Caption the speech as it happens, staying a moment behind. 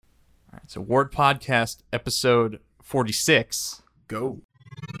So Ward Podcast episode 46. Go.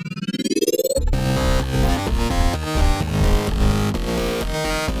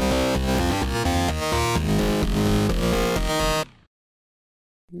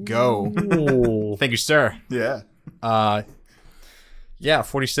 Go. Thank you, sir. Yeah. Yeah,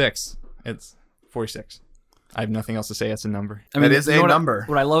 46. It's 46. I have nothing else to say. It's a number. I mean, that is a number.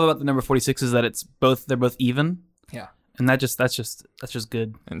 What I love about the number 46 is that they're both even. Yeah. And that's just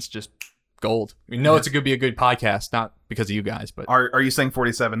good. And it's just gold. We know it's going to be a good podcast, not because of you guys, but Are you saying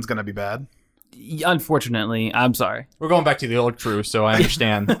 47 is going to be bad? Unfortunately, I'm sorry. we're going back to the old crew, so I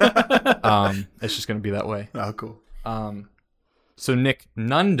understand. It's just going to be that way. Oh, cool. So Nick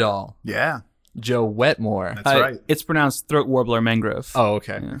Nundahl, Yeah, Joe Wetmore. that's right. It's pronounced throat warbler mangrove. Oh,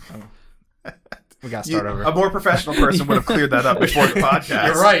 okay. We got to start over. A more professional person would have cleared that up before the podcast.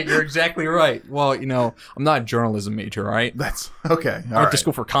 You're right. You're exactly right. Well, I'm not a journalism major, all right? That's okay. I went to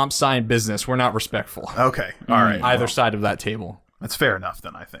school for comp sci and business. We're not respectful. Okay. All right. Either side of that table. That's fair enough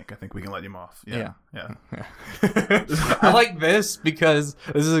then, I think. I think we can let him off. Yeah. I like this because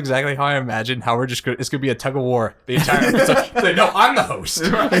this is exactly how I imagine how it's going to be a tug of war the entire like, no, I'm the host.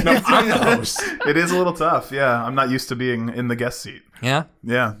 No, I'm the host. It is a little tough. Yeah. I'm not used to being in the guest seat. Yeah.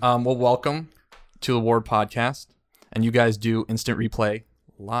 Yeah. Well, welcome to the Ward Podcast. And you guys do Instant Replay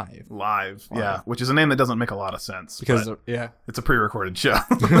live. Live. Yeah. Which is a name that doesn't make a lot of sense. Because, but yeah. it's a pre-recorded show.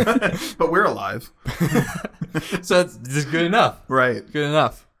 But we're alive. So it's good enough. Right. Good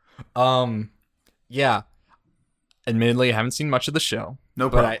enough. Yeah. Admittedly, I haven't seen much of the show. No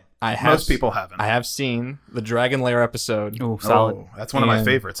problem. But I have. Most people haven't. I have seen the Dragon Lair episode. Oh, solid. Oh, that's one of my And-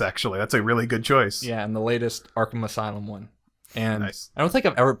 favorites, actually. That's a really good choice. Yeah, and the latest Arkham Asylum one. And Nice. I don't think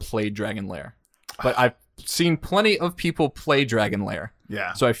I've ever played Dragon Lair, but I've seen plenty of people play Dragon Lair.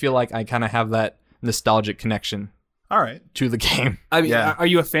 Yeah. So I feel like I kind of have that nostalgic connection All right. to the game. I mean, Yeah. are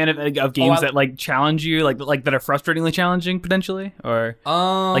you a fan of games that like challenge you, like that are frustratingly challenging potentially, or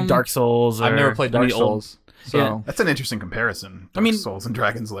like Dark Souls? Or I've never played Dark any old- Souls. So Yeah. That's an interesting comparison. Dark mean- Souls and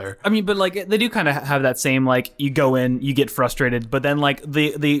Dragon's Lair. I mean, but like they do kind of have that same like you go in, you get frustrated, but then like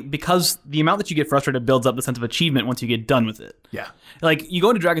because the amount that you get frustrated builds up the sense of achievement once you get done with it. Yeah. Like you go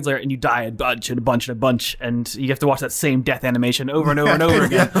into Dragon's Lair and you die a bunch and a bunch and a bunch, and you have to watch that same death animation over and over and over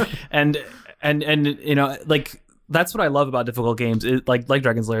again. And like that's what I love about difficult games. Like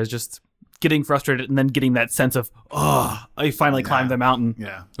Dragon's Lair is just getting frustrated and then getting that sense of I finally climbed the mountain.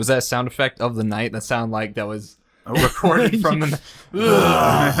 Yeah. was that a sound effect of the night? That sounded like that was recorded from the.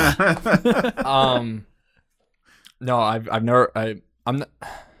 No, I've never. I'm not.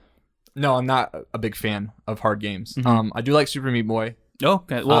 No, I'm not a big fan of hard games. I do like Super Meat Boy. Oh,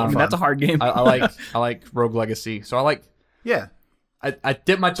 okay. Well, I mean, that's a hard game. I like Rogue Legacy. So Yeah. I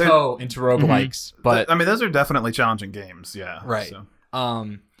dip my toe into roguelikes, but I mean, those are definitely challenging games. Yeah. right.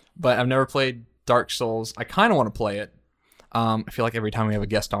 So. But I've never played Dark Souls. I kind of want to play it. I feel like every time we have a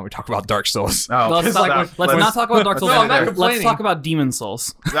guest on, we talk about Dark Souls. Oh, Let's not talk about Dark Souls. No, I'm not Let's complaining. talk about Demon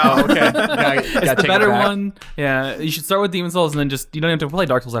Souls. Oh, okay. It's the better one. Yeah, you should start with Demon Souls and then you don't have to play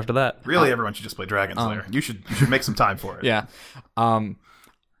Dark Souls after that. Really, everyone should just play Dragon's Lair. You should make some time for it. Yeah. I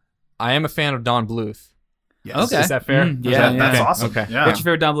am a fan of Don Bluth. Yes. Okay. Is that fair? Mm, Is yeah, that- That's okay. awesome. Okay. Yeah. What's your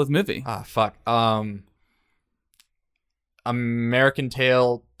favorite Don Bluth movie? Ah, fuck. American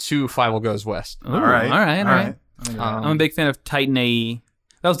Tail 2 Fievel Goes West. Ooh, All right. all right. I I'm a big fan of Titan AE.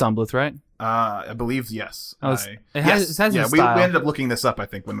 That was Don Bluth, right? believe yes. It Yes. has his yeah, we style. ended up looking this up, I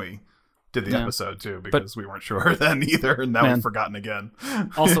think, when we did the Yeah. episode too, because we weren't sure then either, and now Man. we've forgotten again.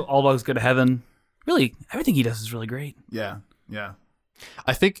 Also, All Dogs Go to Heaven. Really, everything he does is really great. Yeah. Yeah.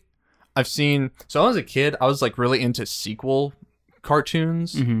 I think I've seen. So when I was a kid, I was like really into sequel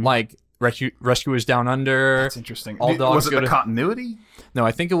cartoons, like Rescuers Down Under. That's interesting. All Dogs Was it Go the to- continuity? No,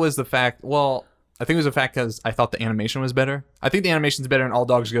 I think it was the fact. Well, I think it was the fact because I thought the animation was better. I think the animation's better in All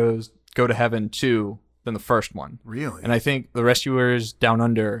Dogs Go to Heaven 2 than the first one. Really? And I think the Rescuers Down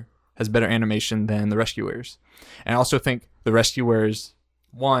Under has better animation than the Rescuers. And I also think the Rescuers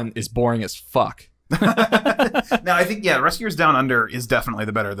 1 is boring as fuck. Now, I think, Rescuers Down Under is definitely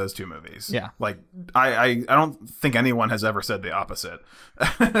the better of those two movies. Yeah. Like, I don't think anyone has ever said the opposite.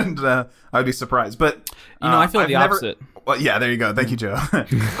 And I'd be surprised. But, I feel I've the never- opposite. Well, yeah, there you go. Thank you, Joe.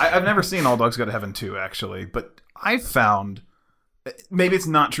 I've never seen All Dogs Go to Heaven 2, actually. But I've found, maybe it's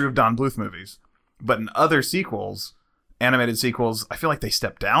not true of Don Bluth movies, but in other sequels, animated sequels, I feel like they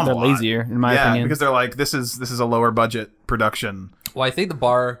step down They're a lot. lazier, in my opinion. because they're like, this is a lower budget production. Well, I think the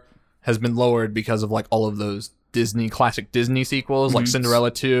bar has been lowered because of like all of those classic Disney sequels, like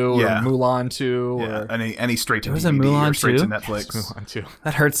Cinderella 2 Yeah. or Mulan 2 Yeah, or any straight to was a DVD Mulan or straight to 2? Netflix. Mulan 2.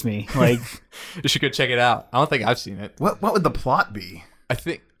 That hurts me. Like, You should go check it out. I don't think I've seen it. What would the plot be? I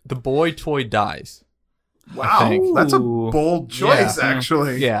think the boy toy dies. Wow, think. that's a Ooh. bold choice, Yeah.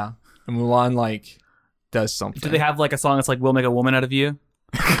 actually. Yeah, and Mulan like does something. Do they have like a song that's like "We'll make a woman out of you"?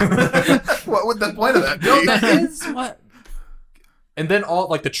 What would the point of that be? No, that is what. And then all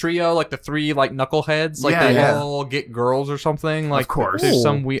like the trio, like the three like knuckleheads, like they all get girls or something. Like course. there's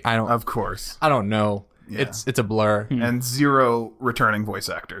some I Of course. don't know. Yeah. It's a blur. And 0 returning voice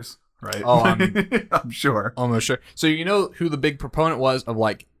actors, right? Oh, I'm sure. Almost sure. So you know who the big proponent was of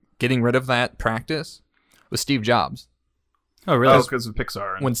like getting rid of that practice was Steve Jobs. Oh, really? Oh, because of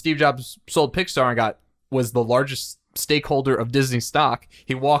Pixar. And, When Steve Jobs sold Pixar and was the largest stakeholder of Disney stock,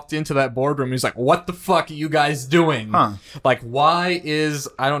 he walked into that boardroom and he's like, "What the fuck are you guys doing? Huh. Like, why is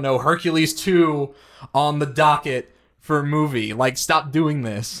I don't know Hercules 2 on the docket for a movie? Like, stop doing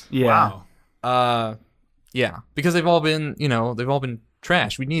this." Yeah. wow. Yeah, because they've all been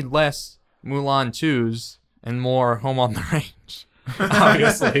trash. We need less Mulan 2s and more Home on the Range,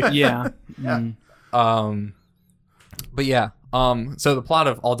 obviously. Yeah. But yeah, so the plot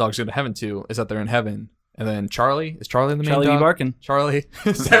of All Dogs Go to Heaven 2 is that they're in heaven, and then Charlie the main Charlie B. dog? Barkin. Charlie,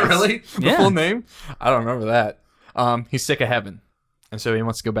 is that really the Yeah. full name? I don't remember that. He's sick of heaven, and so he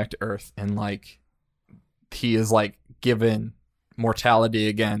wants to go back to Earth, and like he is like given mortality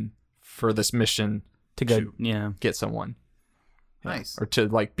again for this mission To go. to Yeah. get someone, Nice. or to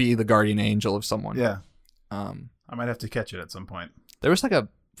like be the guardian angel of someone. Yeah. Um, I might have to catch it at some point. there was like a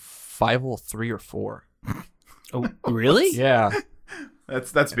 503 or 4. Oh, really? Yeah.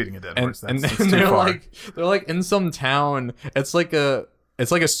 That's beating a dead and, horse. and That's then too they're far. like in some town. It's like a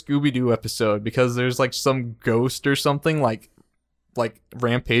Scooby-Doo episode because there's like some ghost or something like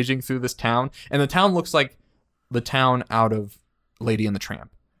rampaging through this town, and the town looks like the town out of Lady and the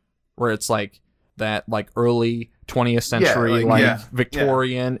Tramp, where it's like that like early 20th century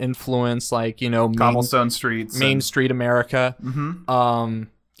Victorian influence, like, you know, Cobblestone streets. Main Street America. Mm-hmm.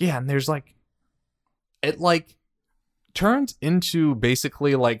 Yeah, and there's like it like turned into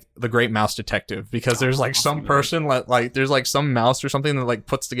basically like the Great Mouse Detective, because there's like some person like there's like some mouse or something that like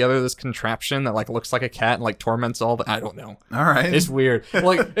puts together this contraption that like looks like a cat and like torments all the I don't know. All right. It's weird.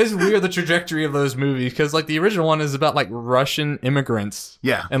 Like it's weird the trajectory of those movies, because like the original one is about like Russian immigrants.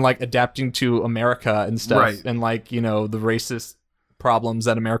 Yeah. And like adapting to America and stuff. Right. And like, you know, the racist problems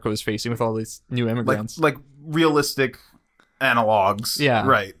that America was facing with all these new immigrants. like realistic analogs. Yeah.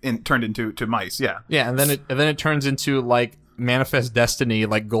 Right. Turned into mice. Yeah. Yeah, and then it turns into like Manifest Destiny,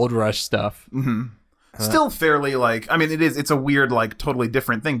 like Gold Rush stuff. Still fairly like, I mean, it's a weird, like totally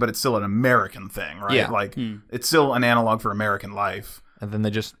different thing, but it's still an American thing, right? Yeah. Like it's still an analog for American life. And then they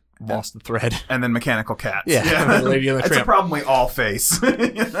just lost the thread. And then Mechanical Cats. Yeah. Lady and the It's a Tramp. problem we all face.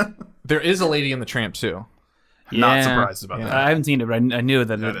 There is a Lady and the Tramp too. Not Yeah. surprised about that. I haven't seen it, but I knew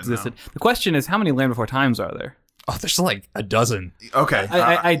that it didn't existed. The question is, how many Land Before Times are there? Oh, there's like a dozen. Okay.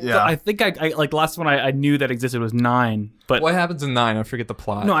 I think I like the last one I knew that existed was 9, but What happens in 9? I forget the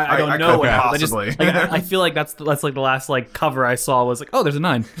plot. no, I don't I know could what happened. I just possibly. like, I feel like that's like the last like cover I saw was like, oh, there's a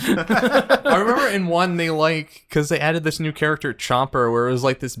 9. I remember in 1 they like, because they added this new character Chomper, where it was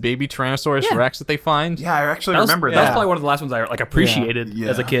like this baby Tyrannosaurus Yeah. Rex that they find. Yeah, I actually That was, remember that was that. probably one of the last ones I like appreciated Yeah.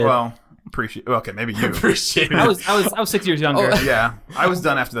 as a kid. Well, okay, maybe you. Appreciate I it. was 6 years younger. Yeah, I was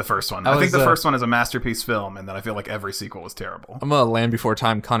done after the first one. I think was, the first one is a masterpiece film, and then I feel like every sequel was terrible. I'm a Land Before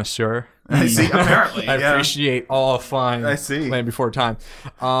Time connoisseur. I see. Apparently, I yeah. appreciate all fine. I see. Land Before Time.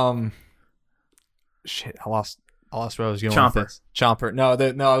 Shit, I lost where I was going Chomper. with this. Chomper. No,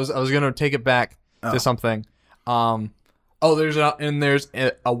 I was gonna take it back to something. There's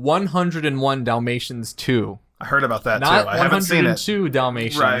a 101 Dalmatians 2. I heard about that Not too. I haven't seen it. 102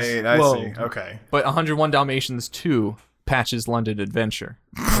 Dalmatians. Right, I Whoa. see. Okay. But 101 Dalmatians 2, Patch's London Adventure.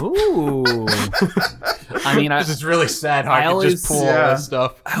 Ooh. I mean, This is really sad how I could always- just pull all yeah. this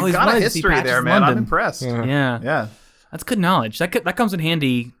stuff. I always Got a wanted to see history Patches there, man. I'm London. impressed. Yeah. Yeah, Yeah. that's good knowledge. That comes in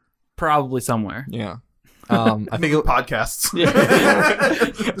handy probably somewhere. Yeah. I think Podcasts.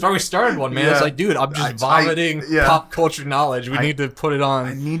 that's why we started one, man. It's Yeah. like, dude, I'm just I- vomiting yeah. pop culture knowledge. We need to put it I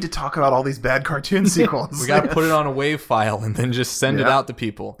on. need to talk about all these bad cartoon sequels. We got to put it on a wave file and then just send it Yeah. out to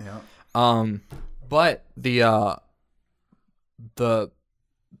people. Yeah. But the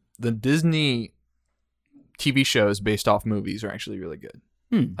Disney TV shows based off movies are actually really good.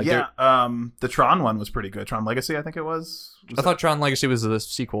 Like Yeah. The Tron one was pretty good. Tron Legacy, I think it was. I thought Tron Legacy was the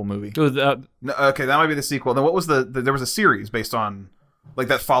sequel movie. It was, No, okay, that might be the sequel. Then what was there was a series based on like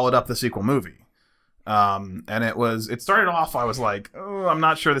that followed up the sequel movie. And it started off, I was like, oh, I'm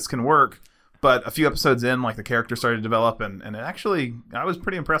not sure this can work. But a few episodes in, like the character started to develop, and it actually, I was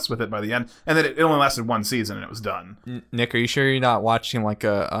pretty impressed with it by the end. And then it only lasted one season and it was done. Nick, are you sure you're not watching like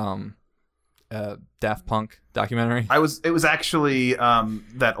a Daft Punk documentary? It was actually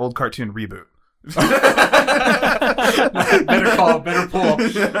that old cartoon reboot. Better call, better pull.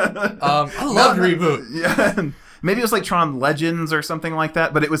 I love Reboot. Yeah. Maybe it was like Tron Legends or something like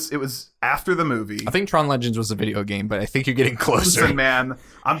that, but it was after the movie. I think Tron Legends was a video game, but I think you're getting closer. Listen, man,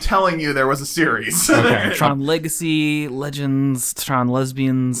 I'm telling you, there was a series. Okay. Tron Legacy, Legends, Tron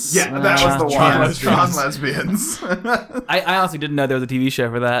Lesbians. Yeah, that was the one. Tron Lesbians. I honestly didn't know there was a TV show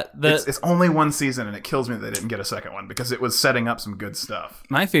for that. It's only one season, and it kills me that they didn't get a second one because it was setting up some good stuff.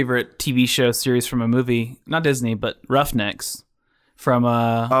 My favorite TV show series from a movie, not Disney, but Roughnecks. From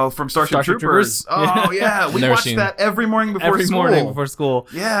from Starship Troopers. Oh yeah, we Never watched seen. that every morning before every school. morning before school.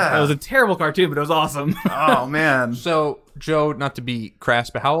 Yeah. It was a terrible cartoon, but it was awesome. Oh man. So, Joe, not to be crass,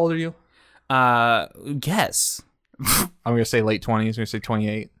 but how old are you? Guess. I'm going to say late 20s. I'm going to say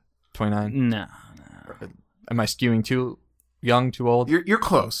 28, 29. No. Am I skewing too young, too old? You're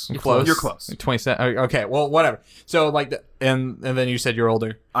close. Close. You're close. Like 27. Okay, well, whatever. So, like, and then you said you're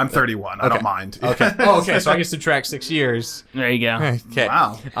older. I'm 31. I don't mind. Okay. Oh, okay. So I can subtract 6 years. There you go. Okay.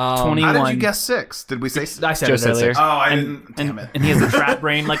 Wow. 21. How did you guess 6? Did we say 6? I said Joe it said earlier. six. Oh, I didn't. Damn it. And he has a trap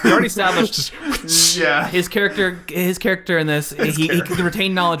brain. Like we already established, Yeah. his character in this, he can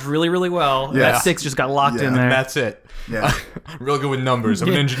retain knowledge really, really well. Yeah. That 6 just got locked Yeah. in there. And that's it. Yeah. I'm real good with numbers. I'm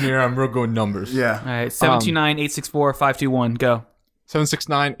an engineer. I'm real good with numbers. Yeah. All right, 729-864-521. Go.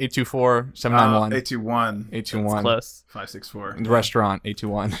 769-824-791. 821. 821. Close. 564. The restaurant,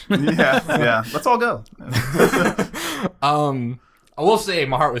 821. Yeah. Let's all go. I will say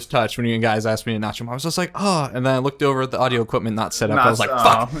my heart was touched when you guys asked me to notch them. I was just like, oh, and then I looked over at the audio equipment not set up. I was like,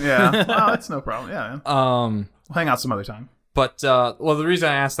 fuck. Yeah. Oh, that's no problem. Yeah. We'll hang out some other time. But well, the reason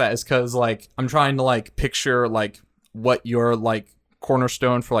I asked that is because like I'm trying to like picture like what your like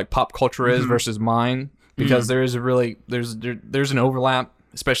cornerstone for like pop culture is versus mine, because there is a really there's an overlap,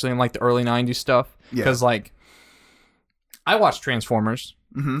 especially in like the early '90s stuff. Yeah. Because like I watched Transformers.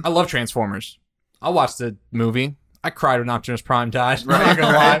 I love Transformers. I watched the movie. I cried when Optimus Prime died. I'm not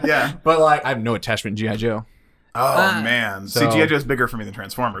gonna lie. Yeah. But like I have no attachment to G.I. Joe. Oh man, so- see, G.I. Joe's bigger for me than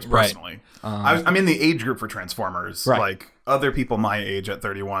Transformers Right. personally. I'm in the age group for Transformers. Right. Like other people my age at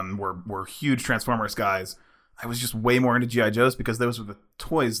 31 were huge Transformers guys. I was just way more into G.I. Joes because those were the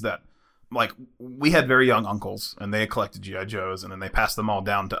toys that, like, we had very young uncles and they collected G.I. Joes and then they passed them all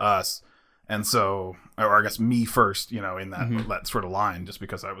down to us. And so, or I guess me first, in that sort of line, just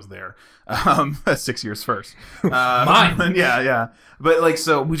because I was there, 6 years first. Mine. Yeah. But like,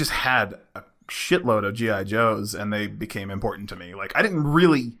 so we just had a shitload of G.I. Joes and they became important to me. Like, I didn't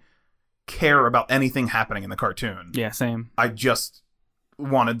really care about anything happening in the cartoon. Yeah, same. I just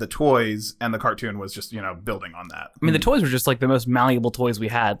wanted the toys, and the cartoon was just, building on that. I mean, the toys were just like the most malleable toys we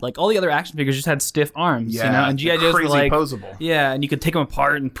had. Like all the other action figures just had stiff arms, Yeah, and GI Joes were crazy like posable. Yeah, and you could take them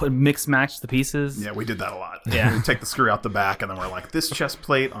apart and mix match the pieces. Yeah, we did that a lot. Yeah. We'd take the screw out the back, and then we're like, this chest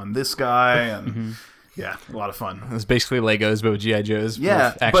plate on this guy, and yeah, a lot of fun. It was basically Legos, but with G.I. Joes.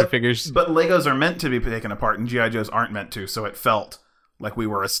 Yeah, with action figures. But Legos are meant to be taken apart, and G.I. Joes aren't meant to, so it felt like we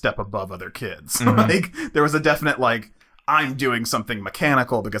were a step above other kids. Like, there was a definite, like, I'm doing something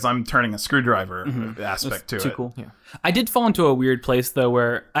mechanical because I'm turning a screwdriver aspect to Too it. cool. Yeah. I did fall into a weird place though,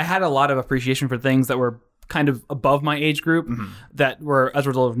 where I had a lot of appreciation for things that were kind of above my age group, that were as a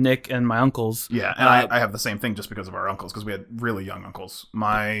result of Nick and my uncles. Yeah, and I have the same thing just because of our uncles, because we had really young uncles.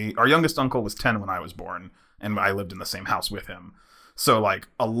 Our youngest uncle was 10 when I was born, and I lived in the same house with him. So, like,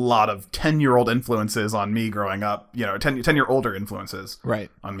 a lot of 10-year-old influences on me growing up, 10-year-older influences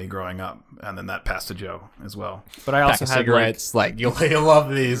Right. on me growing up. And then that passed to Joe as well. But I Pack also of had cigarettes. Like, you'll love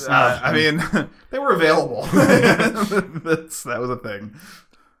these. I mean, they were available. That was a thing.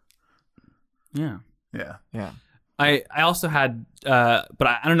 yeah. Yeah. Yeah. I also had but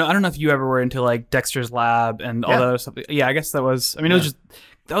I don't know if you ever were into like Dexter's Lab and all Yeah. that other stuff. Yeah, I guess that was. I mean, it was just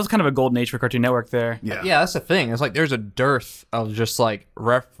that was kind of a golden age for Cartoon Network there. Yeah. Yeah, that's the thing. It's like there's a dearth of just like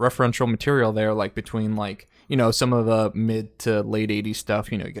referential material there, like between like, some of the mid to late 80s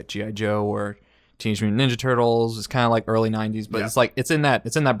stuff. You got G.I. Joe or Teenage Mutant Ninja Turtles. It's kind of like early 90s, but Yeah. it's like it's in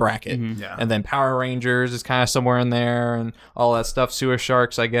that bracket. Yeah. And then Power Rangers is kind of somewhere in there, and all that stuff. Sewer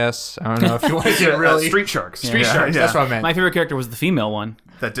Sharks, I guess. I don't know if you want to get really Street Sharks. Street Yeah, Sharks. yeah. That's what I meant. My favorite character was the female one.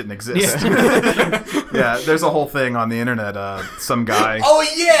 That didn't exist. Yeah, there's a whole thing on the internet. Some guy. Oh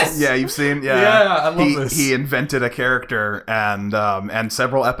yes. Yeah, you've seen. Yeah, Yeah, I love this. He invented a character and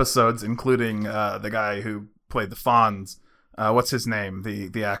several episodes, including the guy who played the Fonz. What's his name?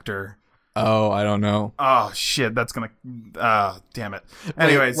 The actor. Oh, I don't know. Oh shit, that's gonna. Damn it.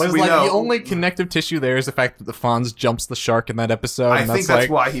 Anyways, was we like know. the only connective tissue there is the fact that the Fonz jumps the shark in that episode. I and think that's that's like,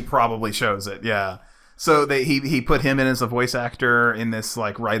 why he probably shows it. Yeah. So he put him in as a voice actor in this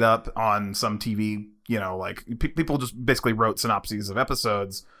like write up on some TV. Like people just basically wrote synopses of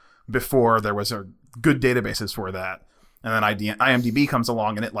episodes before there was a good databases for that. And then IMDb comes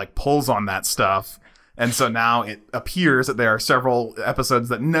along and it like pulls on that stuff. And so now it appears that there are several episodes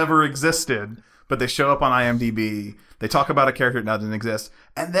that never existed, but they show up on IMDb. They talk about a character that doesn't exist.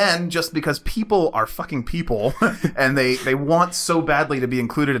 And then just because people are fucking people and they want so badly to be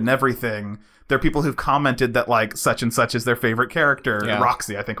included in everything, there are people who've commented that like such and such is their favorite character. Yeah.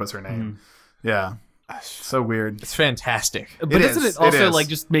 Roxy, I think was her name. Yeah. So weird. It's fantastic. But It isn't is. it also It is. like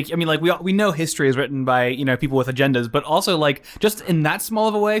just make? I mean, like we know history is written by people with agendas, but also like just in that small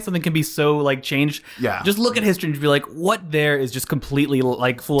of a way, something can be so like changed. Yeah. Just look at history and be like, what there is just completely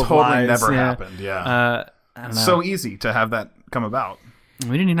like full Totally of lies. never Yeah. happened. Yeah. I don't know. So easy to have that come about. we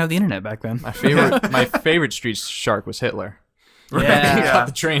didn't even have the internet back then. My favorite street shark was Hitler. Yeah. He got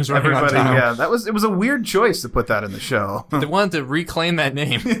the trains running on Everybody, time. yeah, it was a weird choice to put that in the show. They wanted to reclaim that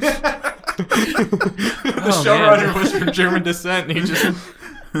name. The Oh, showrunner was from German descent, and he just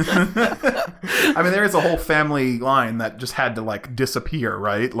I mean, there is a whole family line that just had to like disappear,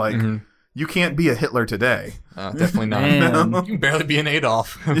 right? Like, you can't be a Hitler today. definitely not. Man. You can barely be an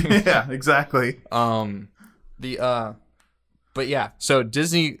Adolf. Yeah, exactly. But yeah, so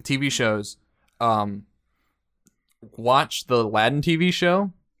Disney TV shows, watch the Aladdin TV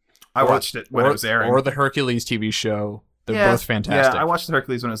show. I watched it when it was airing. Or the Hercules TV show. They're both fantastic. Yeah, I watched the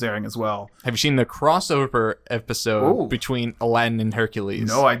Hercules when it was airing as well. Have you seen the crossover episode Ooh. between Aladdin and Hercules?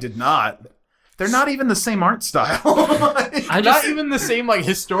 No, I did not. They're not even the same art style. Not even the same like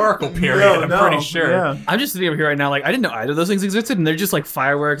historical period. I'm pretty sure. Yeah. I'm just sitting over here right now, like I didn't know either of those things existed, and they're just like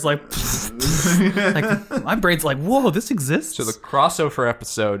fireworks, like like my brain's like, whoa, this exists. So the crossover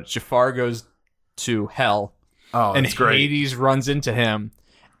episode, Jafar goes to hell, Oh, and that's great. Hades runs into him,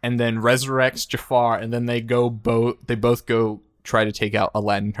 and then resurrects Jafar, and then they both go try to take out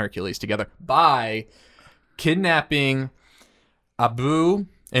Aladdin and Hercules together by kidnapping Abu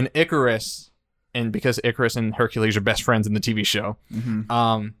and Icarus, and because Icarus and Hercules are best friends in the TV show,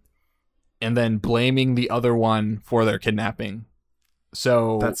 and then blaming the other one for their kidnapping.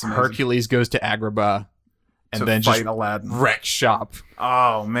 So That's amazing. Hercules goes to Agrabah, and To then fight just Aladdin. wrecks shop.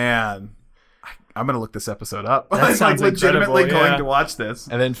 Oh man, I'm gonna look this episode up. That I'm sounds like legitimately incredible, yeah. going to watch this.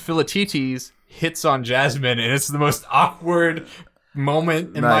 And then Philoctetes hits on Jasmine, and it's the most awkward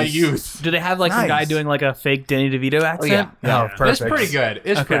moment in my Nice. youth. Do they have like some Nice. guy doing like a fake Danny DeVito accent? yeah. Oh, perfect. It's pretty good.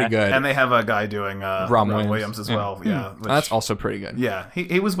 It's pretty good. And they have a guy doing Ron Williams as well. Yeah, which- That's also pretty good. Yeah,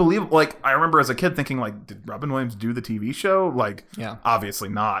 he was believable. Like, I remember as a kid thinking, like, did Robin Williams do the TV show? Like, Yeah. obviously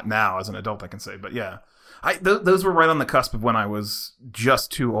not now as an adult, I can say. But yeah, those were right on the cusp of when I was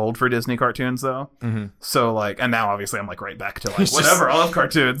just too old for Disney cartoons, though. Mm-hmm. So, like, and now obviously I'm, like, right back to, like, It's just- whatever, I love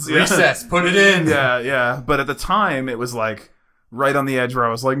cartoons. Yeah. Recess, put it in. Yeah. But at the time, it was, like, right on the edge where I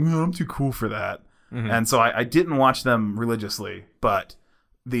was like, no, I'm too cool for that. Mm-hmm. And so I didn't watch them religiously. But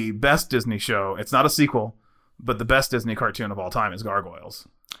the best Disney show, it's not a sequel, but the best Disney cartoon of all time is Gargoyles.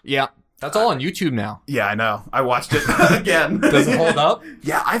 Yeah. That's all on YouTube now. Yeah, I know. I watched it again. Does it hold up?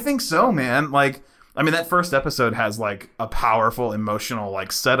 Yeah, I think so, man. Like, I mean, that first episode has like a powerful emotional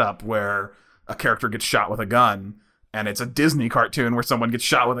like setup where a character gets shot with a gun, and it's a Disney cartoon where someone gets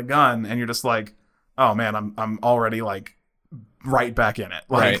shot with a gun, and you're just like, oh man, I'm already like right back in it.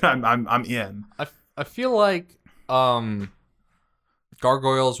 Like, Right. I'm in. I feel like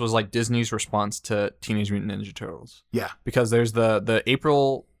Gargoyles was like Disney's response to Teenage Mutant Ninja Turtles, Yeah, because there's the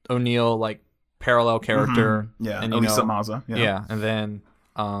April O'Neil like parallel character. yeah. and Elisa Maza. yeah, and then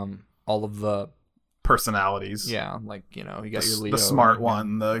all of the Personalities. like you got your Leo, The smart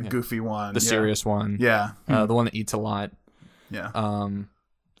one, the goofy one, the serious one, Yeah, the one that eats a lot. yeah.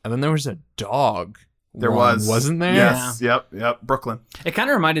 And then there was a dog. There one, was, wasn't there? Yes. Yep. Brooklyn. It kind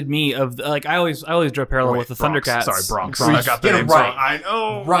of reminded me of like I always draw a parallel with the Bronx. Thundercats. Sorry, Bronx. Bronx. I got the Get it name right. wrong. I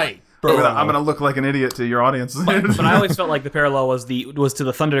know. Right. I'm gonna look like an idiot to your audience. But I always felt like the parallel was to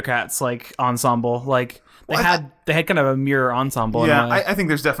the Thundercats like ensemble. Like they had kind of a mirror ensemble. Yeah, in a way. I think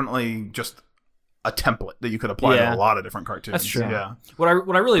there's definitely just a template that you could apply Yeah. to a lot of different cartoons. That's true. Yeah, What I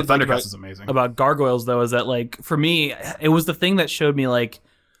really the like Thundercats is amazing. about Gargoyles though is that like for me it was the thing that showed me like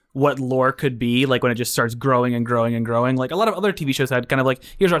what lore could be like when it just starts growing and growing and growing. Like a lot of other TV shows had kind of like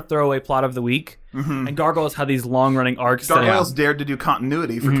here's our throwaway plot of the week, and Gargoyles had these long running arcs. Gargoyles dared to do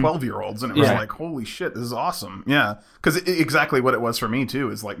continuity for 12-year-olds, and it was Yeah. like, holy shit, this is awesome. Yeah, because exactly what it was for me too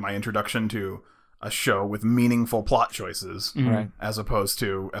is like my introduction to a show with meaningful plot choices, Right. as opposed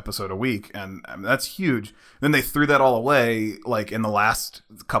to episode a week, and that's huge. Then they threw that all away. Like in the last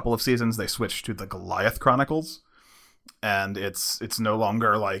couple of seasons, they switched to the Goliath Chronicles, and it's no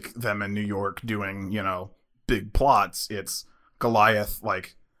longer like them in New York doing, you know, big plots. It's Goliath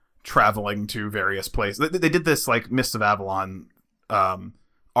like traveling to various places. They did this like Mists of Avalon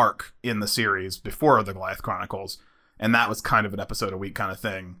arc in the series before the Goliath Chronicles, and that was kind of an episode a week kind of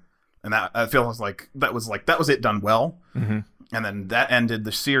thing. And that I feel like that was it done well. Mm-hmm. And then that ended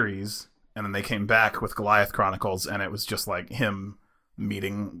the series, and then they came back with Goliath Chronicles, and it was just like him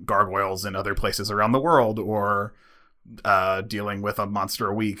meeting gargoyles in other places around the world, or dealing with a monster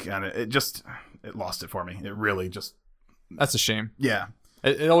a week, and it lost it for me. It really just That's a shame. yeah.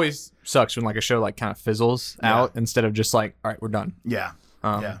 It always sucks when like a show like kind of fizzles out instead of just like, all right, we're done. Yeah.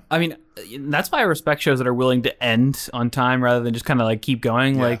 Yeah. I mean, that's why I respect shows that are willing to end on time rather than just kind of like keep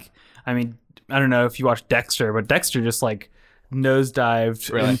going. Yeah. Like, I mean, I don't know if you watched Dexter, but Dexter just like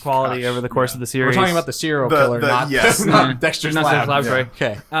nosedived in quality over the course of the series. We're talking about the serial killer, not Dexter's Not Lab. Dexter's Lab, sorry.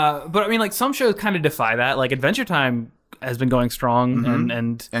 Okay. But I mean, like some shows kind of defy that. Like Adventure Time has been going strong,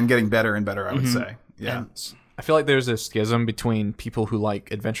 and And getting better and better, I would say. Yeah. I feel like there's a schism between people who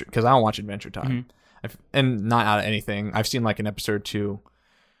like Adventure, because I don't watch Adventure Time, and not out of anything. I've seen like an episode or two.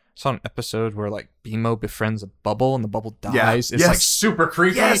 I saw an episode where like BMO befriends a bubble and the bubble dies. It's like super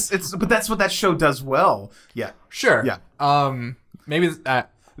creepy. Yes, but that's what that show does well. Yeah. Sure. Yeah. Maybe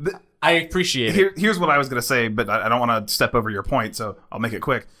I appreciate it. Here's what I was going to say, but I don't want to step over your point, so I'll make it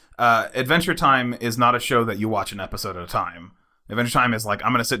quick. Adventure Time is not a show that you watch an episode at a time. Adventure Time is like,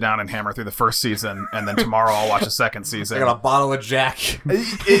 I'm going to sit down and hammer through the first season, and then tomorrow I'll watch the second season. I got a bottle of Jack.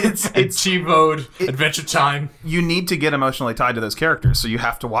 It's TiVo'd Adventure Time. You need to get emotionally tied to those characters, so you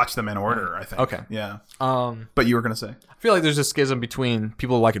have to watch them in order, I think. Okay. Yeah. But you were going to say? I feel like there's a schism between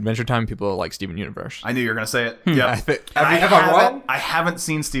people who like Adventure Time and people who like Steven Universe. I knew you were going to say it. Yeah. Have I wrong? I haven't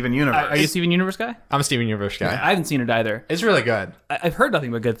seen Steven Universe. are you a Steven Universe guy? I'm a Steven Universe guy. I haven't seen it either. It's really good. I've heard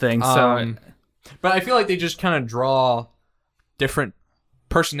nothing but good things. So, But I feel like they just kind of draw different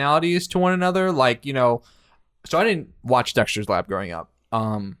personalities to one another. Like, you know, so I didn't watch Dexter's Lab growing up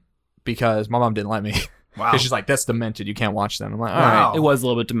because my mom didn't let me. Wow. Because she's like, that's demented. You can't watch them. I'm like, all Wow. right. it was a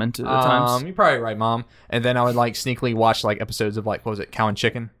little bit demented at times. You're probably right, Mom. And then I would like sneakily watch like episodes of like, what was it, Cow and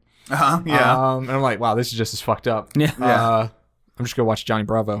Chicken? Yeah. And I'm like, wow, this is just as fucked up. Yeah. I'm just gonna watch Johnny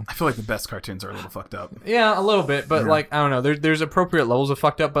Bravo. I feel like the best cartoons are a little fucked up. Yeah, a little bit, but like I don't know. There's appropriate levels of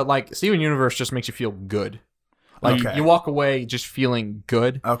fucked up, but like Steven Universe just makes you feel good. Like Okay. you walk away just feeling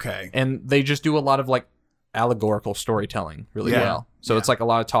good. Okay. And they just do a lot of like allegorical storytelling really Yeah. well. So it's like a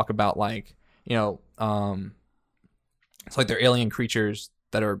lot of talk about like, you know, it's like they're alien creatures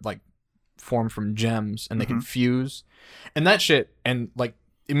that are like formed from gems and they can fuse. And that shit, and like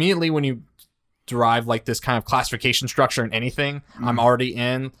immediately when you derive like this kind of classification structure in anything, I'm already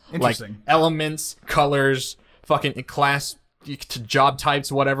in. Like Interesting. elements, colors, fucking class to job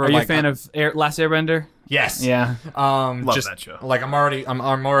types, whatever. Are you like, a fan of Last Airbender? Yes. Yeah. Love just, that show. Like I'm already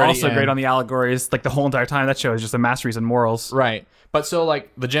Also in. great on the allegories. Like the whole entire time, that show is just a masterpiece in morals. Right. But so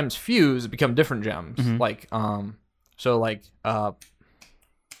like the gems fuse, become different gems. Like so like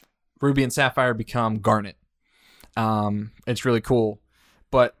Ruby and Sapphire become Garnet. It's really cool.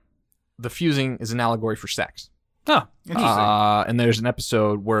 But the fusing is an allegory for sex. Oh, Interesting. And there's an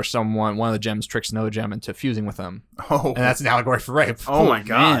episode where one of the gems tricks another gem into fusing with them. Oh. And that's an allegory for rape. Oh my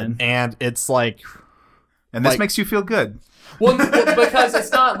god. man. And it's like And this like- makes you feel good. well because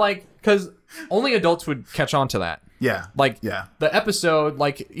it's not like because only adults would catch on to that. Yeah. Like Yeah. the episode,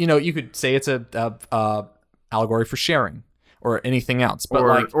 like, you know, you could say it's a allegory for sharing or anything else, but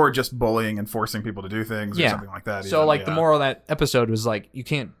or just bullying and forcing people to do things or something like that. So even. like the moral of that episode was like you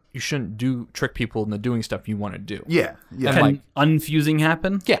shouldn't trick people into doing stuff you want to do. Yeah. Yeah. And, can like- unfusing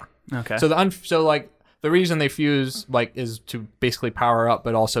happen? Yeah. Okay. So so like the reason they fuse like is to basically power up,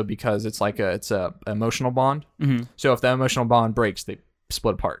 but also because it's like it's a emotional bond. Mhm. So if that emotional bond breaks, they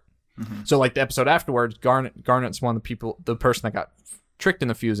split apart. So like the episode afterwards, Garnet's one of the person that got tricked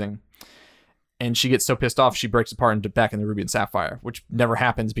into fusing, and she gets so pissed off she breaks apart into back into Ruby and Sapphire, which never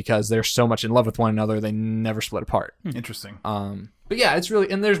happens because they're so much in love with one another they never split apart. Interesting. But yeah, it's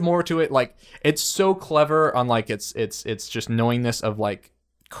really, and there's more to it. Like it's so clever on like it's just knowingness of like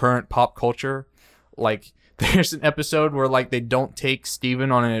current pop culture. Like there's an episode where like they don't take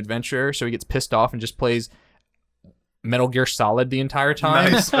Steven on an adventure, so he gets pissed off and just plays Metal Gear Solid the entire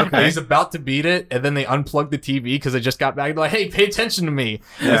time. Nice, okay. And he's about to beat it, and then they unplug the TV because they just got back. They're like, "Hey, pay attention to me."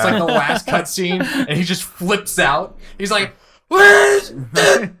 And it's like the last cutscene, and he just flips out. He's like, "What?" And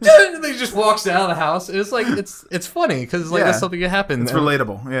then he just walks out of the house. It's like it's funny because like Yeah. that's something that happened. It's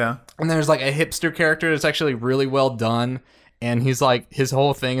relatable. Yeah. And there's like a hipster character that's actually really well done, and he's like his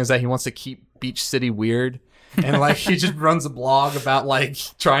whole thing is that he wants to keep Beach City weird, and like he just runs a blog about like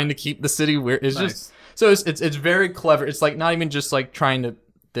trying to keep the city weird. It's Nice. just So it's very clever. It's like not even just like trying to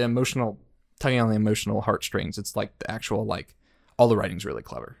tugging on the emotional heartstrings. It's like the actual like all the writing's really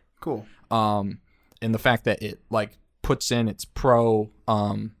clever. Cool. And the fact that it like puts in its pro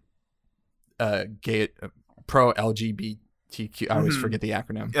LGBTQ. I always forget the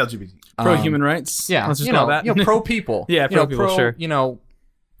acronym. LGBT. Pro human rights. Yeah, Let's just call that. pro people. Yeah, pro people, sure.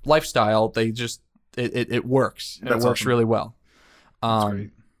 Lifestyle. They just it works. It That's works awesome. really well.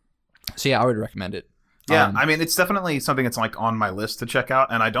 Great. So yeah, I would recommend it. Yeah, I mean, it's definitely something that's like on my list to check out,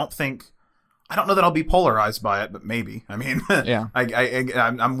 and I don't know that I'll be polarized by it, but maybe. I mean, Yeah.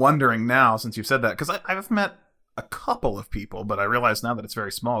 I'm wondering now since you've said that because I've met a couple of people, but I realize now that it's a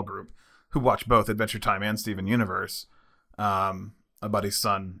very small group who watch both Adventure Time and Steven Universe. A buddy's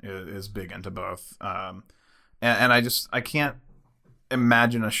son is big into both, and I can't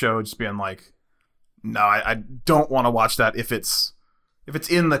imagine a show just being like, no, I don't want to watch that if it's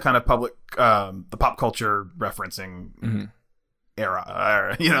in the kind of public the pop culture referencing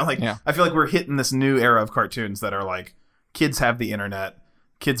era, Yeah. I feel like we're hitting this new era of cartoons that are like kids have the internet,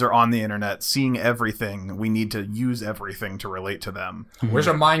 kids are on the internet seeing everything, we need to use everything to relate to them. Where's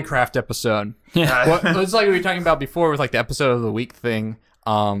our Minecraft episode? Yeah. It's like we were talking about before with like the episode of the week thing.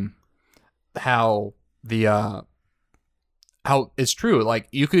 How it's true. Like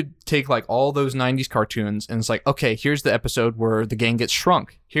you could take like all those 90s cartoons and it's like, okay, here's the episode where the gang gets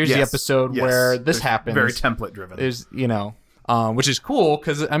shrunk. Here's the episode where this happens. Very template driven. There's, which is cool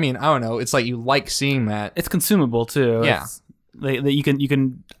because I mean, I don't know. It's like you like seeing that. It's consumable too. Yeah. You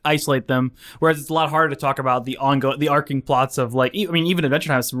can isolate them, whereas it's a lot harder to talk about the arcing plots of like. I mean, even Adventure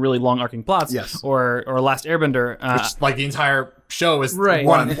Time has some really long arcing plots. Yes. Or Last Airbender. Which like the entire show is Right.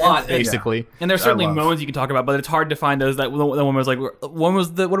 one plot basically. And there's certainly love. moments you can talk about, but it's hard to find those. That the one was like, what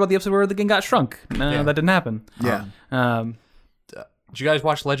about the episode where the gang got shrunk? No, Yeah. that didn't happen. Yeah. Did you guys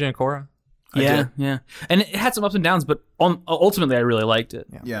watch Legend of Korra? Yeah, yeah, and it had some ups and downs, but ultimately I really liked it.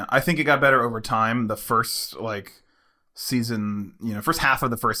 Yeah, I think it got better over time. The first season, first half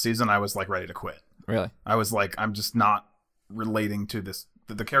of the first season, I was like ready to quit. Really? I was like, I'm just not relating to this.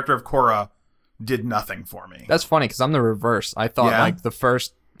 The character of Korra did nothing for me. That's funny because I'm the reverse. I thought Yeah? like the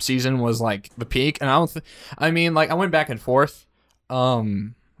first season was like the peak, and I don't. I mean, like I went back and forth, but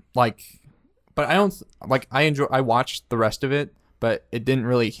I don't like. I watched the rest of it, but it didn't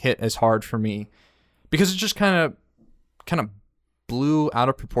really hit as hard for me because it just kind of blew out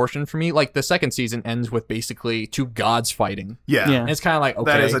of proportion for me. Like the second season ends with basically two gods fighting. Yeah. Yeah. And it's kind of like,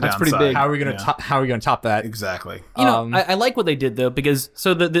 okay, That is a That's pretty downside. big. how are we gonna top that? Exactly. I like what they did though, because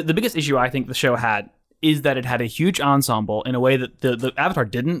so the biggest issue I think the show had is that it had a huge ensemble in a way that the Avatar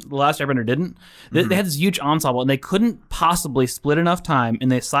didn't, the Last Airbender didn't. They had this huge ensemble, and they couldn't possibly split enough time in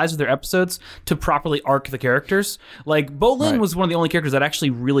the size of their episodes to properly arc the characters. Like Bolin was one of the only characters that actually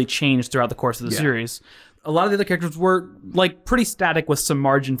really changed throughout the course of the series. A lot of the other characters were like pretty static with some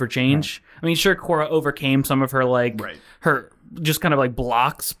margin for change. I mean, sure, Korra overcame some of her her just kind of like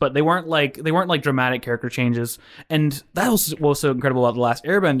blocks, but they weren't like dramatic character changes. And that was what was so incredible about The Last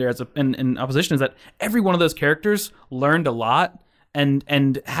Airbender in opposition is that every one of those characters learned a lot and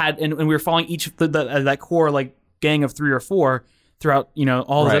we were following each of that core like gang of 3 or 4 throughout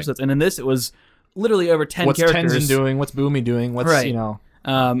all those episodes. And in this, it was literally over 10 What's characters. Tenzin doing? What's Boomy doing? What's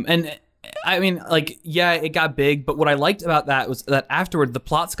And I mean, like, yeah, it got big, but what I liked about that was that afterward, the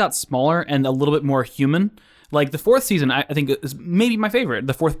plots got smaller and a little bit more human. Like, the 4th season, I think, is maybe my favorite.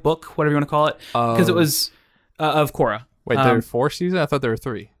 The 4th book, whatever you want to call it, because it was of Korra. Wait, there were 4 seasons? I thought there were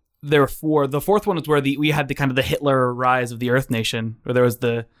 3. There were 4. The 4th one is where we had the kind of the Hitler rise of the Earth Nation, where there was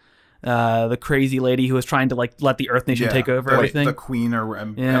the crazy lady who was trying to like let the Earth Nation take over everything. The queen or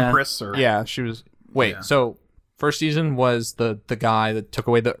empress or Yeah, she was. Wait, Yeah. so first season was the guy that took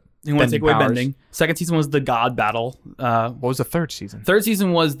away the. He wanted to take away powers. bending. Second season was the God battle. What was the third season? Third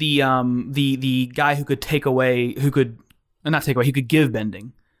season was the guy who could take away, he could give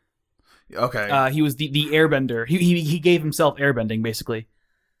bending. Okay. He was the airbender. He gave himself airbending basically.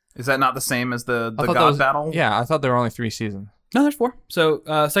 Is that not the same as the I thought that God was- battle? Yeah, I thought there were only 3 seasons. No, there's 4. So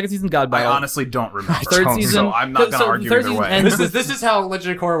second season God I battle. honestly don't remember. Third don't. season. So I'm not going to so argue third either season way. ends This is how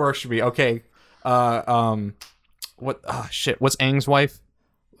Legend of Korra works should be. Okay. What? What's Aang's wife?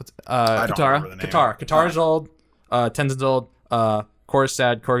 I don't Katara. remember the name. Katara's old. Tenzin's old. Korra's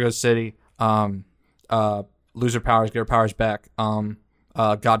sad. Korra goes city. Lose her powers. Get her powers back.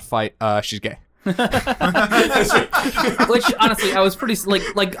 God fight. She's gay. Which honestly, I was pretty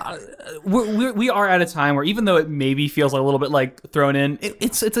we are at a time where even though it maybe feels like a little bit like thrown in,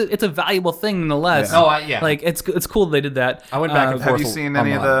 it's a valuable thing nonetheless. Yeah. Oh, yeah. Like it's cool that they did that. I went back and forth. Have you seen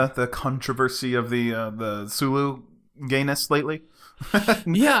any of the controversy of the Sulu gayness lately?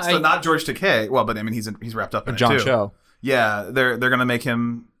 Yeah, So not George Takei. Well, but I mean, he's wrapped up in John it too. Cho. Yeah, they're gonna make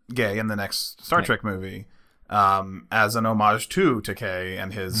him gay in the next Star Trek movie, as an homage to Takei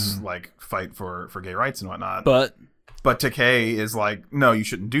and his like fight for gay rights and whatnot. but Takei is like, no, you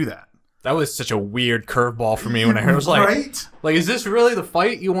shouldn't do that. That was such a weird curveball for me when I heard. I was like, right? like, is this really the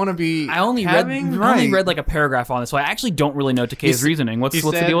fight you want to be? I only having? read like a paragraph on this, so I actually don't really know Takei's reasoning. What's He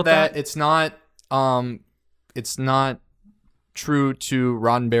the said deal with that? it's not true to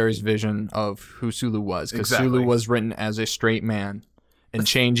Roddenberry's vision of who Sulu was, because Exactly. Sulu was written as a straight man, and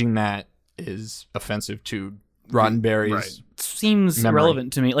changing that is offensive to Roddenberry's. Right. Seems memory.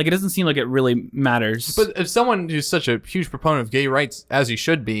 relevant to me. Like, it doesn't seem like it really matters. But if someone who's such a huge proponent of gay rights, as he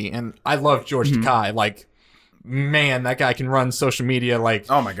should be, and I love George Takei, like, man, that guy can run social media like,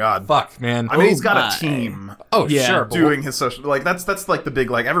 Oh my god. fuck, man. I mean, he's got my. a team oh, Yeah. sure. But doing his social. Like that's like the big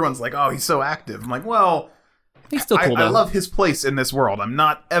like everyone's like, oh, he's so active. I'm like, well, He's still cool, I though. love his place in this world. I'm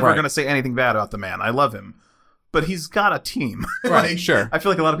not ever Right. going to say anything bad about the man. I love him. But he's got a team. Right, sure. I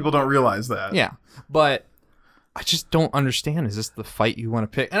feel like a lot of people don't realize that. yeah, but I just don't understand. Is this the fight you want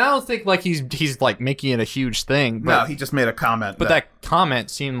to pick? And I don't think like he's like making it a huge thing. But, No, he just made a comment. but that comment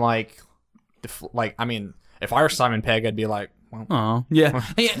seemed like, I mean, if I were Simon Pegg, I'd be like, well, Oh, yeah.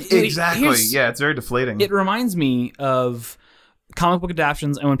 Hey, exactly. here's- Yeah, it's very deflating. It reminds me of comic book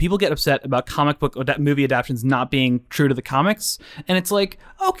adaptions, and when people get upset about comic book movie adaptions not being true to the comics, and it's like,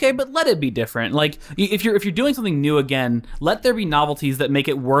 okay, but let it be different. Like, if you're doing something new again, let there be novelties that make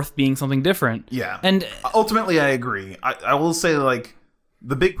it worth being something different. Yeah. And Ultimately, I agree. I will say, like,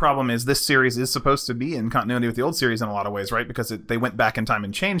 the big problem is this series is supposed to be in continuity with the old series in a lot of ways, right? Because they went back in time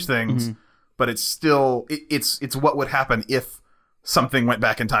and changed things, but it's still it's what would happen if something went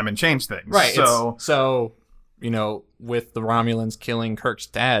back in time and changed things. right. So So you know, with the Romulans killing Kirk's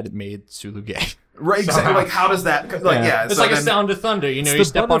dad, it made Sulu gay. right, exactly. Like, how does that? Like, yeah, it's so like a then- sound of thunder. You know, It's you the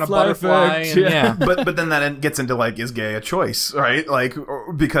step on a butterfly butterfly, effect, and, yeah. but then that gets into like, is gay a choice, right? Like,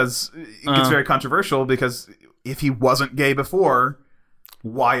 because it gets very controversial. Because if he wasn't gay before,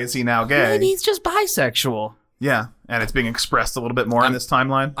 why is he now gay? maybe he's just bisexual. Yeah, and it's being expressed a little bit more in this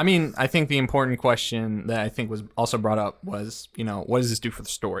timeline. I mean, I think the important question that I think was also brought up was, you know, what does this do for the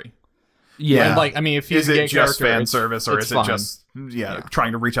story? Yeah. And like, I mean, if he's Is a gay it just character, fan it's- service, or it's is it fine. just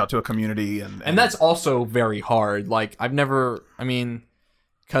trying to reach out to a community? And that's also very hard. Like, I've never, I mean,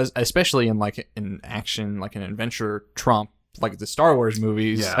 because especially in like an action, like an adventure Trump, like the Star Wars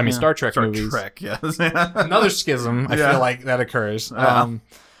movies, Yeah. I mean, Yeah. Star Trek Star movies. Trek, yes. Another schism, I Yeah. feel like that occurs.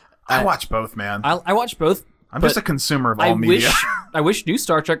 I watch both, man. I watch both. I'm just but a consumer of all I media. I wish new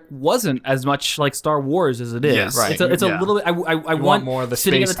Star Trek wasn't as much like Star Wars as it is. Yes. Right. It's a Yeah. little bit. I want more of the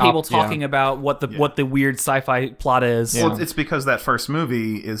sitting at the space table op- yeah. talking about what the weird sci-fi plot is. Yeah. Well, it's because that first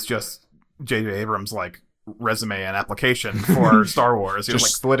movie is just J.J. Abrams' like resume and application for Star Wars. He was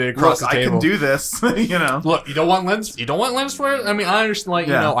Just slid it across look, the I table. can do this. You know. Look, you don't want lens. You don't want lens flare. I mean, I understand. Like,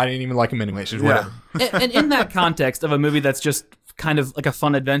 Yeah. you know, I didn't even like him anyways. Just whatever. and in that context of a movie that's just kind of like a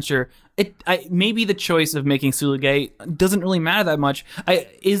fun adventure, maybe the choice of making Sulu gay doesn't really matter that much.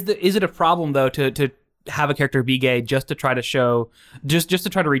 Is it a problem though to have a character be gay just to try to show, just to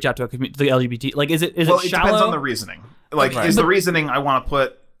try to reach out to the LGBT? Like, is it Well, it shallow? depends on the reasoning. Like, Right. is the reasoning I want to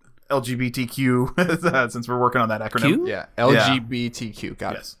put LGBTQ since we're working on that acronym? Q? Yeah. LGBTQ.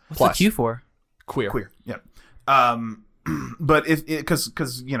 Got Yes. it. What's Plus the Q for? queer. Yeah. But if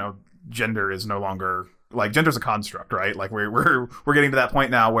because you know, gender is no longer like gender's a construct, right? Like we're getting to that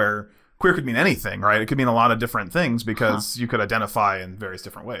point now where queer could mean anything, right? It could mean a lot of different things because you could identify in various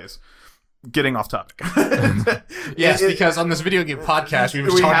different ways. Getting off topic. Yes, It- because on this video game podcast, we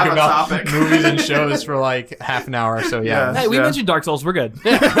were We have talking a about topic. movies and shows for like half an hour. So yeah, Hey, we Yeah. mentioned Dark Souls. We're good.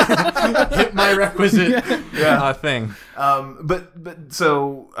 hit my requisite thing. But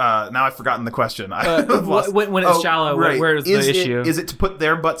so now I've forgotten the question. I've lost- when it's shallow, where's the Is issue? Is it to put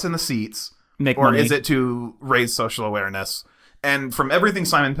their butts in the seats, Make or money. is it to raise social awareness? And from everything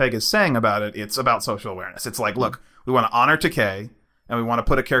Simon Pegg is saying about it, it's about social awareness. It's like, look, we want to honor Takei, and we want to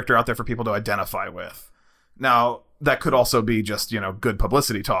put a character out there for people to identify with. Now, that could also be just, you know, good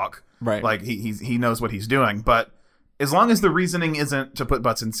publicity talk. Right. Like, he knows what he's doing. But as long as the reasoning isn't to put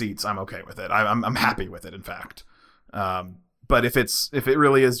butts in seats, I'm okay with it. I'm happy with it, in fact. But if it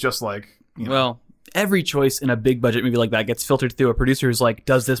really is just like, you know, Well, every choice in a big budget movie like that gets filtered through a producer who's like,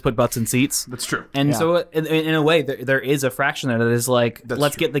 does this put butts in seats? that's true. And Yeah. so, in a way, there is a fraction there that is like, That's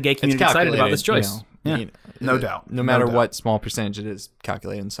let's true. get the gay It's community excited about this calculated, choice. you know, Yeah. No doubt. No matter doubt. what small percentage it is,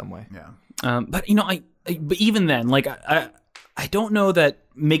 calculated in some way. Yeah. But you know, but even then, like I don't know that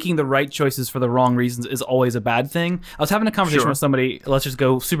making the right choices for the wrong reasons is always a bad thing. I was having a conversation with somebody. Let's just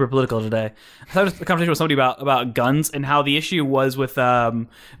go super political today. I was having a conversation with somebody about guns and how the issue was with gun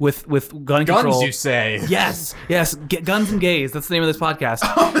control. Guns, you say? Yes. Guns and gays. That's the name of this podcast.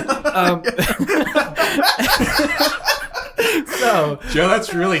 So, Joe,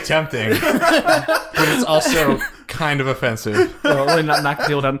 that's really tempting, but it's also kind of offensive. well, really not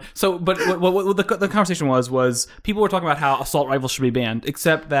people down. So, but what the conversation was people were talking about how assault rifles should be banned,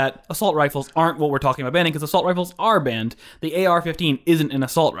 except that assault rifles aren't what we're talking about banning, because assault rifles are banned. The AR-15 isn't an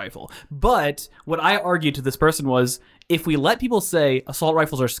assault rifle. But what I argued to this person was, if we let people say assault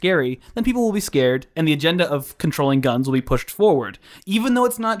rifles are scary, then people will be scared, and the agenda of controlling guns will be pushed forward. Even though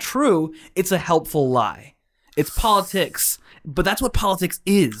it's not true, it's a helpful lie. It's politics, but that's what politics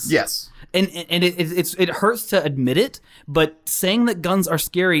is. Yes. And it hurts to admit it, but saying that guns are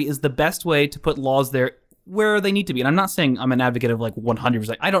scary is the best way to put laws there where they need to be. And I'm not saying I'm an advocate of like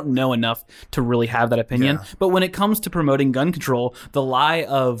 100%. I don't know enough to really have that opinion. Yeah. But when it comes to promoting gun control, the lie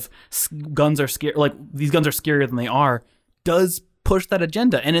of guns are scary, like these guns are scarier than they are, does push that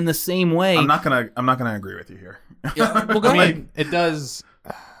agenda. And in the same way, I'm not gonna agree with you here. well, go I ahead. mean, it does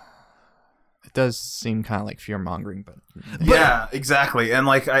seem kind of like fear mongering, but Yeah, exactly. And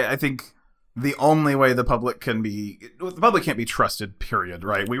like I think the only way the public can't be trusted, period,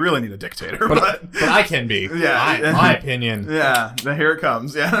 right? We really need a dictator. But I can be. Yeah. my opinion. yeah, here it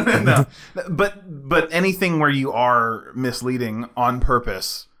comes. Yeah. No. But anything where you are misleading on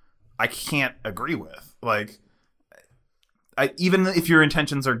purpose, I can't agree with. Like even if your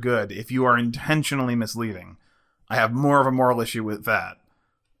intentions are good, if you are intentionally misleading, I have more of a moral issue with that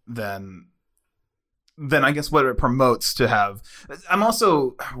than I guess what it promotes to have. I'm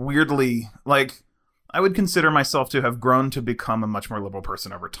also weirdly, like, I would consider myself to have grown to become a much more liberal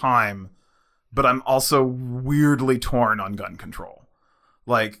person over time, but I'm also weirdly torn on gun control.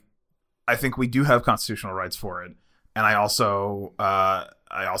 Like, I think we do have constitutional rights for it, and I also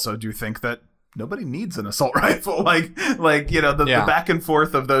do think that nobody needs an assault rifle. Like you know, the back and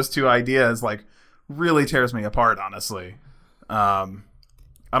forth of those two ideas, like, really tears me apart, honestly.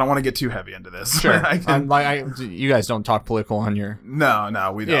 I don't want to get too heavy into this. Sure. You guys don't talk political on your...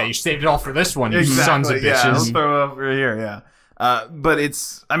 No, we don't. Yeah, you saved it all for this one, you sons of bitches. Yeah, let's throw it over here, yeah. But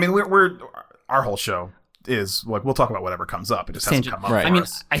it's... I mean, we're our whole show is, like, we'll talk about whatever comes up. It just hasn't come up Right. for I mean,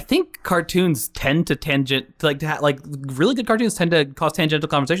 us. I think cartoons tend to really good cartoons tend to cause tangential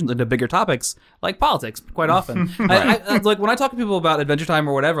conversations into bigger topics, like politics, quite often. I like when I talk to people about Adventure Time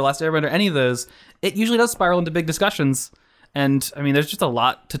or whatever, Last Airbender, any of those, it usually does spiral into big discussions. And I mean, there's just a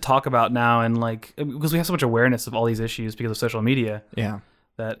lot to talk about now, and like, because we have so much awareness of all these issues because of social media,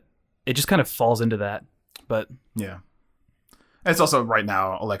 that it just kind of falls into that. But yeah. It's also right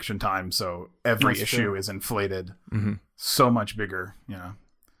now election time, so every That's issue true. is inflated so much bigger, you know.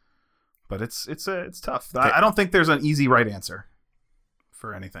 But it's tough. I don't think there's an easy right answer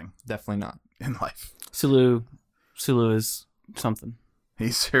for anything Definitely not. in life. Sulu is something.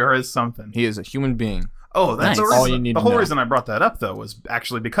 He sure is something. He is a human being. Oh, that's Nice. the reason. All you need The to whole know. reason I brought that up, though, was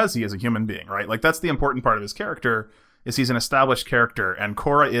actually because he is a human being, right? Like, that's the important part of his character, is he's an established character, and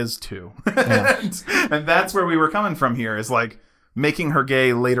Korra is too. And that's where we were coming from here, is like, making her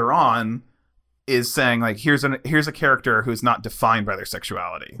gay later on is saying, like, here's a character who's not defined by their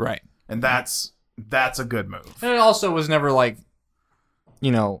sexuality. Right. And that's a good move. And it also was never, like,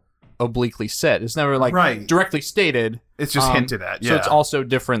 you know, obliquely said. It's never, like, Right. directly stated. It's just hinted at, yeah. So it's also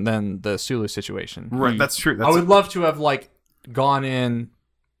different than the Sulu situation. Right, that's true. I would love to have, like, gone in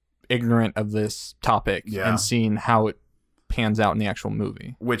ignorant of this topic and seen how it pans out in the actual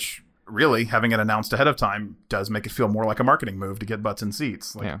movie. Which, really, having it announced ahead of time does make it feel more like a marketing move to get butts in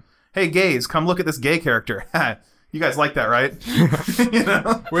seats. Like, hey, gays, come look at this gay character. You guys like that, right? You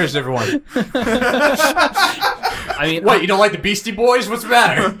know? Where's everyone? I mean, What, you don't like the Beastie Boys? What's the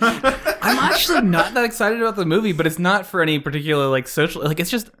matter? I'm actually not that excited about the movie, but it's not for any particular like social. Like, it's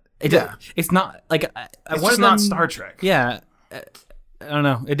just, it's not like It's just not Star Trek. Yeah, I don't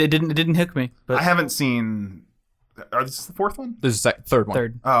know. It didn't hook me. But I haven't seen. Are this the fourth one? This is the third one.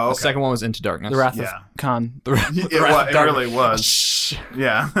 third, Oh, okay. The second one was Into Darkness. The Wrath Yeah. of Khan. It really was. Shh.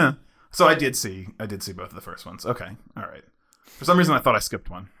 Yeah. So I did see both of the first ones. Okay. All right. For some reason, I thought I skipped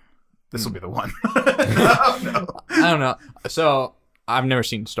one. This will be the one. Oh, no. I don't know. So I've never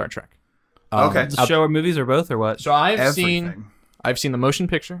seen Star Trek. Okay. The show or movies or both or what? So I've Everything. seen the motion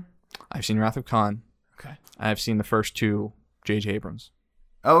picture. I've seen Wrath of Khan. Okay. I've seen the first two J.J. Abrams.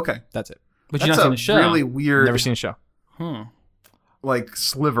 Oh, okay. That's it. But you've That's not seen a the show. really weird, Never seen a show. like,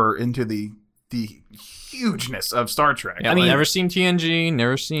 sliver into the the hugeness of Star Trek. Yeah, I mean- never seen TNG,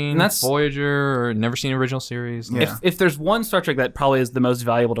 never seen that's- Voyager, or never seen original series. Yeah. If there's one Star Trek that probably is the most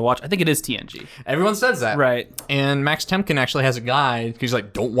valuable to watch, I think it is TNG. Everyone says that. Right. And Max Temkin actually has a guide. He's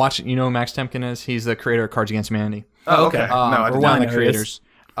like, don't watch it. You know who Max Temkin is? He's the creator of Cards Against Humanity. Oh, okay. okay. No, I or did one not of the know who he is.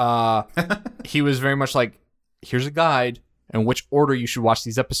 creators. He was very much like, here's a guide in which order you should watch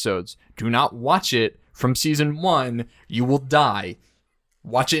these episodes. Do not watch it from season 1. You will die.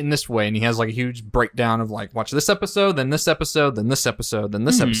 Watch it in this way. And he has like a huge breakdown of like, watch this episode, then this episode, then this episode, then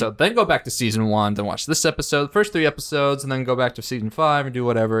this episode, then go back to season 1, then watch this episode, first 3 episodes, and then go back to season 5 and do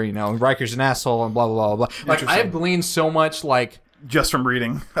whatever, you know, Riker's an asshole and blah, blah, blah, blah. Like, I've gleaned so much, like, Just from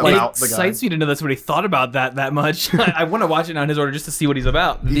reading It about the guy. excites me to know that somebody thought about that much. I want to watch it now in his order just to see what he's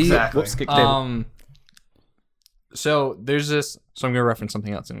about. Exactly. Whoops, kick the table. So there's this. So I'm gonna reference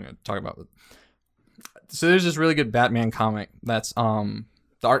something else. I'm gonna talk about it. So there's this really good Batman comic that's the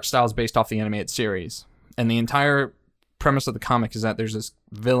art style is based off the animated series, and the entire premise of the comic is that there's this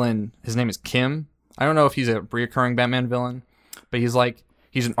villain. His name is Kim. I don't know if he's a reoccurring Batman villain, but he's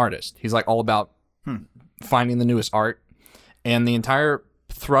an artist. He's like all about finding the newest art, and the entire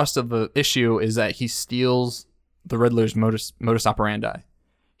thrust of the issue is that he steals the Riddler's modus operandi.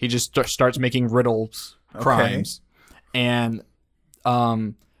 He just starts making riddles, crimes, and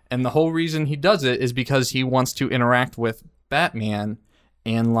the whole reason he does it is because he wants to interact with Batman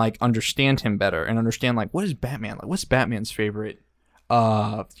and like understand him better and understand like what is Batman like? What's Batman's favorite,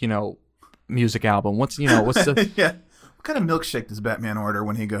 music album? What's the Yeah. What kind of milkshake does Batman order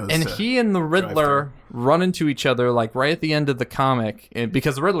when he goes? And to he and the Riddler run into each other like right at the end of the comic,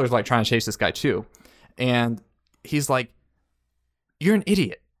 because the Riddler's like trying to chase this guy too, and he's like, "You're an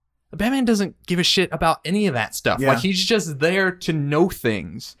idiot. Batman doesn't give a shit about any of that stuff. Yeah. Like he's just there to know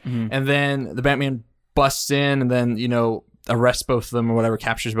things." And then the Batman busts in and then arrests both of them or whatever,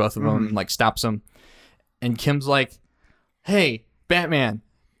 captures both of them, and like stops them. And Kim's like, "Hey, Batman,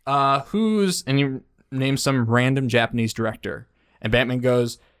 who's?" And you name some random Japanese director, and Batman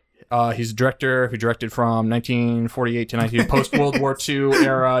goes, "He's a director who directed from 1948 to 19 post World War II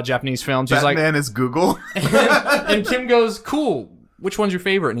era Japanese films." He's like, Batman is Google. and Kim goes, "Cool. Which one's your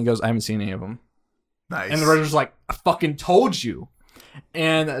favorite?" And he goes, "I haven't seen any of them." Nice. And the Riddler's like, "I fucking told you."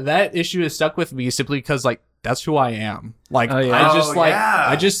 And that issue has stuck with me simply because like that's who I am. Like Oh, yeah.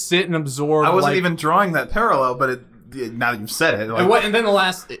 I just sit and absorb. I wasn't like, even drawing that parallel, but now that you've said it, like, and then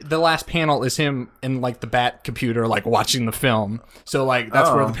the last panel is him in like the Bat computer, like watching the film. So like that's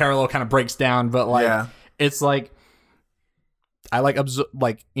where the parallel kind of breaks down. But like it's like I like I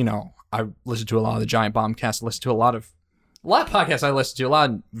listen to a lot of the Giant Bombcast. I listen to a lot of podcasts. I listen to a lot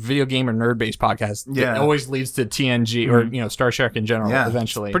of video game or nerd based podcasts. Yeah. It always leads to TNG or Star Trek in general. Yeah.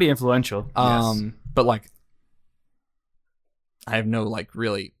 Eventually, Pretty influential. but like I have no like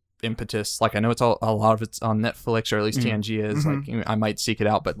really impetus. Like I know it's a lot of it's on Netflix, or at least TNG is. Like I might seek it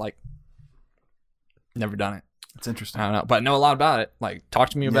out, but like never done it. it's interesting. I don't know, but I know a lot about it. Like talk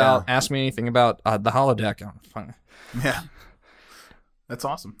to me about, ask me anything about the holodeck. Oh, fine. Yeah. That's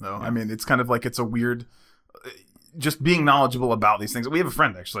awesome, though. I mean, it's kind of like it's a weird... Just being knowledgeable about these things. We have a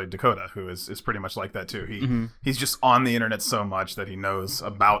friend, actually, Dakota, who is pretty much like that, too. He's just on the internet so much that he knows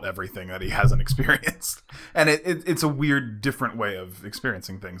about everything that he hasn't experienced. And it's a weird, different way of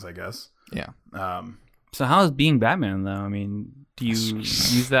experiencing things, I guess. Yeah. So how is being Batman, though? I mean, do you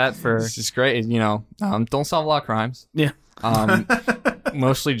use that for... It's just great. Don't solve a lot of crimes. Yeah.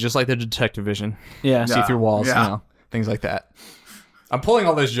 Mostly just like the detective vision. Yeah. See through walls, yeah. Things like that. I'm pulling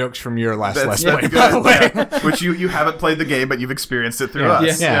all those jokes from your last Let's That's Play, good, by the way. yeah. Which you haven't played the game, but you've experienced it through Yeah.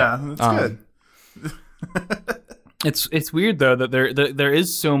 us. Yeah. That's good. It's weird though that there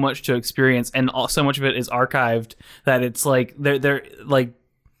is so much to experience, and so much of it is archived that it's like they're like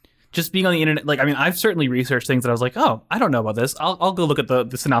just being on the internet. Like I mean, I've certainly researched things that I was like, oh, I don't know about this. I'll go look at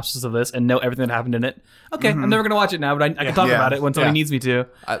the synopsis of this and know everything that happened in it. Okay, I'm never gonna watch it now, but I can talk about it when somebody needs me to.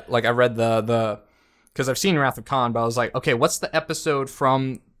 I read the because I've seen Wrath of Khan, but I was like, okay, what's the episode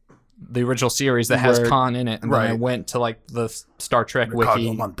from the original series that has Khan in it? And then I went to like the Star Trek wiki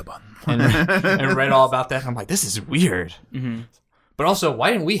and read all about that. And I'm like, this is weird. But also,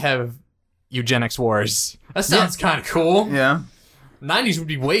 why didn't we have eugenics wars? That sounds kind of cool. Yeah. 90s would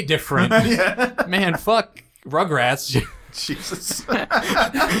be way different. Man, fuck Rugrats. Jesus.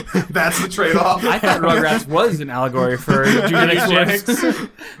 That's the trade-off. I thought Rugrats was an allegory for eugenics.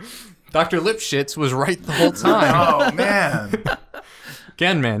 Dr. Lipschitz was right the whole time. Oh, man.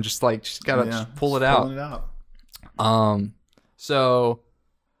 Again, man, just gotta just pull it out. Pulling it out. So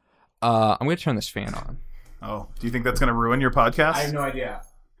I'm gonna turn this fan on. Oh, do you think that's going to ruin your podcast? no idea.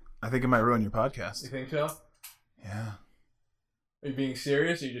 I think it might ruin your podcast. You think so? Yeah. Are you being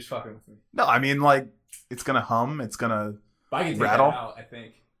serious or are you just fucking with me? No, I mean, like, it's gonna hum. It's gonna I can take rattle. that out, I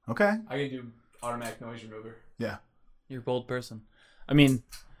think. Okay. I can do automatic noise remover. Yeah. You're a bold person. I mean,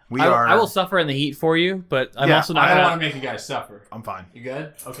 We I, are. I will suffer in the heat for you, but I'm Yeah, also not I don't gonna. want to make you guys suffer. I'm fine. You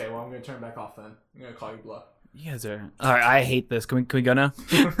good? Okay, well, I'm going to turn back off then. I'm going to call you bluff. You guys are. All right, I hate this. Can we go now?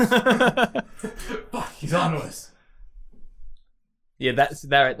 Fuck, he's on to us. Yeah, that's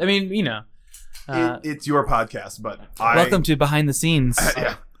that. I mean, you know. It's your podcast, but Welcome to Behind the Scenes.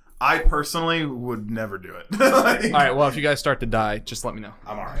 Yeah. I personally would never do it. All right, well, if you guys start to die, just let me know.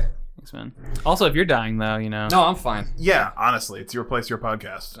 I'm all right. Thanks, man. Also, if you're dying, though, you know. No, I'm fine. Yeah, honestly, it's your place, your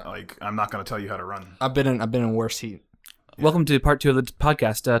podcast. Like, I'm not going to tell you how to run. I've been in worse heat. Welcome to part 2 of the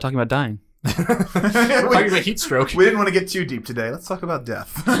podcast, talking about dying. Talking about heat stroke. We didn't want to get too deep today. Let's talk about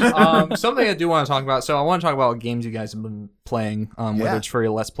death. Something I do want to talk about. So I want to talk about what games you guys have been playing, whether it's for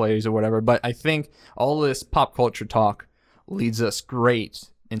your Let's Plays or whatever. But I think all this pop culture talk leads us great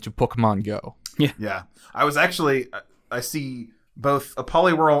into Pokemon Go. Yeah. I was actually, I see both a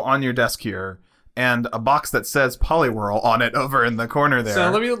Poliwhirl on your desk here and a box that says Poliwhirl on it over in the corner there. So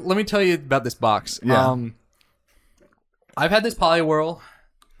let me tell you about this box. Yeah. I've had this Poliwhirl.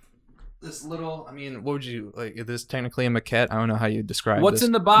 This little, I mean, what would you like? Is this technically a maquette? I don't know how you describe What's this.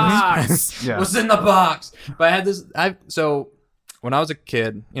 in the box? Yeah. What's in the box? But I had this. So when I was a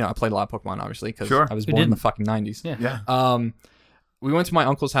kid, you know, I played a lot of Pokemon, obviously, because Sure. I was Who born in the didn't? fucking 90s. Yeah. Yeah. We went to my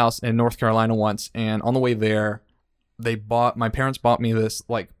uncle's house in North Carolina once, and on the way there, my parents bought me this,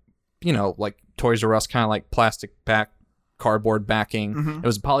 like, you know, like Toys R Us kind of like plastic back, cardboard backing. Mm-hmm. It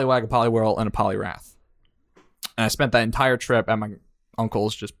was a Poliwag, a Poliwhirl, and a Poliwrath. And I spent that entire trip at my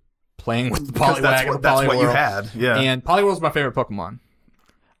uncle's just playing with the Because Poliwag and the that's what you Poliwhirl. had. Yeah. And Poliwhirl's my favorite Pokemon.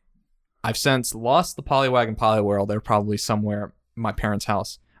 I've since lost the Poliwag and Poliwhirl. They're probably somewhere at my parents'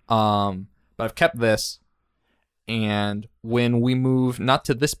 house. But I've kept this. And when we moved, not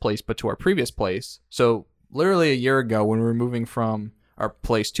to this place, but to our previous place, so literally a year ago when we were moving from our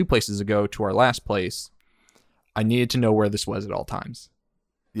place 2 places ago to our last place, I needed to know where this was at all times.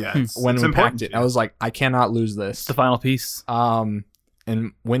 yeah. When it's we important packed to it, you. I was like, I cannot lose this. It's the final piece. And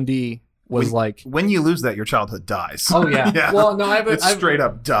Wendy was like, when you lose that, your childhood dies. oh yeah. Yeah. Well, no, It straight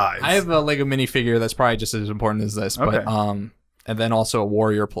up dies. I have a Lego minifigure that's probably just as important as this, but Okay. and then also a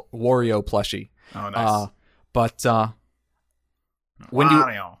Wario plushie. Oh, nice. But Wendy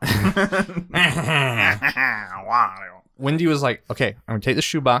Wario. Wario. Wendy was like, okay, I'm gonna take the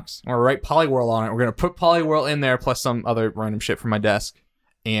shoebox, I'm gonna write Poliwhirl on it. We're gonna put Poliwhirl in there plus some other random shit from my desk,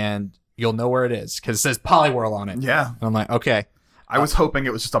 and you'll know where it is because it says Poliwhirl on it. Yeah. And I'm like, okay. I was hoping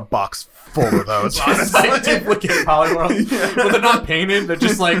it was just a box full of those. Just honestly. like duplicate Poliwhirl. Yeah. But they're not painted, they're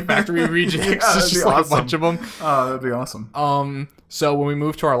just like factory rejects. Yeah, It's that'd just be like awesome. a bunch of them. Oh, that'd be awesome. So when we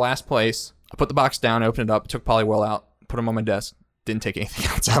moved to our last place, I put the box down, I opened it up, took Poliwhirl out, put him on my desk. Didn't take anything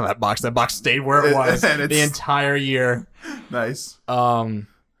else out of that box. That box stayed where it was And the it's- entire year. Nice. But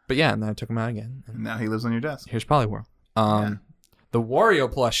yeah, and then I took him out again. And Now he lives on your desk. here's Poliwhirl. The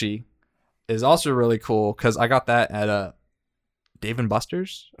Wario plushie is also really cool because I got that at a Dave and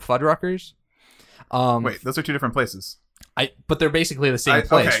Buster's, Fuddruckers. Wait, those are two different places. But they're basically the same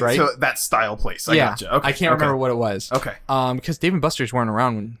place, okay, right? So that style place. I yeah, gotcha. Okay. I can't remember what it was. Okay. Because Dave and Buster's weren't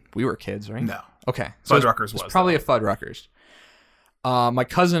around when we were kids, right? No. Okay. Fuddruckers it's was, probably a Fuddruckers. My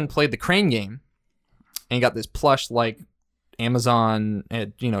cousin played the crane game and he got this plush like Amazon,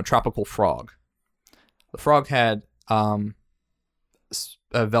 tropical frog. The frog had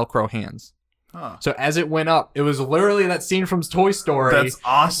Velcro hands. Huh. So as it went up, it was literally that scene from Toy Story. That's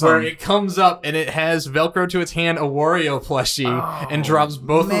awesome. Where it comes up and it has Velcro to its hand, a Wario plushie, and drops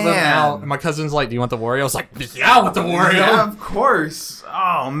both of them man. out. And my cousin's like, "Do you want the Wario?" I was like, "Yeah, I want the Wario." Yeah, of course.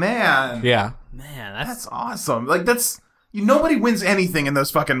 Oh man. Yeah. Man, That's awesome. Like nobody wins anything in those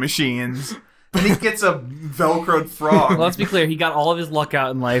fucking machines. And he gets a Velcroed frog. Well, let's be clear. He got all of his luck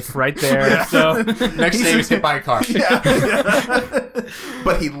out in life right there. Yeah. So Next day he was hit by a car. Yeah.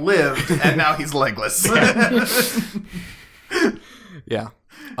 But he lived, and now he's legless. Yeah.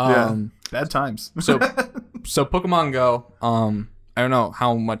 Bad times. So Pokemon Go. I don't know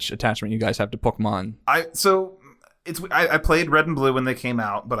how much attachment you guys have to Pokemon. I played Red and Blue when they came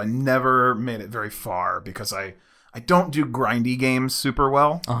out, but I never made it very far because I don't do grindy games super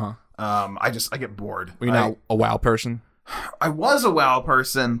well. I get bored. Were you not a WoW person? I was a WoW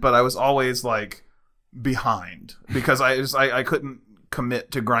person, but I was always like behind because I couldn't commit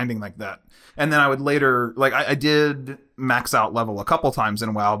to grinding like that. And then I would later I did max out level a couple times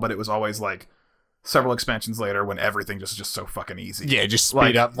in WoW, but it was always like several expansions later when everything just so fucking easy. Yeah, just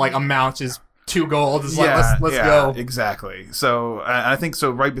speed up. Like a mount is 2 gold. It's like, let's go. Exactly. So I think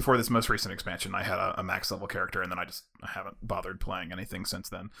so. Right before this most recent expansion, I had a max level character, and then I haven't bothered playing anything since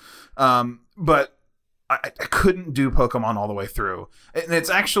then. But I couldn't do Pokemon all the way through, and it's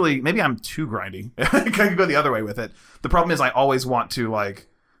actually maybe I'm too grindy. I could go the other way with it. The problem is I always want to like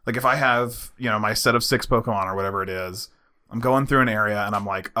if I have my set of 6 Pokemon or whatever it is, I'm going through an area and I'm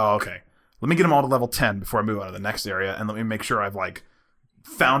like, oh okay, let me get them all to level 10 before I move on to the next area, and let me make sure I've like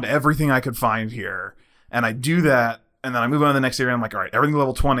found everything I could find here, and I do that, and then I move on to the next area. And I'm like, all right, everything's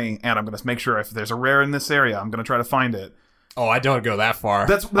level 20, and I'm gonna make sure if there's a rare in this area, I'm gonna try to find it. Oh, I don't go that far.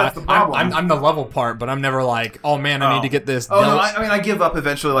 That's the problem. I'm the level part, but I'm never like, oh man, I need to get this. Oh no, I mean I give up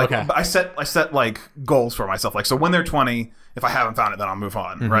eventually. Like okay. I set like goals for myself. Like so when they're 20, if I haven't found it, then I'll move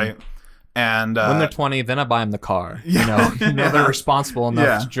on, right? And when they're 20, then I buy them the car. They're responsible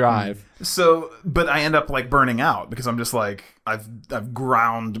enough to drive. So, but I end up like burning out because I'm just like I've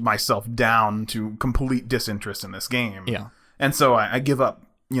ground myself down to complete disinterest in this game. Yeah, and so I give up,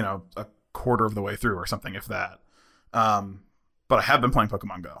 a quarter of the way through or something, if that. But I have been playing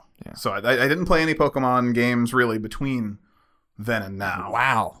Pokemon Go. Yeah. So I didn't play any Pokemon games really between then and now.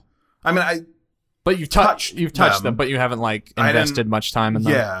 Wow. I mean, But you've touched them, but you haven't like invested much time in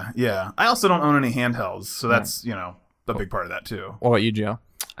them. Yeah. I also don't own any handhelds, so that's a big part of that too. What about you, Joe?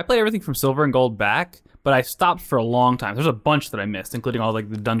 I played everything from Silver and Gold back, but I stopped for a long time. There's a bunch that I missed, including all like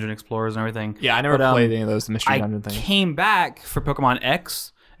the Dungeon Explorers and everything. Yeah, I never played any of those mystery dungeon things. I came back for Pokemon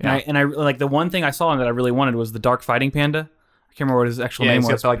X, and I like the one thing I saw that I really wanted was the Dark Fighting Panda. I can't remember what his actual name was.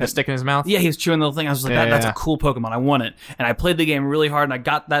 He's got like the stick in his mouth. Yeah, he was chewing the little thing. I was like, that's a cool Pokemon. I want it. And I played the game really hard, and I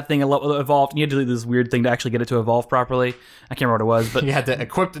got that thing evolved. And you had to do this weird thing to actually get it to evolve properly. I can't remember what it was, but you had to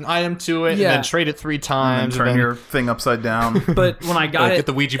equip an item to it, and then trade it 3 times, and then turn your thing upside down. But when I got it, get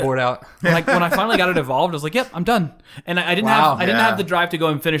the Ouija board out. When I finally got it evolved, I was like, "Yep, I'm done." And I didn't have the drive to go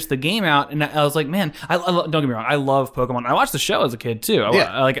and finish the game out. And I was like, "Man, don't get me wrong, I love Pokemon. I watched the show as a kid too.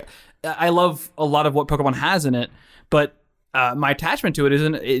 I love a lot of what Pokemon has in it, but my attachment to it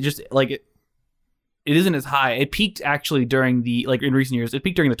isn't as high. It peaked actually during in recent years. It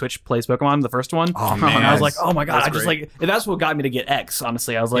peaked during the Twitch Plays Pokemon, the first one. Oh man, and I was like, oh my god, that's what got me to get X.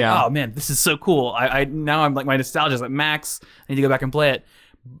 Honestly, I was like, oh man, this is so cool. Now I'm like my nostalgia is like max. I need to go back and play it.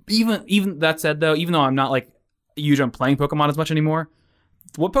 Even that said though, even though I'm not like huge on playing Pokemon as much anymore,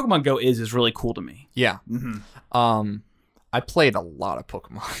 what Pokemon Go is really cool to me. Yeah. Mm-hmm. I played a lot of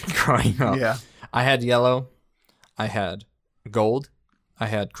Pokemon growing up. Yeah. I had Yellow. I had Gold, I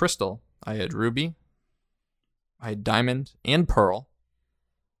had Crystal, I had Ruby, I had Diamond and Pearl.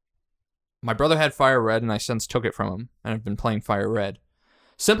 My brother had Fire Red, and I since took it from him, and I've been playing Fire Red.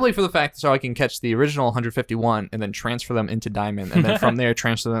 Simply for the fact so I can catch the original 151 and then transfer them into Diamond, and then from there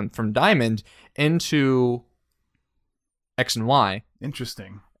transfer them from Diamond into X and Y.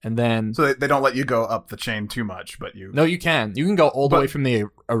 Interesting. And then... So they don't let you go up the chain too much, but you... No, you can. You can go all the way from the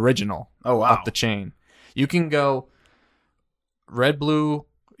original up the chain. You can go red, blue,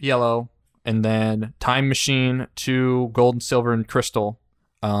 yellow, and then time machine to gold, silver, and crystal.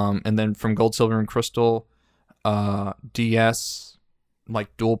 And then from gold, silver, and crystal, DS,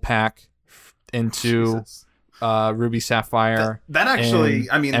 like dual pack into ruby, sapphire. That actually,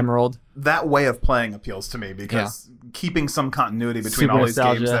 I mean, emerald. That way of playing appeals to me because keeping some continuity between Super all these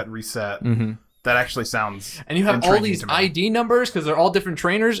nostalgia. games that reset. Mm-hmm. That actually sounds and you have all these ID numbers because they're all different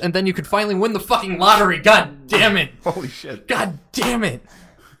trainers, and then you could finally win the fucking lottery. God damn it. Holy shit. God damn it.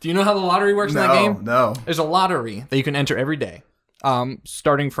 Do you know how the lottery works in that game? No. There's a lottery that you can enter every day,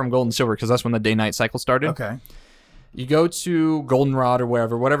 starting from gold and silver, because that's when the day-night cycle started. Okay. You go to Goldenrod or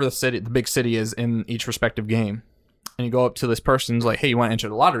whatever the big city is in each respective game, and you go up to this person's like, hey, you want to enter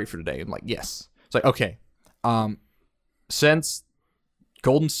the lottery for today? I'm like, yes. It's like, okay. Since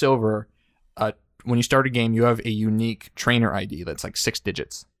gold and silver... when you start a game, you have a unique trainer ID that's like 6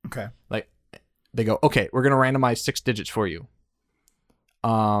 digits. Okay. Like they go, okay, we're gonna randomize 6 digits for you.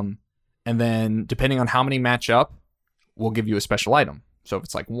 And then depending on how many match up, we'll give you a special item. So if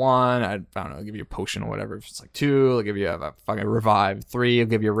it's like 1, I don't know, I'll give you a potion or whatever. If it's like 2, I'll give you a fucking revive. 3, I'll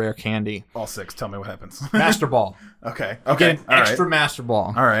give you a rare candy. All 6. Tell me what happens. Master Ball. Okay. Get an extra Master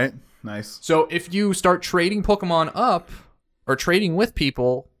Ball. All right. Nice. So if you start trading Pokemon up or trading with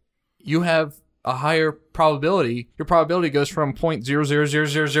people, you have a higher probability. Your probability goes from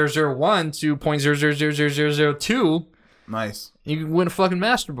 0.000001 to 0.000002. Nice. You can win a fucking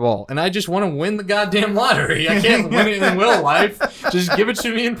Master Ball. And I just want to win the goddamn lottery. I can't win it in real life. Just give it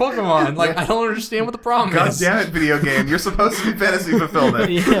to me in Pokemon. Like, I don't understand what the problem God is. damn it, video game. You're supposed to be fantasy fulfillment.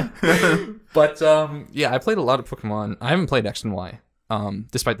 Yeah. But, I played a lot of Pokemon. I haven't played X and Y.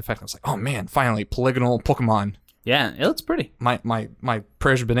 Despite the fact that I was like, oh man, finally, polygonal Pokemon. Yeah, it looks pretty. my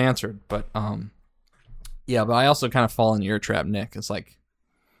prayers have been answered. But yeah, but I also kind of fall into your trap, Nick. It's like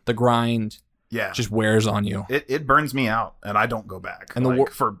the grind Yeah. just wears on you. It burns me out, and I don't go back. And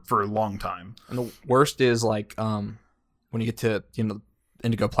for a long time. And the worst is like when you get to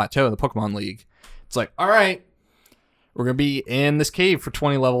Indigo Plateau in the Pokemon League, it's like, all right, we're gonna be in this cave for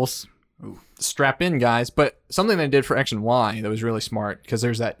 20 levels. Ooh. Strap in, guys. But something they did for X and Y that was really smart, because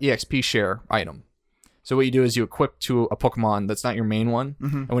there's that EXP share item. So what you do is you equip to a Pokemon that's not your main one,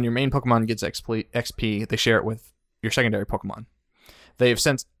 and when your main Pokemon gets XP, they share it with your secondary Pokemon. They have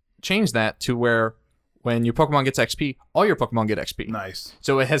since changed that to where when your Pokemon gets XP, all your Pokemon get XP. Nice.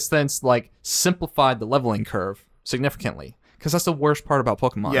 So it has since like simplified the leveling curve significantly, because that's the worst part about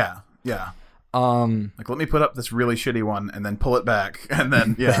Pokemon. Yeah. Like, let me put up this really shitty one and then pull it back, and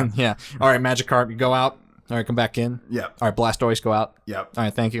then yeah. All right, Magikarp, you go out. All right, come back in. Yep. All right, Blastoise, go out. Yep. All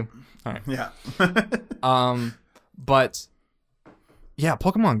right, thank you. All right. Yeah. But yeah,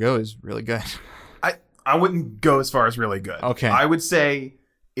 Pokemon Go is really good. I wouldn't go as far as really good. Okay. I would say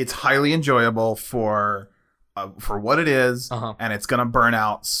it's highly enjoyable for what it is, and it's gonna burn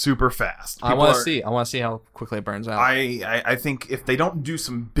out super fast. I want to see how quickly it burns out. I think if they don't do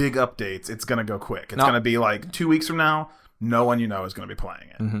some big updates, it's gonna go quick. It's gonna be like 2 weeks from now. No one you know is going to be playing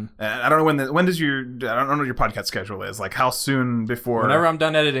it. And I don't know when does your I don't know what your podcast schedule is. Like, how soon before? Whenever I'm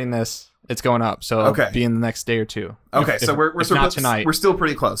done editing this, it's going up. So it'll be in the next day or two. Okay, so we're not tonight. We're still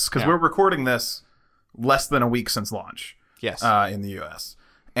pretty close, because we're recording this less than a week since launch. Yes. In the US,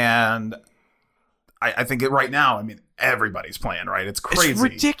 and I think right now, I mean, everybody's playing, right? It's crazy. It's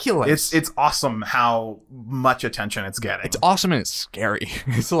ridiculous. It's awesome how much attention it's getting. It's awesome and it's scary.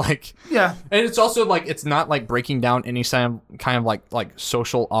 It's like, yeah, and it's also like, it's not like breaking down any kind of like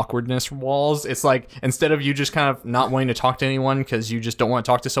social awkwardness walls. It's like, instead of you just kind of not wanting to talk to anyone because you just don't want to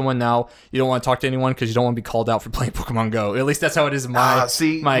talk to someone, now you don't want to talk to anyone because you don't want to be called out for playing Pokemon Go. At least that's how it is in my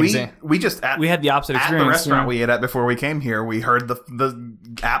exam. We had the opposite at experience. The restaurant we ate at before we came here, we heard the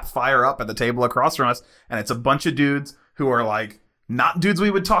app fire up at the table across from us, and it's a bunch of dudes who are like not dudes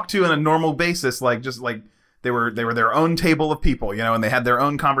we would talk to on a normal basis, like just like they were their own table of people, and they had their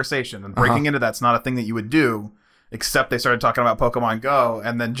own conversation, and breaking into that's not a thing that you would do, except they started talking about Pokemon Go,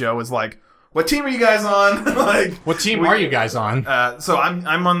 and then Joe was like, what team are you guys on? Like, what team are you guys on? So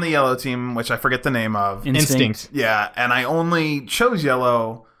I'm on the yellow team, which I forget the name of. Instinct. Yeah, and I only chose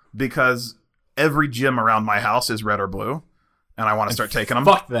yellow because every gym around my house is red or blue, and I want to start taking them.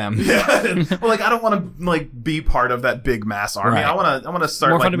 Fuck them. Yeah. Well, like, I don't want to like be part of that big mass army. Right. I want to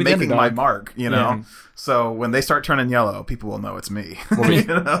start like making my mark. Yeah. So when they start turning yellow, people will know it's me. Are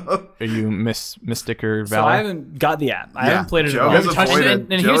you Mystic or Valor? So I haven't got the app. I haven't played it Joe at has all. Touched it.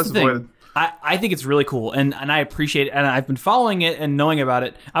 avoided. And Joe here's has the thing. avoided. I think it's really cool, and I appreciate it, and I've been following it and knowing about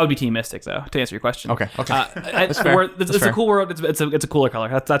it. I would be Team Mystic, though, to answer your question. Okay. That's fair. It's a cool world. It's a cooler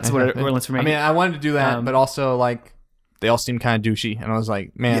color. That's what it leans for me. I mean, I wanted to do that, but also like they all seem kind of douchey, and I was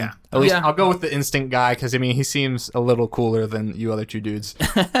like, man, at least I'll go with the Instinct guy, because I mean, he seems a little cooler than you other two dudes.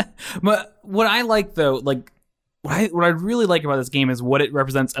 But what I like, though, like what I really like about this game is what it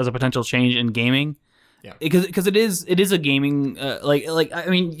represents as a potential change in gaming. Yeah, because it is a gaming like I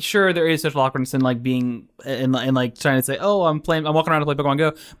mean, sure, there is social awkwardness in like being and like trying to say, oh, I'm walking around to play Pokemon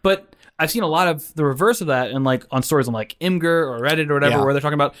Go, but I've seen a lot of the reverse of that, and like on stories on like Imgur or Reddit or whatever, where they're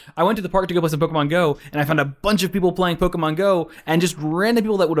talking about, I went to the park to go play some Pokemon Go, and I found a bunch of people playing Pokemon Go, and just random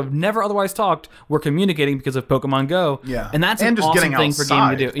people that would have never otherwise talked were communicating because of Pokemon Go. Yeah, and that's and an just awesome getting thing for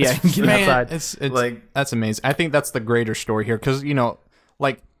gaming to do. Yeah, getting outside. It's like, that's amazing. I think that's the greater story here, because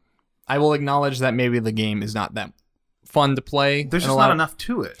like, I will acknowledge that maybe the game is not that fun to play. There's just not enough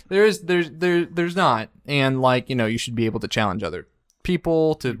to it. There's not, and like, you should be able to challenge other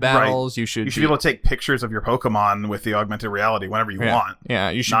people to battles. Right. You should be able to take pictures of your Pokemon with the augmented reality whenever you want.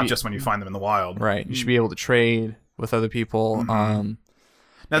 Yeah, you should not just when you find them in the wild. Right. You should be able to trade with other people. Now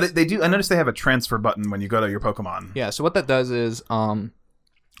they do. I noticed they have a transfer button when you go to your Pokemon. Yeah. So what that does is,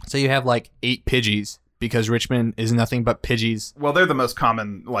 say you have like 8 Pidgeys, because Richmond is nothing but Pidgeys. Well, they're the most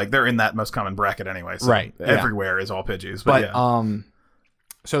common. Like, they're in that most common bracket anyway. So right. Everywhere is all Pidgeys. But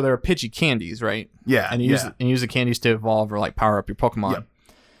so there are Pidgey candies, right? Yeah. And you use the candies to evolve or like power up your Pokemon.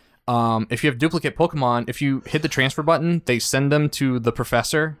 Yep. If you have duplicate Pokemon, if you hit the transfer button, they send them to the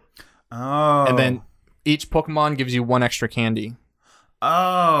professor. Oh. And then each Pokemon gives you 1 extra candy.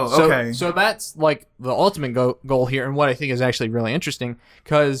 Oh, okay. So that's like the ultimate goal here, and what I think is actually really interesting,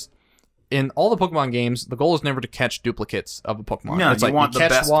 because in all the Pokemon games, the goal is never to catch duplicates of a Pokemon. No, it's you like want you the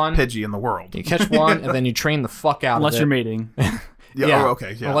catch best one, Pidgey in the world. You catch one, and then you train the fuck out unless of it. you're mating. Yeah. Oh,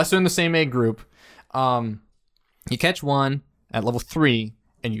 okay. Yeah. Unless they're in the same egg group. You catch one at level 3,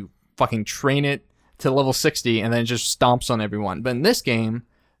 and you fucking train it to level 60 and then it just stomps on everyone. But in this game,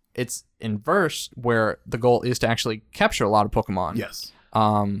 it's inverse where the goal is to actually capture a lot of Pokemon. Yes.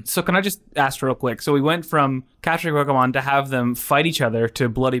 So can I just ask real quick? So we went from capturing Pokemon to have them fight each other to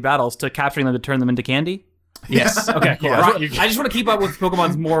bloody battles to capturing them to turn them into candy? Yes. Okay, cool. Yeah. I just want to keep up with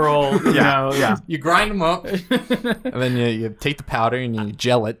Pokemon's moral, Yeah. You grind them up, and then you take the powder and you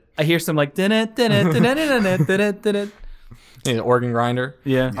gel it. I hear some like The organ grinder.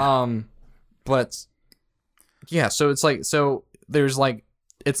 yeah. But yeah, so it's like, so there's like,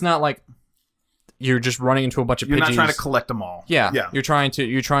 it's not like you're just running into a bunch of You're Pidgeys. not trying to collect them all. Yeah. Yeah. You're trying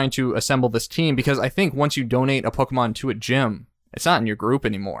to assemble this team, because I think once you donate a Pokemon to a gym, it's not in your group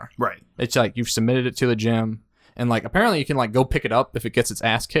anymore. Right. It's like you've submitted it to the gym, and like apparently you can like go pick it up if it gets its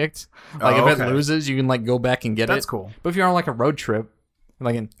ass kicked. Like if it loses, you can like go back and get it. That's cool. But if you're on like a road trip,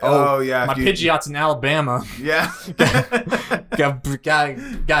 like in Yeah. my Pidgeot's in Alabama, Yeah.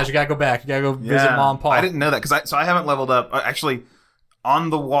 guys, you gotta go back. You gotta go visit Mom and Pa. I didn't know that because I haven't leveled up. Actually, on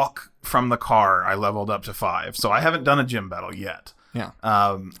the walk from the car, I leveled up to 5. So I haven't done a gym battle yet. Yeah.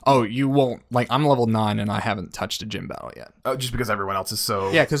 Oh, you won't. Like I'm level 9 and I haven't touched a gym battle yet. Just because everyone else is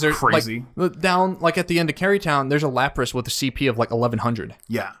so Because there's crazy. like down like at the end of Carytown, there's a Lapras with a CP of like 1100.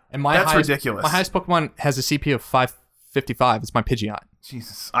 Yeah. And that's ridiculous. My highest Pokemon has a CP of 555. It's my Pidgeot.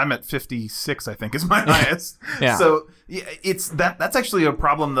 Jesus, I'm at 56. I think is my highest. Yeah. So it's that's actually a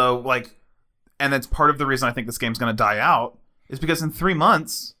problem though. Like, and that's part of the reason I think this game's going to die out is because in 3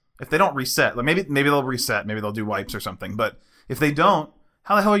 months, if they don't reset, like maybe they'll reset, maybe they'll do wipes or something. But if they don't,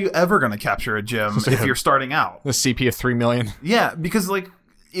 how the hell are you ever going to capture a gym if you're starting out? The CP of 3 million. Yeah, because like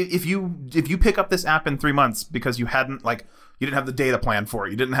if you pick up this app in 3 months because you didn't have the data plan for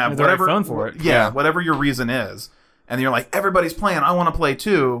it, you didn't have The right whatever phone for it. Yeah, whatever your reason is, and you're like everybody's playing, I want to play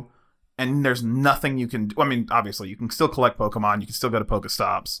too, and there's nothing you can do. I mean, obviously you can still collect Pokemon, you can still go to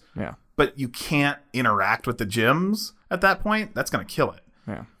Pokestops, Yeah. but you can't interact with the gyms at that point. That's going to kill it.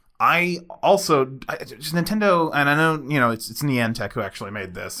 Yeah. Just Nintendo, and I know, it's Niantic who actually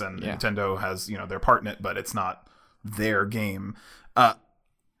made this, and Yeah. Nintendo has, their part in it, but it's not their game.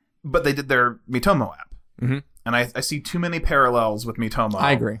 But they did their Miitomo app. Mm-hmm. And I see too many parallels with Miitomo.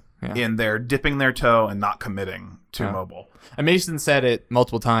 I agree. Yeah. In their dipping their toe and not committing to Yeah. mobile. And Mason said it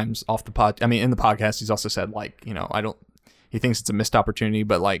multiple times off the pod. I mean, in the podcast, he's also said like, he thinks it's a missed opportunity,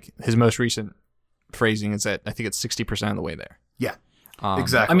 but like his most recent phrasing is that I think it's 60% of the way there. Yeah. Um,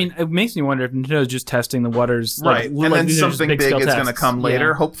 Exactly. I mean, it makes me wonder if Nintendo's just testing the waters. Right. And then these are just something big scale is going to tests. come later,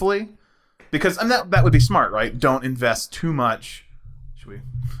 Yeah. hopefully. Because that would be smart, right? Don't invest too much. Should we?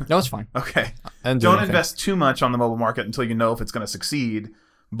 No, it's fine. Okay. And Don't invest too much on the mobile market until you know if it's going to succeed.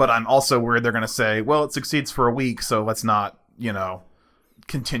 But I'm also worried they're going to say, well, it succeeds for a week, so let's not,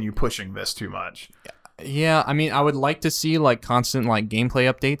 continue pushing this too much. Yeah, I mean, I would like to see like constant like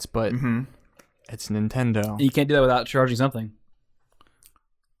gameplay updates, but it's Nintendo. You can't do that without charging something.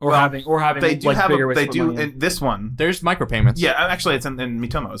 Or Well, having They do like, have bigger ways they to put do money in. in this one. There's micropayments. Yeah, actually, it's in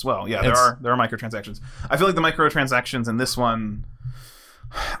Miitomo as well. Yeah, there are microtransactions. I feel like the microtransactions in this one.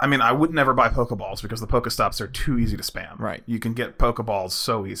 I mean, I would never buy Pokeballs because the Pokestops are too easy to spam. Right. You can get Pokeballs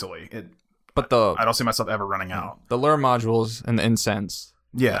so easily. But I don't see myself ever running out. the lure modules and the incense,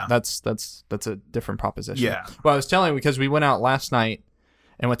 Yeah. that's a different proposition. Yeah. Well, I was telling you because we went out last night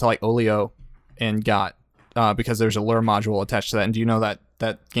and went to like Olio and got because there's a lure module attached to that. And do you know that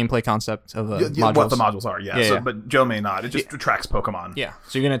gameplay concept of the modules? What the modules are, yeah. Yeah. But Joe may not. It just tracks Pokemon. Yeah.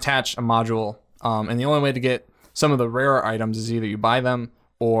 So you're gonna attach a module, and the only way to get some of the rarer items is either you buy them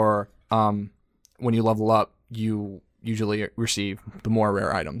or when you level up, you usually receive the more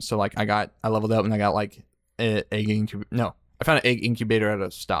rare items. So like I leveled up and I got like I found an egg incubator at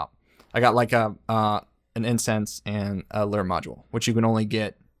a stop. I got like an incense and a lure module, which you can only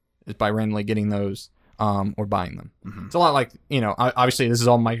get is by randomly getting those or buying them. Mm-hmm. It's a lot like, obviously this is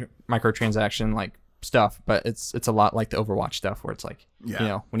all microtransaction like stuff, but it's a lot like the Overwatch stuff where it's like,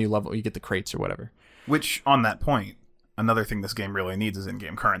 when you level, you get the crates or whatever. Which, on that point, another thing this game really needs is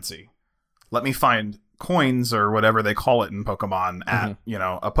in-game currency. Let me find coins or whatever they call it in Pokemon at,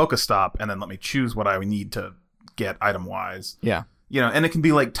 a Pokestop, and then let me choose what I need to get item-wise. Yeah. And it can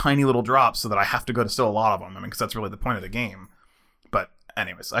be like tiny little drops so that I have to go to still a lot of them. I mean, because that's really the point of the game. But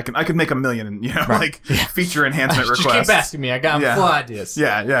anyways, I could make a million, feature enhancement requests. Just keep asking me. I got full ideas.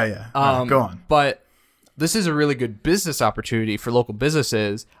 Yeah. Go on. But this is a really good business opportunity for local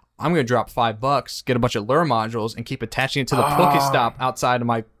businesses. I'm going to drop $5, get a bunch of lure modules, and keep attaching it to the Pokestop outside of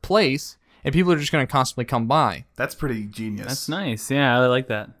my place, and people are just going to constantly come by. That's pretty genius. That's nice. Yeah, I like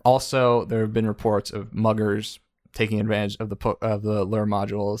that. Also, there have been reports of muggers taking advantage of the lure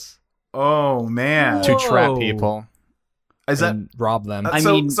modules Oh, man. to trap Whoa. people. Is that and rob them. I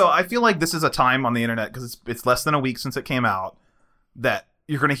mean- so I feel like this is a time on the internet because it's less than a week since it came out that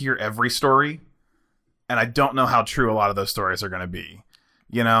you're going to hear every story, and I don't know how true a lot of those stories are going to be.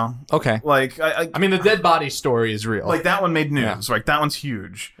 You know, Okay. like I mean, the dead body story is real. like that one made news. Yeah. Right, that one's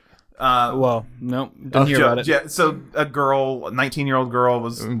huge. Well, no, didn't hear about it. Yeah, so a 19-year-old girl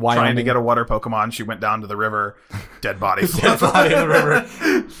was trying to Wyoming. get a water Pokemon. She went down to the river, dead body. Dead body in the river.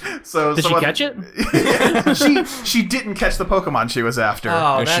 So Did she someone- catch it? she didn't catch the Pokemon she was after.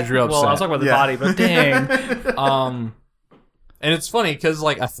 Oh, she's real well, I was upset. talking about the Yeah. body, but dang. And it's funny because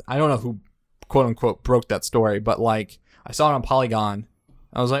like I don't know who quote unquote broke that story, but like I saw it on Polygon.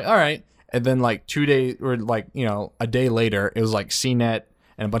 I was like, all right, and then like 2 days or like a day later, it was like CNET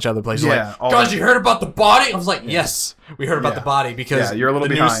and a bunch of other places. Yeah, like, all guys, that- you heard about the body? I was like, yes, we heard about Yeah. the body because Yeah, you're a little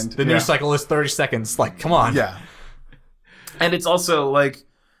the behind. News, the Yeah. news cycle is 30 seconds. Like, come on. Yeah. And it's also like,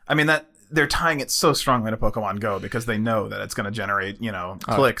 I mean, that they're tying it so strongly to Pokemon Go because they know that it's going to generate,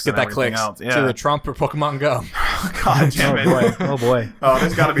 clicks Get and that everything clicks. else. To Yeah. the Trump or Pokemon Go. God damn it. Oh boy. Oh,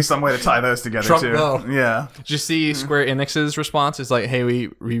 there's got to be some way to tie those together Trump too. Go. Yeah. Did you see Square Enix's response? It's like, hey, we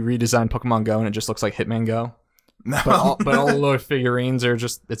redesigned Pokemon Go and it just looks like Hitman Go. No. But all the little figurines are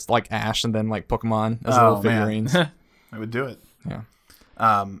just, it's like Ash and then like Pokemon as Oh, little man. figurines. I would do it. Yeah.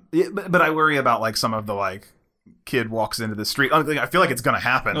 Yeah, but I worry about like some of the like kid walks into the street. Like, I feel like it's going to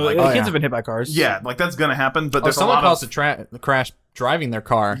happen. Like, The kids yeah. have been hit by cars. yeah, like that's going to happen. But there's a Someone lot caused of a crash driving their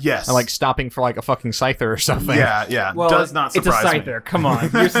car. Yes. And like stopping for like a fucking Scyther or something. yeah. Well, does not surprise it's a me. Scyther. Come on,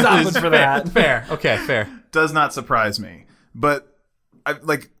 you're stopping for that. Fair. Okay, fair. Does not surprise me. But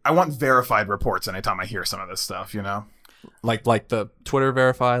I want verified reports anytime I hear some of this stuff. Like the Twitter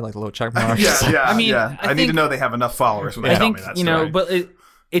verified, like the little check marks. Yeah. I mean, yeah. I I need to think- know they have enough followers when they I tell think me that story. but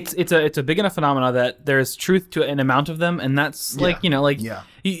it's a big enough phenomena that there's truth to an amount of them, and that's like Yeah.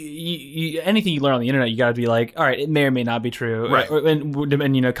 you, anything you learn on the internet, you got to be like, all right, it may or may not be true, Right.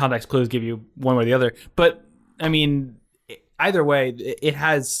 and context clues give you one way or the other. But I mean, either way, it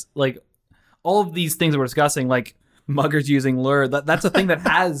has like all of these things that we're discussing, like muggers using lure. That's a thing that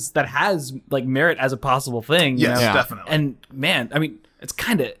has like merit as a possible thing. you Yes, know? Yeah. definitely. And man, I mean, it's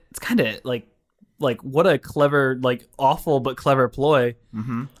kind of like what a clever, like awful but clever ploy. I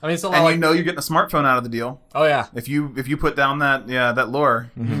mean, it's a lot and like, you're getting a smartphone out of the deal. oh yeah, If you put down that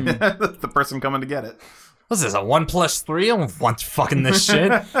lure, the person coming to get it. what's this, a 1+3? I don't want fucking this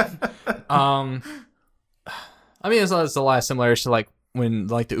shit. I mean, it's a lot of similarities to like when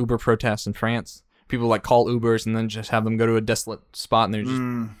like the Uber protests in France. People like call Ubers and then just have them go to a desolate spot and they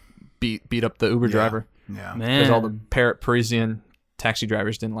just beat up the Uber driver Yeah. Man, because all the Parisian taxi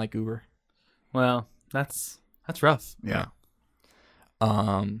drivers didn't like Uber. well, that's rough. Yeah.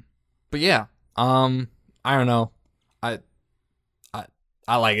 But yeah, I don't know.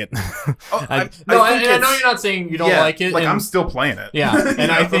 I like it. Oh, I think know it's- you're not saying you don't yeah, like it. Like and- I'm still playing it. yeah, and You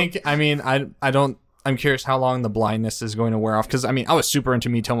I know? think I'm curious how long the blindness is going to wear off because I mean I was super into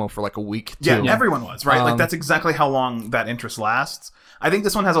Miitomo for like a week too. Yeah, everyone was, right? Like Um, that's exactly how long that interest lasts. I think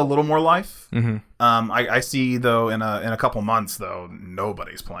this one has a little more life. Mm-hmm. I see though in a couple months though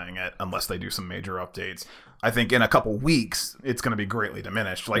nobody's playing it unless they do some major updates. I think in a couple weeks it's going to be greatly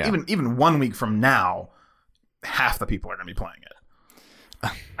diminished. Like Yeah. even 1 week from now, half the people are going to be playing it.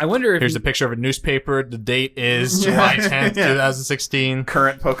 I wonder if Here's a picture of a newspaper. The date is July 10th, Yeah. 2016.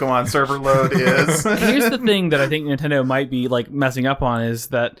 Current Pokemon server load is here's the thing that I think Nintendo might be like messing up on is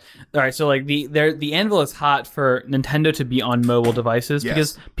that all right, so like the anvil is hot for Nintendo to be on mobile devices Yes.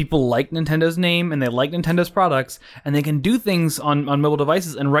 because people like Nintendo's name and they like Nintendo's products and they can do things on mobile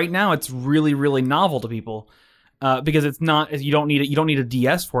devices, and right now it's really really novel to people. Because it's not, you don't need a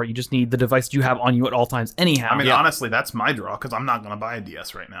DS for it. You just need the device you have on you at all times. Anyhow, I mean, honestly, that's my draw because I'm not going to buy a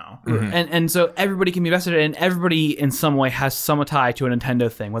DS right now. and so everybody can be invested in, and everybody in some way has some tie to a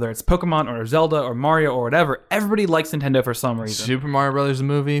Nintendo thing, whether it's Pokemon or Zelda or Mario or whatever. Everybody likes Nintendo for some reason. Super Mario Brothers the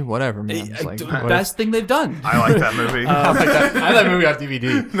movie, whatever, man. It's like, whatever. Best thing they've done. I like that movie. I have that movie on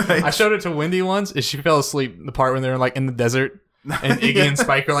DVD. I showed it to Wendy once, and she fell asleep. The part when they're like in the desert, and Iggy and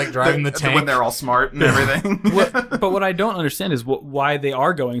Spike are like driving the tank. when they're all smart and everything. But what I don't understand is why they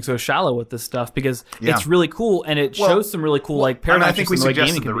are going so shallow with this stuff, because Yeah. it's really cool and it shows some really cool like I paradigms. think we in the way gaming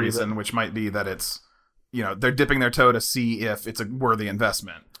suggested can the be, reason, which might be that it's, they're dipping their toe to see if it's a worthy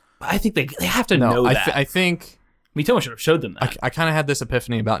investment. but I think they have to no, know that. I think Miitomo should have showed them that. I kind of had this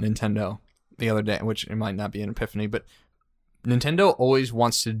epiphany about Nintendo the other day, which it might not be an epiphany, but Nintendo always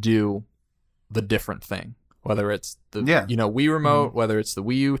wants to do the different thing, whether it's the Wii remote, whether it's the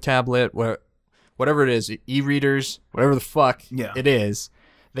Wii U tablet, whatever it is, e-readers, whatever the fuck it is.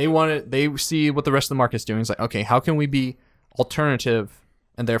 They want it. They see what the rest of the market's doing. It's like, okay, how can we be alternative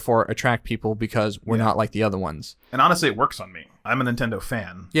and therefore attract people because we're not like the other ones. And honestly, it works on me. I'm a Nintendo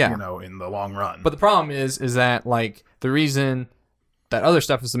fan, Yeah. you know, in the long run. But the problem is that like the reason that other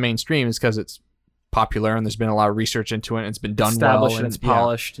stuff is the mainstream is because it's popular and there's been a lot of research into it and it's been done Established well and it's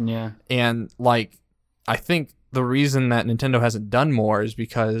polished and And like I think the reason that Nintendo hasn't done more is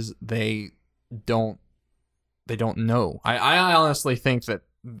because they don't know. I honestly think that,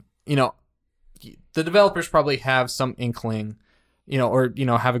 you know, the developers probably have some inkling, you know, or, you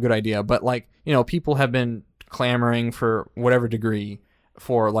know, have a good idea, but like, you know, people have been clamoring for whatever degree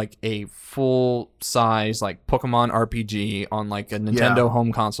for like a full size like Pokemon RPG on like a Nintendo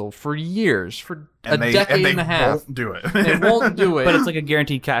home console for years, for a decade and a half. Won't do it. They won't do it. but it's like a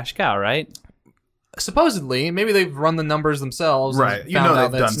guaranteed cash cow, right? Supposedly, maybe they've run the numbers themselves. Right. And You found know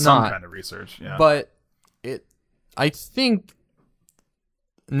out they've that done it's some not. kind of research. Yeah. But I think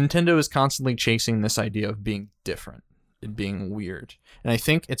Nintendo is constantly chasing this idea of being different and being weird. And I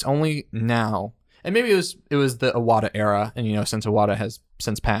think it's only now, and maybe it was the Iwata era, and you know, since Iwata has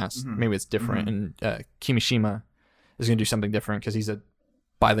since passed, maybe it's different. And Kimishima is going to do something different because he's a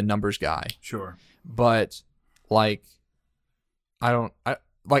by the numbers guy. Sure. But like, I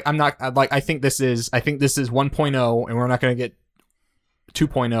think this is 1.0, and we're not going to get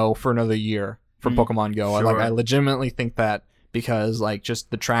 2.0 for another year for Pokemon Go. Sure. I legitimately think that because like just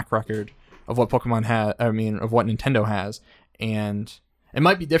the track record of what Pokemon of what Nintendo has, and it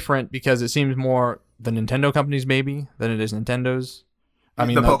might be different because it seems more the Nintendo company's baby than it is Nintendo's. I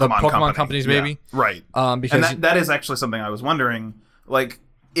mean, the Pokemon company's baby. Yeah. Right. Because and that is actually something I was wondering. Like,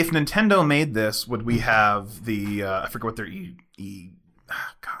 if Nintendo made this, would we have the I forget what their Nintendo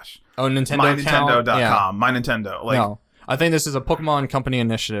account? MyNintendo.com. Yeah. My Nintendo. Like, No, I think this is a Pokemon company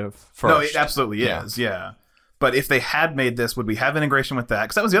initiative first. No, it absolutely is. Yeah. But if they had made this, would we have integration with that?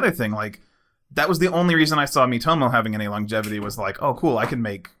 Because that was the other thing. Like, that was the only reason I saw Miitomo having any longevity was like, oh, cool, I can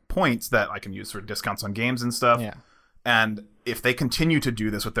make points that I can use for discounts on games and stuff. Yeah. And if they continue to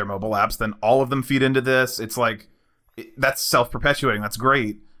do this with their mobile apps, then all of them feed into this. It's like, that's self-perpetuating. That's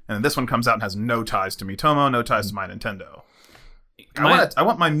great. And then this one comes out and has no ties to Miitomo, no ties to my Nintendo. I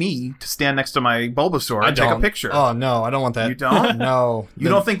want my Mii to stand next to my Bulbasaur and take a picture. Oh no, I don't want that. You don't? No. You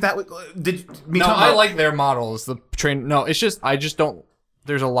don't think that would... No, I like their models. The train. No, it's just I just don't.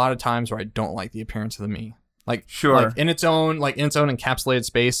 There's a lot of times where I don't like the appearance of the Mii. Like, sure, like in its own encapsulated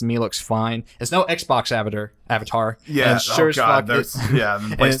space, the Mii looks fine. It's no Xbox avatar. Yeah, and sure oh as god, fuck, yeah,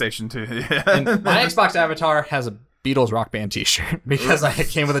 and PlayStation 2. Yeah. And my Xbox avatar has a Beatles Rock Band T-shirt because it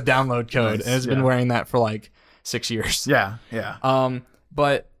came with a download code, Nice, and it's been wearing that for like 6 years. Yeah, yeah.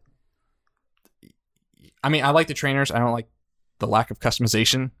 But I mean, I like the trainers. I don't like the lack of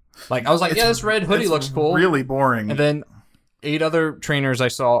customization. Like, I was like, yeah, this red hoodie looks cool. Really boring. And then 8 other trainers I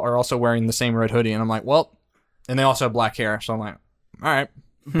saw are also wearing the same red hoodie, and I'm like, well, and they also have black hair, so I'm like, all right.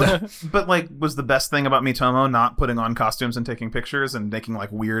 But like, was the best thing about Miitomo not putting on costumes and taking pictures and making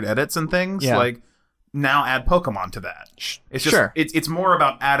like weird edits and things? Yeah. Like, now add Pokemon to that. It's just Sure. it's more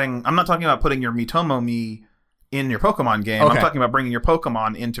about adding. I'm not talking about putting your Miitomo Mii in your Pokemon game. Okay. I'm talking about bringing your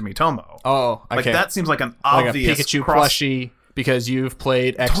Pokemon into Miitomo. Oh, okay. Like, that seems like an like obvious a Pikachu cross- plushie because you've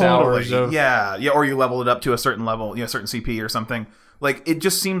played X hours of... Yeah, or you leveled it up to a certain level, certain CP or something. Like, it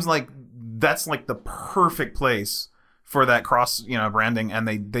just seems like that's like the perfect place for that cross, branding, and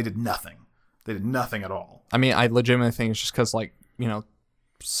they did nothing. They did nothing at all. I mean, I legitimately think it's just because, like,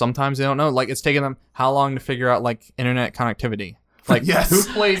 sometimes they don't know. Like, it's taken them how long to figure out, like, internet connectivity? Like, Yes. who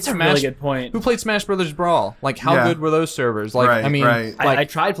played That's a Smash? really good point. Who played Smash Brothers Brawl? Like, how Yeah. good were those servers? Like, Right, I mean, right. like, I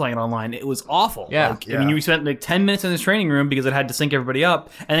tried playing it online. It was awful. Yeah. Like, I mean, you spent like 10 minutes in this training room because it had to sync everybody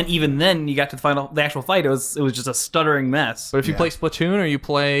up, and then even then, you got to the actual fight. It was just a stuttering mess. but if you play Splatoon or you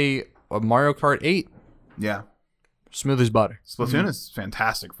play Mario Kart 8, Yeah. smooth as butter. Splatoon is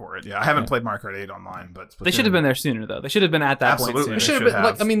fantastic for it. Yeah, I haven't played Mario Kart 8 online, but Splatoon, They should have been there sooner, though. They should have been at that Absolutely. point It sooner. should have should been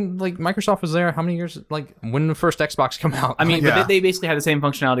have. like, I mean, like Microsoft was there how many years? Like, when did the first Xbox come out? I mean, Yeah. but they basically had the same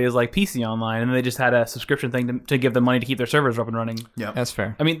functionality as like PC Online, and they just had a subscription thing to give them money to keep their servers up and running. Yeah. That's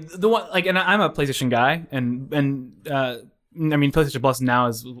fair. I mean, the one like, and I'm a PlayStation guy, and I mean, PlayStation Plus now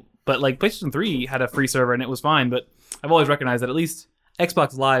is, but like PlayStation 3 had a free server and it was fine. But I've always recognized that at least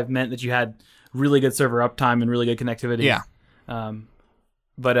Xbox Live meant that you had really good server uptime and really good connectivity. Yeah.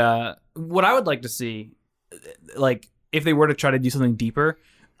 But what I would like to see, like, if they were to try to do something deeper,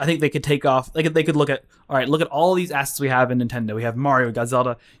 I think they could take off. They could look at all these assets we have in Nintendo. We have Mario, we got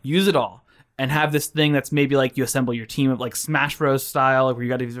Zelda. Use it all, and have this thing that's maybe like you assemble your team of like Smash Bros style, where you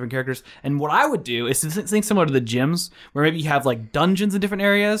got these different characters. And what I would do is something similar to the gyms, where maybe you have like dungeons in different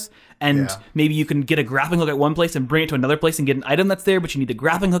areas, and maybe you can get a grappling hook at one place and bring it to another place and get an item that's there, but you need the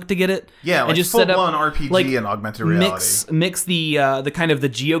grappling hook to get it. Yeah, and like just full-blown RPG and augmented reality. Mix the kind of the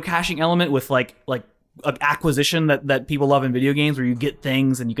geocaching element with like acquisition that people love in video games, where you get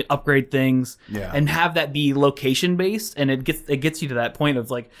things and you can upgrade things, and have that be location based, and it gets you to that point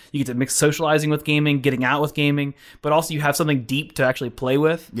of like you get to mix socializing with gaming, getting out with gaming, but also you have something deep to actually play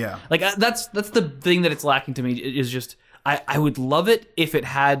with. Like that's the thing that it's lacking to me, is just I would love it if it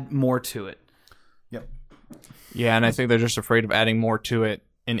had more to it. Yeah, and I think they're just afraid of adding more to it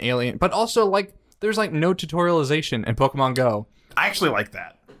in Alien, but also like there's like no tutorialization in Pokemon Go. I actually like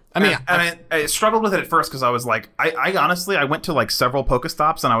that. I mean, I struggled with it at first because I was like, I honestly, I went to like several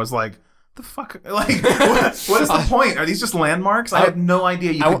Pokestops and I was like, the fuck? Like, what is the point? Are these just landmarks? I had no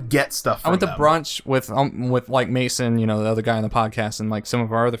idea you could get stuff from I went to them. brunch with like Mason, the other guy on the podcast, and like some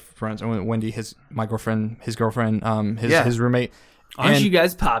of our other friends. I went with Wendy, my girlfriend, his girlfriend, his roommate. Aren't you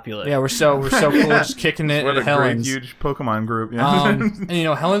guys popular? Yeah, we're so cool, just kicking it What at a Helen's. great, huge Pokemon group. And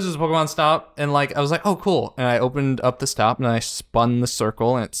Helen's is a Pokemon stop, and like I was like, oh cool, and I opened up the stop and I spun the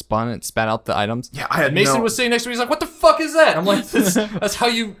circle, and it spat out the items. Yeah, I had and Mason was sitting next to me. He's like, what the fuck is that? I'm like, that's how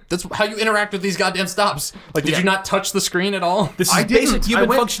you interact with these goddamn stops. Like, did you not touch the screen at all? This is basic human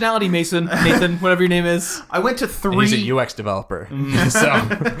functionality, Mason. Nathan, whatever your name is. I went to And 3. he's a UX developer,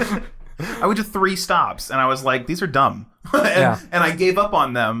 so. I went to 3 stops and I was like, these are dumb. and I gave up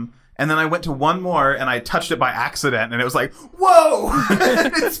on them. And then I went to one more and I touched it by accident and it was like, whoa!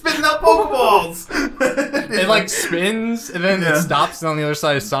 It's spitting out Pokeballs! It like spins and then it stops, and on the other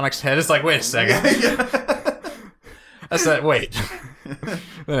side of Sonic's head, it's like, wait a second. That's that, wait.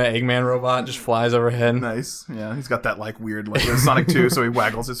 Then an Eggman robot just flies overhead. Nice. Yeah, he's got that like weird, like Sonic 2, so he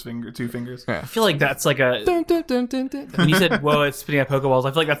waggles his 2 fingers. I feel like that's like a... Dun, dun, dun, dun, dun. When you said, whoa, it's spitting out Pokeballs,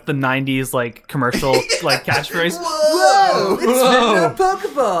 I feel like that's the 90s like commercial like catchphrase. Whoa! It's spitting out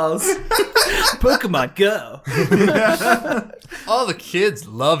Pokeballs! Pokemon Go! All the kids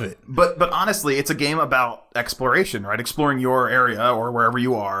love it. But honestly, it's a game about exploration, right? Exploring your area or wherever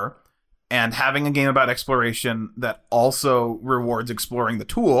you are. And having a game about exploration that also rewards exploring the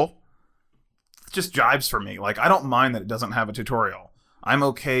tool just jives for me. Like, I don't mind that it doesn't have a tutorial. I'm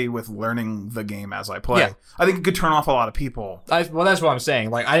okay with learning the game as I play. Yeah. I think it could turn off a lot of people. Well, that's what I'm saying.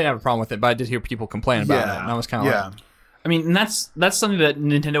 Like, I didn't have a problem with it, but I did hear people complain about it, and I was kind of like... I mean, and that's something that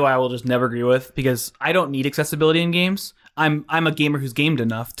Nintendo I will just never agree with, because I don't need accessibility in games. I'm a gamer who's gamed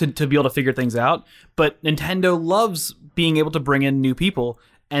enough to be able to figure things out, but Nintendo loves being able to bring in new people.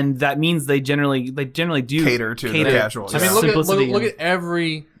 And that means they generally do cater to the casuals. I mean, look at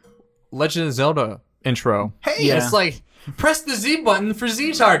every Legend of Zelda intro. Hey, it's like, press the Z button for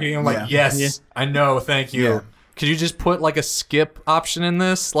Z targeting. I'm like, yes, I know, thank you. Yeah. Could you just put like a skip option in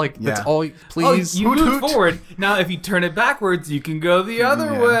this? Like, that's all, please. You move forward. Now, if you turn it backwards, you can go the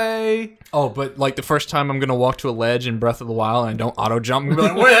other way. Oh, but like the first time I'm going to walk to a ledge in Breath of the Wild and I don't auto jump, I'm going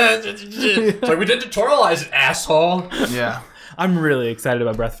to be like, it's like, we did tutorialize it, asshole. Yeah. I'm really excited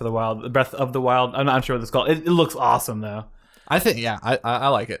about Breath of the Wild. I'm not sure what it's called. It looks awesome though. I think, I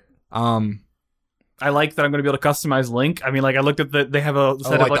like it. I like that I'm going to be able to customize Link. I mean, like I looked at they have a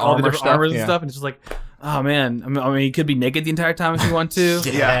set of like all the different armors and stuff, and it's just like, oh man. I mean, he could be naked the entire time if you want to.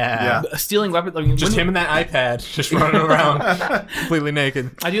 Yeah. Stealing weapons. I mean, just him and that iPad, just running around completely naked.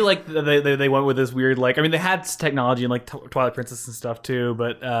 I do like that they went with this weird, like, I mean, they had technology in like Twilight Princess and stuff too,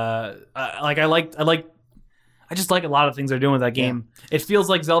 but I just like a lot of things they're doing with that game. Yeah. It feels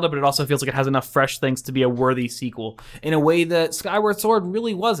like Zelda, but it also feels like it has enough fresh things to be a worthy sequel in a way that Skyward Sword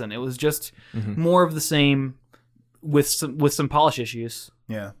really wasn't. It was just more of the same with some polish issues.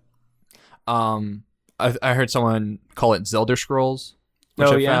 Yeah. I heard someone call it Zelda Scrolls, which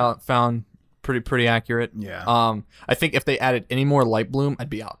I found pretty accurate. Yeah. I think if they added any more Light Bloom, I'd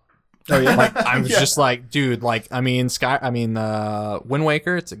be out. Oh yeah, like I was just like, dude, like Wind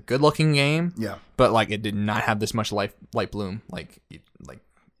Waker, it's a good looking game. Yeah, but like it did not have this much light bloom. I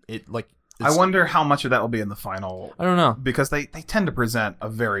wonder how much of that will be in the final. I don't know, because they tend to present a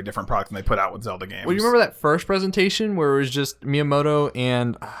very different product than they put out with Zelda games. Well, you remember that first presentation where it was just Miyamoto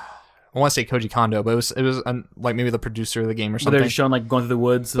and I want to say Koji Kondo, but it was like maybe the producer of the game or something. But they were showing like going through the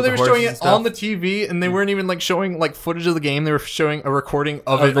woods. But they were showing it on the TV, and they weren't even like showing like footage of the game. They were showing a recording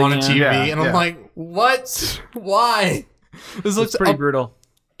of it on a TV, and I'm like, what? Why? This looks pretty brutal,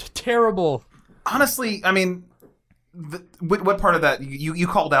 terrible. Honestly, I mean, what part of that you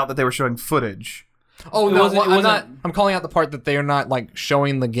called out that they were showing footage? Oh no, I'm calling out the part that they are not like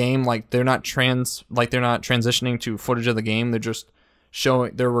showing the game, like they're not transitioning to footage of the game. They're just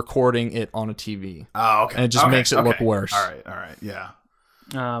they're recording it on a TV. Oh, okay. And it just makes it look worse. All right, yeah.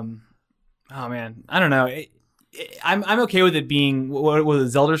 Oh man, I don't know. I'm okay with it being what was it,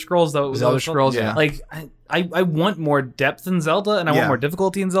 Zelda Scrolls though. Zelda Scrolls, yeah. Like I want more depth in Zelda, and I want more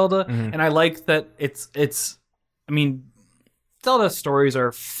difficulty in Zelda, and I like that it's. I mean, Zelda stories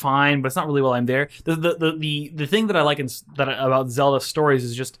are fine, but it's not really while I'm there. The thing that I like about Zelda stories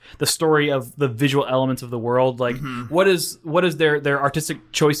is just the story of the visual elements of the world. Like what is their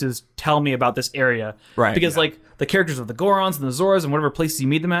artistic choices tell me about this area? Right. Because like the characters of the Gorons and the Zoras and whatever places you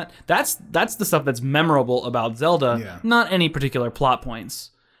meet them at, that's the stuff that's memorable about Zelda, not any particular plot points.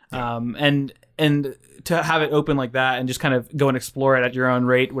 And to have it open like that and just kind of go and explore it at your own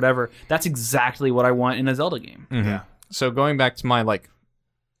rate, whatever, that's exactly what I want in a Zelda game. Yeah. So going back to my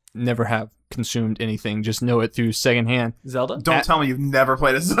never have consumed anything, just know it through secondhand. Zelda? Don't tell me you've never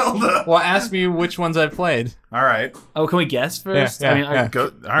played a Zelda. Well, ask me which ones I've played. All right. Oh, can we guess first? Yeah, I mean, yeah.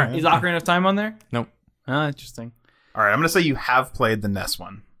 Go. All right. Is Ocarina of Time on there? Nope. Oh, interesting. All right. I'm gonna say you have played the NES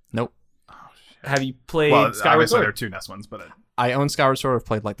one. Nope. Have you played Well, Skyward obviously Sword? there are two NES ones, but I own Skyward Sword. I've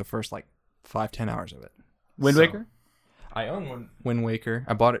played the first 5-10 hours of it. Wind So- Waker? I own Wind Waker.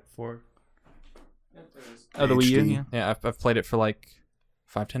 I bought it for Oh, the Wii U? HD. Yeah. yeah. I've played it for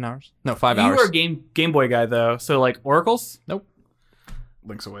 5-10 hours. No, 5 You hours. were a Game Boy guy, though. So, Oracles? Nope.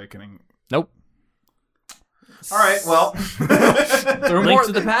 Link's Awakening. Nope. All right. Well, There were Link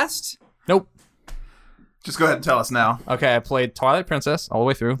to the Past? Nope. just go ahead and tell us now. Okay, I played Twilight Princess all the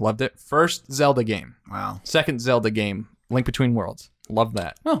way through. Loved it. First Zelda game. Wow. Second Zelda game. Link Between Worlds. Loved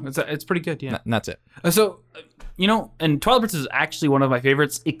that. Oh, it's pretty good, yeah. And that's it. And Twilight Princess is actually one of my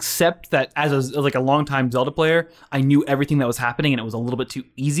favorites, except that as a longtime Zelda player, I knew everything that was happening, and it was a little bit too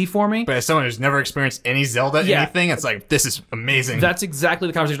easy for me. But as someone who's never experienced any Zelda anything, it's this is amazing. That's exactly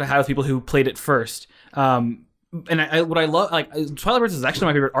the conversation I had with people who played it first. And what I love, Twilight Princess is actually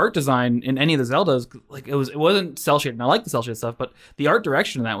my favorite art design in any of the Zeldas. It wasn't cel shaded, and I like the cel shaded stuff, but the art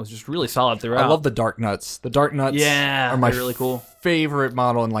direction in that was just really solid throughout. I love the Dark Nuts. The Dark Nuts Yeah, are my they're really cool. favorite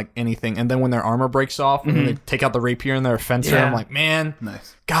model in anything. And then when their armor breaks off and then they take out the rapier and they're a fencer, Yeah. I'm like, man,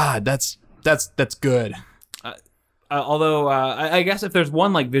 Nice. God, that's good. Although I guess if there's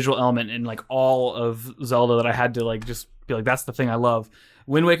one visual element in all of Zelda that I had to just be that's the thing I love.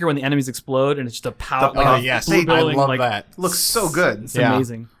 Wind Waker, when the enemies explode and it's just a power. Oh, yes, blue I building, love that. Looks so good. It's Yeah.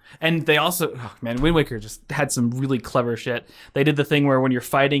 amazing. And they also, Wind Waker just had some really clever shit. They did the thing where when you're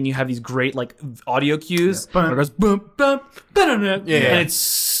fighting, you have these great audio cues. Yeah. Where it goes boom, boom, ba-da-da, Yeah. and it's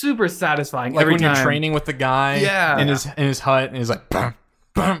super satisfying Like every when time. you're training with the guy Yeah. in his hut and he's like, bum,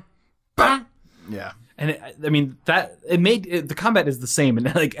 bum, bum. Yeah. And the combat is the same in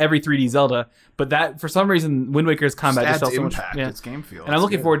every 3D Zelda, but that for some reason Wind Waker's combat just Adds felt so much. impact. Yeah. It's game feel. And I'm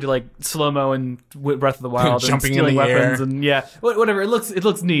looking forward to slow mo and Breath of the Wild and Jumping in stealing the weapons air. and whatever. It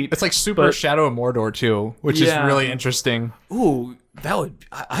looks neat. It's like Super But- Shadow of Mordor too, which is Yeah. really interesting. Ooh, that would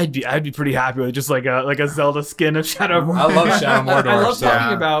I'd be pretty happy with just a Zelda skin of Shadow of Mordor. I love Shadow of Mordor. I love so-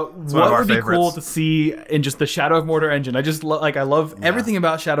 talking about one of what our would be cool favorites. to see in just the Shadow of Mordor engine. I just I love everything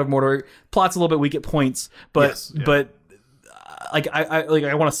about Shadow of Mordor. Plot's a little bit weak at points, but Yes, yeah. but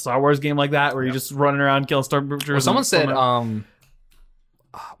I want a Star Wars game like that where you're just running around killing stormtroopers. Well, someone and said, filming.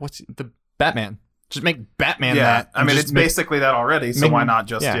 what's the Batman? Just make Batman Yeah. that. I and mean, just it's make- basically that already. So make- why not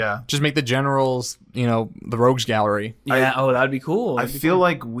just yeah? Just make the generals, the rogues gallery. yeah, that'd be cool. I feel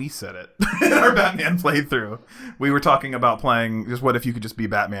like we said it in our Batman playthrough. We were talking about playing just what if you could just be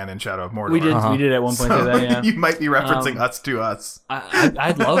Batman in Shadow of Mordor. we did at one point say that. Yeah, You might be referencing us to us.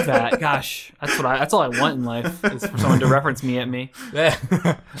 I'd love that. Gosh, that's all I want in life is for someone to reference me at me. Yeah.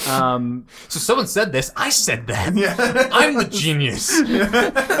 Um, So someone said this. I said that. Yeah. I'm the genius.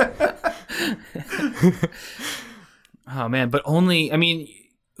 Oh man, but only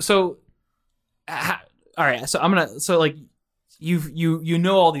so. All right, so I'm gonna you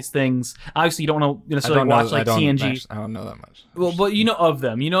know all these things. Obviously, you don't want to necessarily watch TNG. I don't know that much. Well, but you know of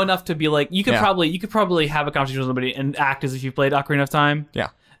them. You know enough to be you could Yeah. probably have a conversation with somebody and act as if you played Ocarina of Time. Yeah.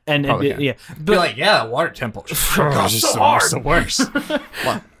 And Probably can. yeah, Be but yeah, water temple. gosh, it's so hard. It's the worst.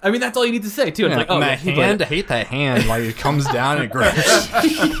 I mean that's all you need to say too. It's Yeah, and that he played hand, it. I hate that hand. It comes down and it grows.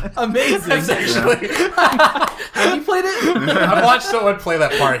 Amazing. Actually, Have you played it? I watched someone play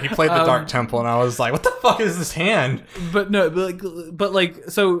that part. He played the Dark Temple, and I was like, "What the fuck is this hand?" But no,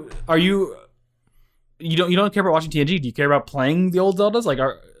 so are you? You don't care about watching TNG? Do you care about playing the old Zeldas?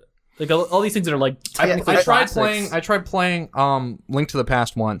 All these things that are technically I tried classics. playing Link to the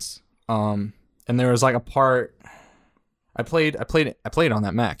Past once. And there was a part I played on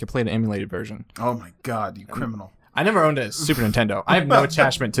that Mac. I played an emulated version. Oh my god, you criminal! I never owned a Super Nintendo. I have no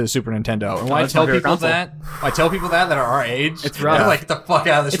attachment to the Super Nintendo. And when I that's my tell favorite people console. that are our age, It's rough. they're like, get the fuck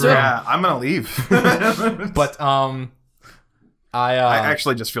out of this room. Yeah, I'm gonna leave. But I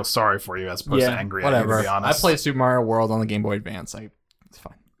actually just feel sorry for you as opposed to angry at you, whatever. to be I honest. played Super Mario World on the Game Boy Advance. It's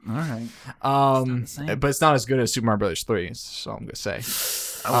fine. All right. But it's not as good as Super Mario Brothers 3. So I'm gonna say.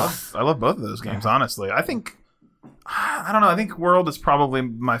 I love both of those games, honestly. I think I don't know. I think World is probably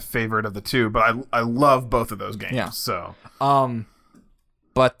my favorite of the two, but I love both of those games. Yeah. So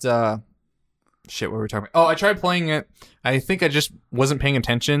But shit, what were we talking about? Oh, I tried playing it. I think I just wasn't paying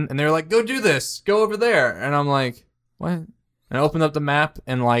attention, and they were like, "Go do this. Go over there." And I'm like, "What?" And I opened up the map,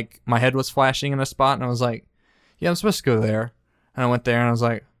 and like my head was flashing in a spot, and I was like, "Yeah, I'm supposed to go there." And I went there, and I was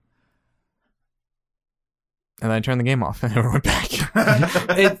like, and then I turned the game off, and never went back.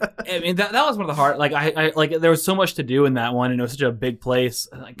 I mean, that was one of the hard. Like I like there was so much to do in that one, and it was such a big place.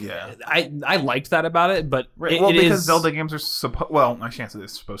 Like, Yeah. I liked that about it, but because is Zelda games are I can't say they're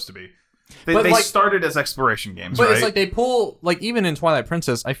supposed to be. They But, like- started as exploration games, But right? it's like they pull, like even in Twilight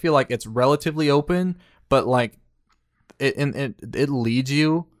Princess, I feel like it's relatively open, but like it leads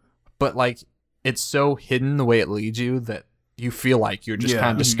you, but like it's so hidden the way it leads you that you feel like you're just Yeah.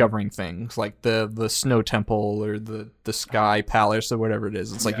 kind of discovering things, like the Snow Temple or the Sky Palace or whatever it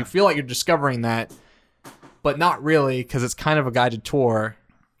is. It's like Yeah. you feel like you're discovering that, but not really because it's kind of a guided tour.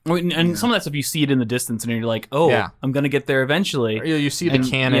 and some of that stuff you see it in the distance, and you're like, oh, Yeah. I'm gonna get there eventually. Or you see the And-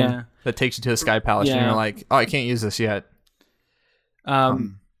 cannon yeah. that takes you to the Sky Palace, and Yeah. you're like, oh, I can't use this yet.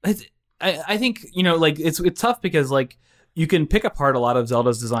 I think like it's tough because like you can pick apart a lot of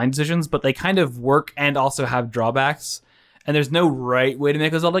Zelda's design decisions, but they kind of work and also have drawbacks. And there's no right way to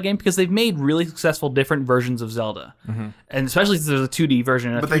make a Zelda game because they've made really successful different versions of Zelda, and especially since there's a 2D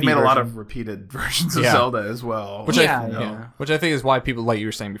version. And a but they've 3D made a lot version. of repeated versions of Yeah. Zelda as well. Which Yeah. Which I think is why people, like you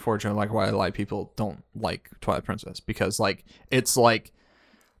were saying before, Joe, like why a lot of people don't like Twilight Princess, because like it's like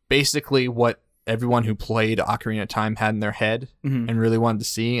basically what everyone who played Ocarina of Time had in their head and really wanted to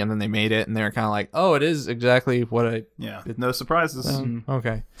see, and then they made it, and they were kind of like, oh, it is exactly what I No surprises.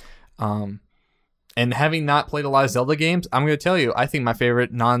 okay. And having not played a lot of Zelda games, I'm going to tell you, I think my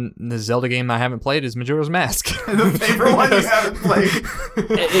favorite non-Zelda game I haven't played is Majora's Mask. The favorite one you haven't played.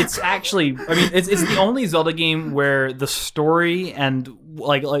 It's actually, I mean, it's the only Zelda game where the story and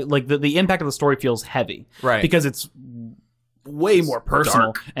like the impact of the story feels heavy, Right. Because it's way more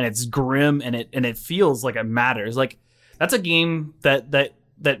personal dark. and it's grim and it feels like it matters. Like that's a game that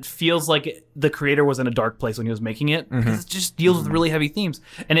feels like the creator was in a dark place when he was making it, because it just deals with really heavy themes,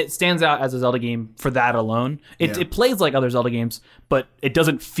 and it stands out as a Zelda game for that alone. It plays like other Zelda games, but it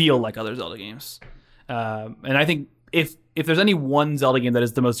doesn't feel like other Zelda games. And I think if there's any one Zelda game that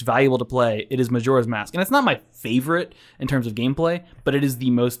is the most valuable to play, it is Majora's Mask. And it's not my favorite in terms of gameplay, but it is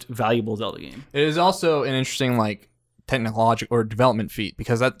the most valuable Zelda game. It is also an interesting like technological or development feat,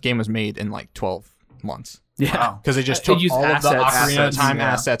 because that game was made in like 12 months. Yeah. Wow. Because they just It took used all of the assets. Ocarina of Assets, Time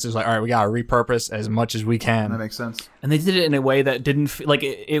yeah. assets. It was like, all right, we got to repurpose as much as we That can. makes sense. And they did it in a way that didn't like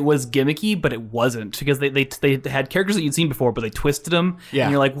it was gimmicky, but it wasn't, because they had characters that you'd seen before, but they twisted them. Yeah.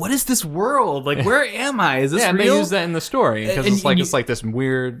 And you're like, what is this world? Like, where am I? Is this Yeah, and real? they use that in the story because And- it's like and it's like this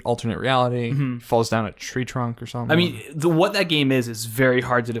weird alternate reality. Falls down a tree trunk or something. I mean, what that game is very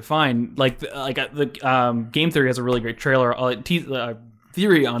hard to define. Like the Game Theory has a really great trailer,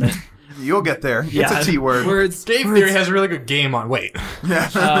 theory on it. You'll get there. It's a T word. Words. Game Theory has a really good game on. Wait,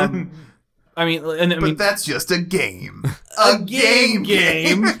 I mean, and I But mean, that's just a game. a game.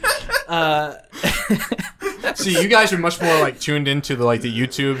 see, you guys are much more like tuned into the like the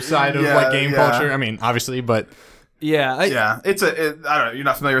YouTube side of Yeah, like game yeah. culture. I mean, obviously, but Yeah. Yeah, I don't know. You're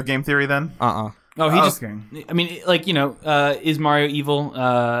not familiar with game theory then? Oh, he just. Okay. I mean, like is Mario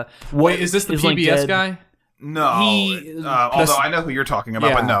evil? wait, is this the Is Link PBS dead? guy? No. Although I know who you're talking about,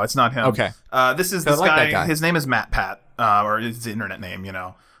 Yeah. but no, it's not him. Okay. This is I this like guy, that guy. His name is Matt Pat, or his internet name,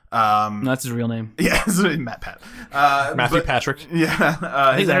 No, that's his real name. Yeah, it's Matt Pat. Matthew but- Patrick. Yeah,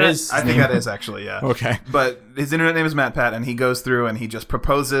 I think that is I his think name. that is actually, yeah. Okay. But his internet name is Matt Pat, and he goes through and he just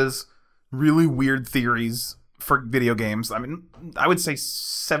proposes really weird theories for video games. I mean, I would say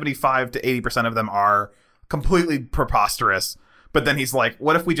 75 to 80% of them are completely preposterous. But then he's like,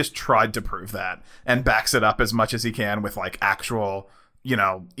 what if we just tried to prove that, and backs it up as much as he can with like actual,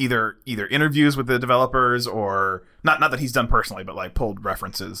 either interviews with the developers, or not that he's done personally, but like pulled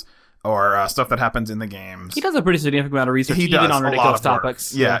references or stuff that happens in the games. He does a pretty significant amount of research, He even does on a lot ridiculous of work.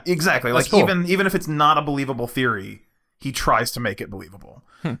 topics. Yeah, exactly. That's Like cool. even if it's not a believable theory, he tries to make it believable.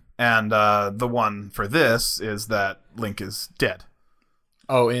 And the one for this is that Link is dead.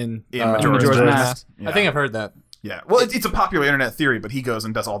 Oh, in Majora's Mask. I think I've heard that. Yeah. Well, it's a popular internet theory, but he goes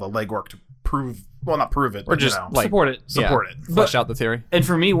and does all the legwork to not prove it, Or but, just, you know, like, Support it. support it. Flesh out the theory. And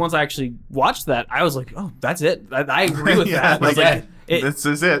for me, once I actually watched that, I was like, "Oh, that's it. I agree with Yeah, that." I was like, like, it, this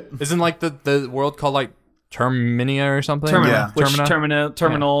is it. Isn't like the world called like Terminia or something? Terminal, Yeah. which Termina?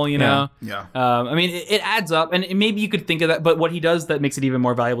 terminal, you know. Yeah. I mean, it adds up, and maybe you could think of that. But what he does that makes it even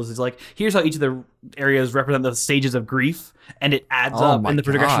more valuable is like, here's how each of the areas represent the stages of grief, and it adds Oh up my in the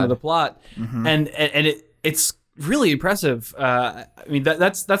progression God. of the plot, and it's really impressive. I mean,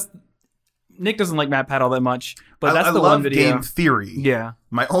 that's Nick doesn't like Matt Pat all that much, but that's I the love one video. game theory. Yeah.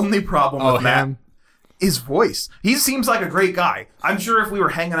 My only problem Oh, with Matt him. is voice. He seems like a great guy. I'm sure if we were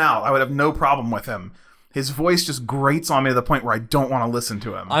hanging out, I would have no problem with him. His voice just grates on me to the point where I don't want to listen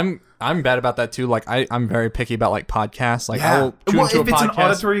to him. I'm bad about that too. Like I'm very picky about like podcasts. Like yeah. I'll tune Well, into if a it's podcast. an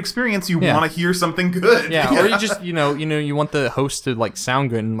auditory experience, you Yeah. want to hear something good. Yeah, or you just you want the host to like sound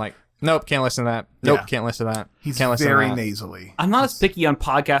good and like nope, can't listen to that. Nope, Yeah. can't listen to that. He's can't listen very to that. nasally. I'm not as picky on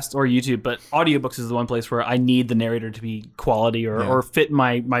podcasts or YouTube, but audiobooks is the one place where I need the narrator to be quality or fit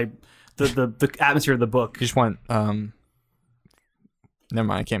my the atmosphere of the book. You just want never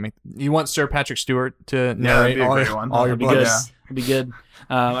mind, I can't make. You want Sir Patrick Stewart to narrate be a all great your, one. all your It'd be books. good. Yeah. It'd be good.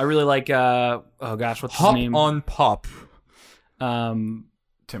 I really like. Oh gosh, what's Hop his name? on Pop.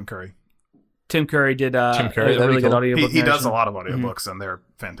 Tim Curry. Tim Curry did. Tim Curry, a that'd really be good cool. audiobook. He does narration. a lot of audiobooks, and they're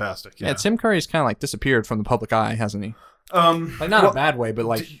fantastic. Yeah, Tim Curry's kind of like disappeared from the public eye, hasn't he? Like not well, a bad way, but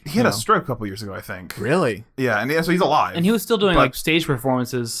like he had a stroke a couple years ago, I think. really. Yeah, and so he's alive. And he was still doing But- like stage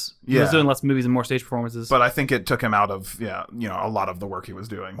performances. He was Yeah. doing less movies and more stage performances. But I think it took him out of a lot of the work he was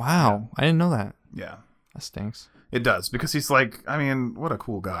doing. Wow, I didn't know that. Yeah. That stinks. It does, because he's like, I mean, what a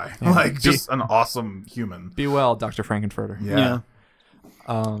cool guy. Like, just an awesome human. Be well, Dr. Frankenfurter. Yeah.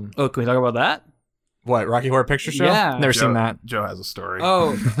 Oh, can we talk about that? What, Rocky Horror Picture Show? Yeah. Never seen that. Joe has a story.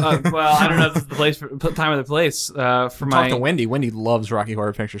 Oh, well, I don't know if it's the place time or the place for my. Talk to Wendy. Wendy loves Rocky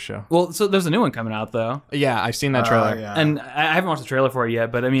Horror Picture Show. Well, so there's a new one coming out though, Yeah, I've seen that trailer. Yeah. and I haven't watched the trailer for it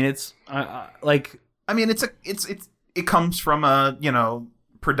yet. But I mean, it's like I mean, it comes from a,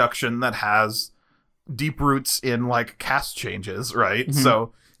 production that has deep roots in, like, cast changes, right? Mm-hmm.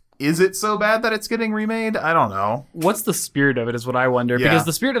 So, is it so bad that it's getting remade? I don't know. what's the spirit of it is what I wonder, Yeah. because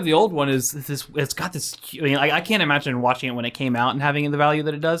the spirit of the old one is this. It's got this. I mean, I can't imagine watching it when it came out and having the value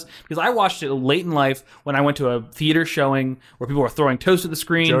that it does, because I watched it late in life when I went to a theater showing where people were throwing toast at the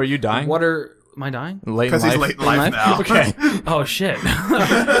screen. Joe, are you dying? Am I dying? Late in Because he's life. late in life now. Okay. Oh shit!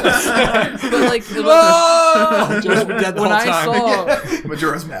 But like, Joe's been dead the when whole I time. saw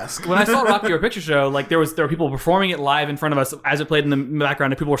Majora's Mask. when I saw Rocky Horror Picture Show, like there were people performing it live in front of us as it played in the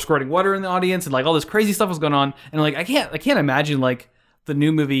background, and people were squirting water in the audience, and like all this crazy stuff was going on, and like I can't imagine like the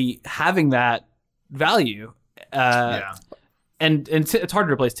new movie having that value. Yeah. And it's hard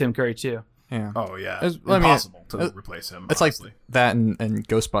to replace Tim Curry too. Yeah. Oh, yeah. It's- I mean, Impossible to it- replace him, It's honestly. like that and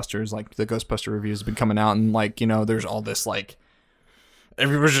Ghostbusters. Like the Ghostbuster reviews have been coming out, and like there's all this like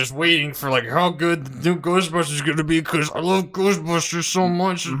everybody's just waiting for like how good the new Ghostbusters is gonna be because I love Ghostbusters so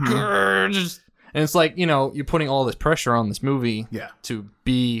much. And it's like you're putting all this pressure on this movie Yeah. to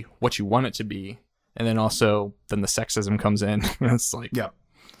be what you want it to be, and then also then the sexism comes in. And it's like Yeah.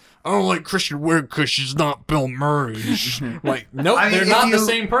 I don't like Kristen Wiig because she's not Bill Murray. Like nope, I mean, they're if not the you-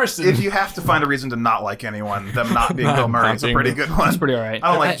 same person. If you have to find a reason to not like anyone, them not being Bill Murray Not is a being pretty Bill- good one. It's pretty all right.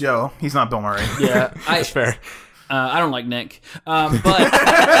 I don't like Joe. He's not Bill Murray. Yeah, That's fair. I don't like Nick, but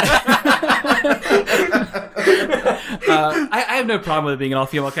I have no problem with it being an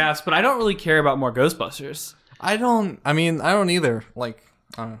all-female cast. But I don't really care about more Ghostbusters. I don't either. Like,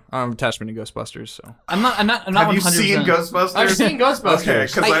 I don't have attachment to Ghostbusters, so. I'm not. Have you 100%. seen Ghostbusters? I've seen Ghostbusters. Okay,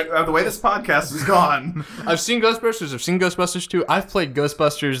 because the way this podcast is gone, I've seen Ghostbusters. I've seen Ghostbusters 2. I've played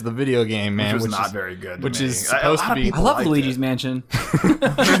Ghostbusters, the video game, man. which was not is, very good. to which me. is supposed A lot to of be- people I love liked Luigi's it. Mansion.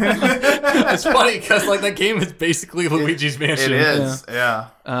 It's funny because, like, that game is basically Luigi's Mansion. It is, yeah.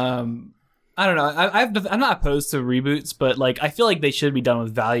 I don't know. I'm not opposed to reboots, but like I feel like they should be done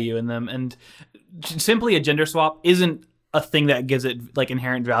with value in them, and simply a gender swap isn't a thing that gives it like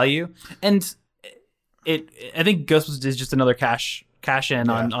inherent value. And I think Ghostbusters is just another cash in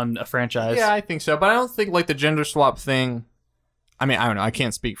on a franchise. Yeah, I think so. But I don't think, like, the gender swap thing. I mean, I don't know. I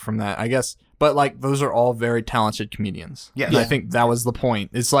can't speak from that, I guess. But, like, those are all very talented comedians. Yes. And I think that was the point.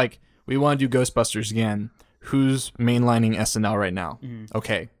 It's like, we want to do Ghostbusters again. Who's mainlining SNL right now?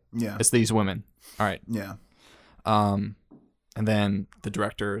 Okay. Yeah. It's these women. All right. Yeah. And then the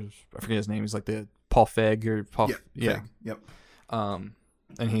director, I forget his name. He's like the Paul Feig or Paul. Yep. Yeah. Fig. Yep.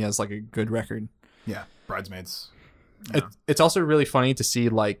 And he has like a good record. Yeah. Bridesmaids. It's also really funny to see,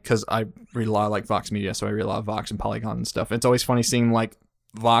 like, because I read a lot of like Vox Media, so I read a lot of Vox and Polygon and stuff. It's always funny seeing like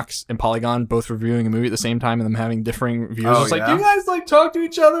Vox and Polygon both reviewing a movie at the same time and them having differing reviews. Oh, It's like, yeah? do you guys like talk to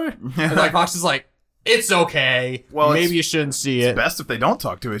each other? And like Vox is like, it's okay. Well, maybe it's- you shouldn't see it. Best if they don't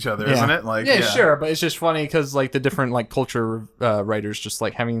talk to each other, Yeah. isn't it? Like, yeah, sure, but it's just funny because like the different like culture writers just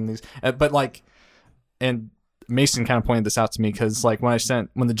like having these, but like, and Mason kind of pointed this out to me because like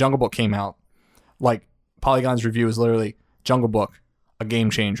when the Jungle Book came out, like Polygon's review was literally Jungle Book, a game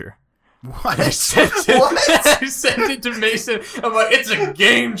changer. What? I sent it, What? I sent it to Mason. I'm like, it's a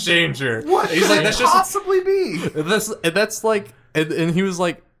game changer. What And he's could like, it that's just possibly be? that's like, and he was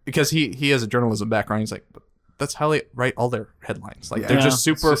like, because he has a journalism background. He's like, that's how they write all their headlines. Like Yeah. they're Yeah. just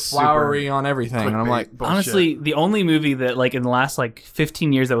super It's just super flowery on everything. And I'm Clickbait like, bullshit. Honestly, the only movie that like in the last like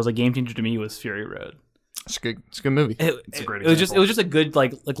 15 years that was a game changer to me was Fury Road. it's a good movie. It's a great It was example. just a good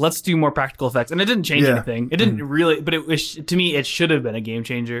like let's do more practical effects, and it didn't change Yeah. anything. It didn't really, but it was to me it should have been a game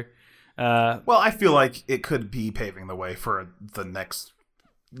changer. Well, I feel like it could be paving the way for the next,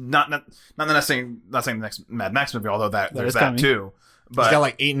 not saying the next Mad Max movie, although there's is that coming. too. But He's got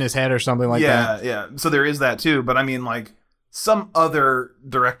like 8 in his head or something like that. yeah. So there is that too. But I mean, like some other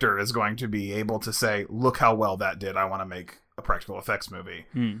director is going to be able to say, "Look how well that did. I want to make a practical effects movie,"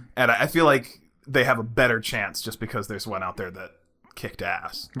 and I feel like they have a better chance just because there's one out there that kicked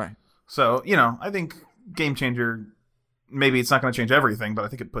ass. Right. So I think Game Changer. Maybe it's not going to change everything, but I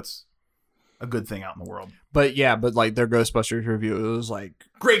think it puts a good thing out in the world. But like their Ghostbusters review, it was like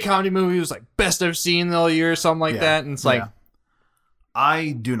great comedy movie. It was like best I've seen all year, or something like that. And it's like, Yeah.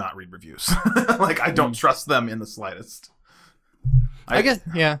 I do not read reviews. Like I don't trust them in the slightest. I guess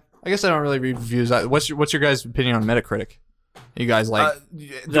I don't really read reviews. What's your guys' opinion on Metacritic? You guys like?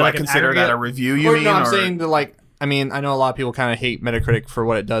 Do I like an consider that aggregate? a review? You or mean? no, I'm or- saying that like. I mean, I know a lot of people kind of hate Metacritic for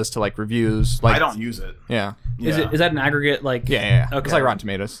what it does to like reviews. Like I don't use it. Yeah. Is that an aggregate like? Yeah. Okay. It's like Rotten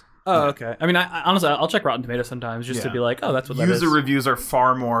Tomatoes. Oh, okay. I mean, I honestly, I'll check Rotten Tomatoes sometimes just to Yeah. be like, oh, that's what that is. User reviews are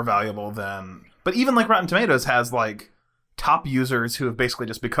far more valuable than. But even like Rotten Tomatoes has like top users who have basically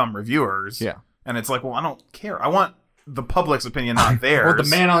just become reviewers. Yeah. And it's like, well, I don't care. I want the public's opinion, not theirs. Or the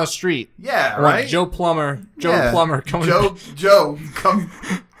man on the street. Yeah, I want right. Joe Plumber. Yeah. Plumber coming. Joe, come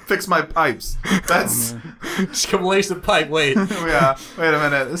fix my pipes. That's Just come lace the pipe. Wait. yeah. Wait a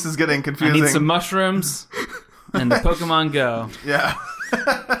minute. This is getting I confusing. need some mushrooms and the Pokemon Go. Yeah.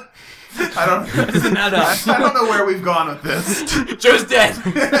 I don't. Doesn't add up. I don't know where we've gone with this. Joe's dead.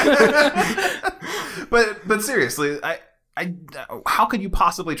 But seriously, I how could you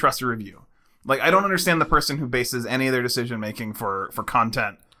possibly trust a review? Like I don't understand the person who bases any of their decision making for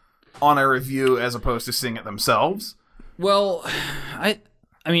content on a review as opposed to seeing it themselves. Well, I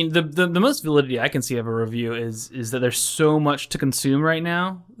mean, the most validity I can see of a review is that there's so much to consume right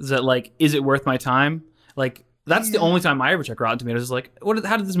now. Is that like, is it worth my time? Like, that's the only time I ever check Rotten Tomatoes. Is like,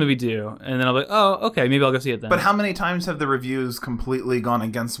 how did this movie do? And then I'll be like, oh, okay, maybe I'll go see it then. But how many times have the reviews completely gone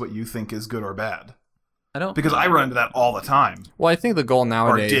against what you think is good or bad? I don't Because I run into that all the time, Well, I think the goal or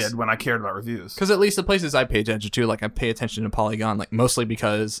nowadays. did when I cared about reviews. Because at least the places I pay attention to, like I pay attention to Polygon, like mostly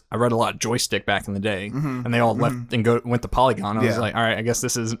because I read a lot of Joystick back in the day, and they all left and went to Polygon. I was Yeah. like, all right, I guess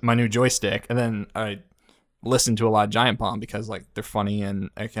this is my new Joystick. And then I listened to a lot of Giant Bomb because like they're funny and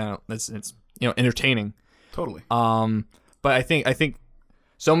I kind of it's entertaining. Totally. But I think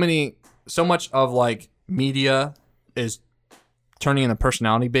so much of like media is turning into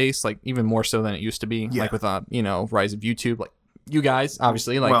personality based, like even more so than it used to be. Yeah. Like with rise of YouTube, like you guys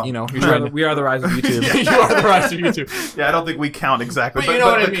obviously, like Well, you're we trying are, to. we are the rise of YouTube. You are the rise of YouTube. Yeah, I don't think we count exactly, But but, you know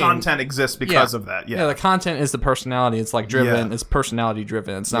what I the mean. content exists because of that. Yeah, the content is the personality. It's like driven. Yeah. It's personality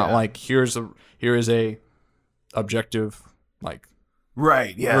driven. It's not Yeah. like here is a objective like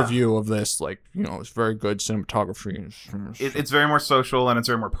Right. Yeah. review of this. Like it's very good cinematography. It's very more social and it's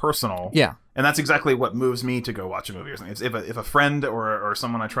very more personal. Yeah. And that's exactly what moves me to go watch a movie or something. It's if a friend or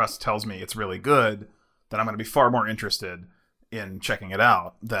someone I trust tells me it's really good, then I'm going to be far more interested in checking it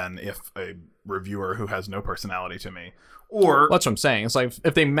out than if a reviewer who has no personality to me. Or That's what I'm saying. It's like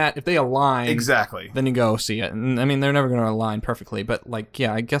if they align, exactly. then you go see it. And I mean, they're never going to align perfectly, but like,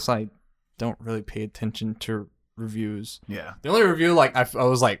 yeah, I guess I don't really pay attention to reviews. Yeah. The only review like I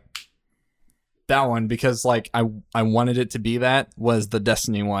was like that one because like I wanted it to be that was the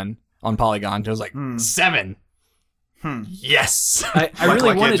Destiny one on Polygon. It was like 7. Yes. I Like, really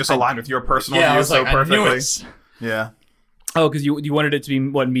it wanted just aligned with your personal Yeah, I views was like, so perfectly. I knew it. Yeah. Oh, because you wanted it to be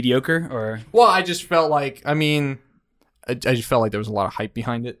what, mediocre or Well, I just felt like I just felt like there was a lot of hype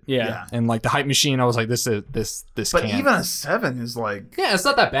behind it. Yeah. And like the hype machine, I was like, this But can't. even a 7 is like yeah, it's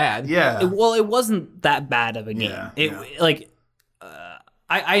not that bad. yeah. it wasn't that bad of a game. Yeah, It yeah. like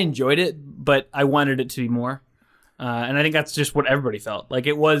I enjoyed it, but I wanted it to be more. And I think that's just what everybody felt. Like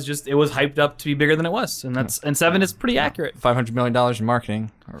it was hyped up to be bigger than it was, and 7 is pretty accurate. $500 million in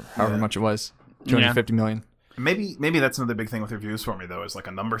marketing, or however much it was, $250 million. Maybe that's another big thing with reviews for me though, is like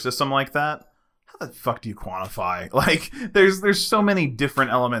a number system like that. How the fuck do you quantify? Like, there's so many different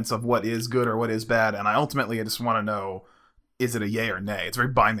elements of what is good or what is bad, and I just want to know, is it a yay or nay? It's very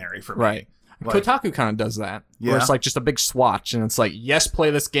binary for me. Right. Like, Kotaku kind of does that. Yeah. Where it's like just a big swatch, and it's like, yes, play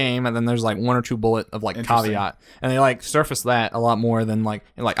this game, and then there's like one or two bullet of like caveat, and they like surface that a lot more than like,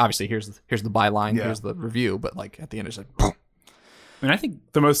 and like obviously here's the byline, here's the review, but like at the end it's like, boom. I mean, I think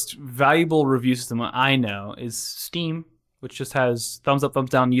the most valuable review system I know is Steam, which just has thumbs up,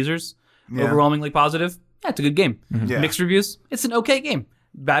 thumbs down users, overwhelmingly positive. Yeah, it's a good game. Yeah. Mixed reviews, it's an okay game.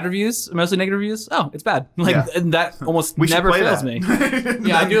 Bad reviews, mostly negative reviews. Oh, it's bad. Like and that almost We should never play fails that. me.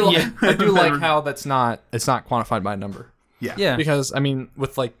 Yeah, I do. I do like how it's not quantified by a number. Yeah. Because I mean,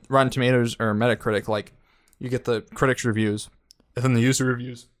 with like Rotten Tomatoes or Metacritic, like you get the critics' reviews, and then the user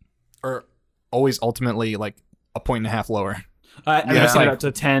reviews are always ultimately like a 1.5 lower. I've seen it up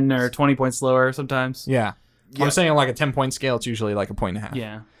to 10 or 20 points lower sometimes. Yeah. I'm saying on like a 10-point scale, it's usually like a 1.5.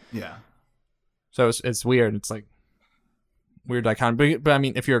 Yeah. Yeah. So it's weird. It's like weird dichotomy. But I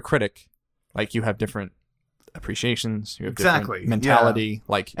mean, if you're a critic, like you have different appreciations, you have different mentality.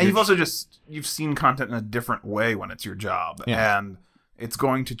 Like, and you've also you've seen content in a different way when it's your job, and it's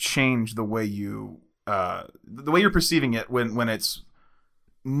going to change the way you're perceiving it when it's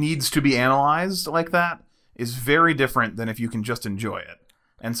needs to be analyzed like that is very different than if you can just enjoy it.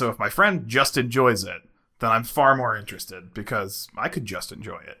 And so if my friend just enjoys it, then I'm far more interested because I could just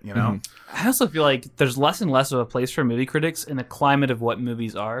enjoy it, you know? I also feel like there's less and less of a place for movie critics in the climate of what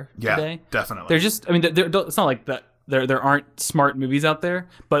movies are today. Definitely. They're just, I mean, it's not like that. There aren't smart movies out there,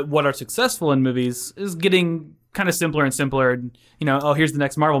 but what are successful in movies is getting kind of simpler and simpler. And, you know, oh, here's the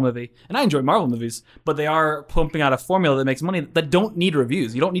next Marvel movie. And I enjoy Marvel movies, but they are pumping out a formula that makes money that don't need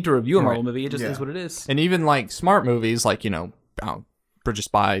reviews. You don't need to review a Marvel movie. It just is what it is. And even like smart movies, like, you know, Bridge of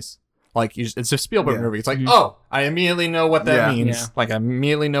Spies. Like, it's a Spielberg movie. It's like, oh, I immediately know what that means. Yeah. Like, I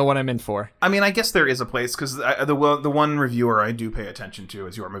immediately know what I'm in for. I mean, I guess there is a place, because the one reviewer I do pay attention to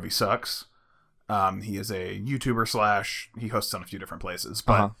is Your Movie Sucks. He is a YouTuber / he hosts on a few different places.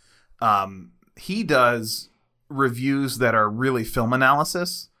 But he does reviews that are really film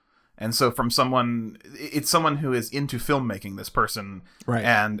analysis. And so from it's someone who is into filmmaking, this person. Right.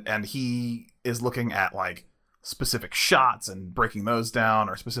 And he is looking at, like, specific shots and breaking those down,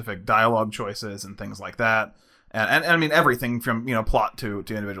 or specific dialogue choices and things like that, and I mean everything from, you know, plot to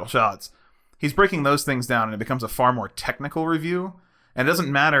individual shots. He's breaking those things down, and it becomes a far more technical review. And it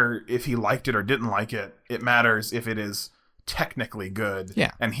doesn't matter if he liked it or didn't like it. It matters if it is technically good. Yeah.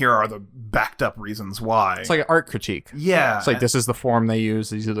 And here are the backed up reasons why. It's like an art critique. Yeah. It's like, this is the form they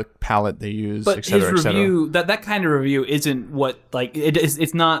use, these are the palette they use, But et cetera, his review, that kind of review isn't what, like,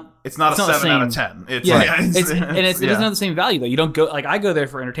 it's not. It's not a 7 out of 10. It doesn't have the same value though. You don't go, like, I go there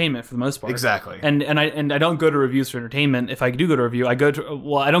for entertainment for the most part. Exactly. And I don't go to reviews for entertainment. If I do go to review, I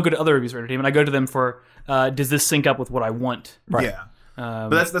don't go to other reviews for entertainment. I go to them for does this sync up with what I want? Right. Yeah.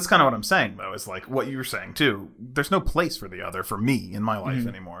 But that's kind of what I'm saying, though, is like what you were saying too. There's no place for the other for me in my life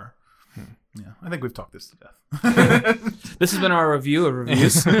anymore. Yeah, I think we've talked this to death. This has been our review of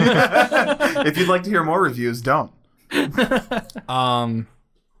reviews. If you'd like to hear more reviews, don't.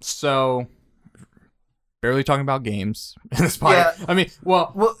 So barely talking about games in this podcast. Yeah. I mean,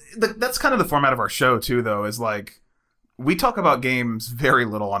 well, that's kind of the format of our show too, though. Is like we talk about games very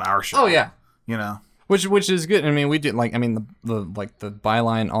little on our show. Oh yeah, you know. Which is good. I mean, we did like, I mean, the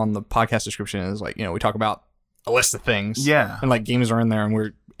byline on the podcast description is like, you know, we talk about a list of things. Yeah. And like games are in there, and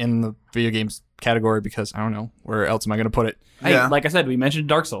we're in the video games category because I don't know where else am I going to put it. Hey, like I said, we mentioned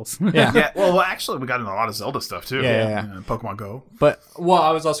Dark Souls. Yeah. Yeah. Well, actually, we got into a lot of Zelda stuff too. Yeah. Pokemon Go. But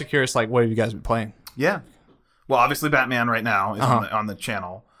I was also curious, like, what have you guys been playing? Yeah. Well, obviously, Batman right now is on the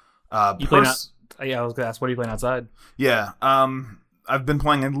channel. You playing I was gonna ask, what are you playing outside? Yeah. I've been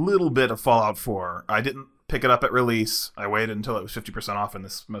playing a little bit of Fallout 4. I didn't pick it up at release. I waited until it was 50% off in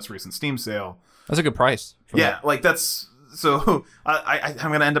this most recent Steam sale. That's a good price. Yeah, like that's so. I'm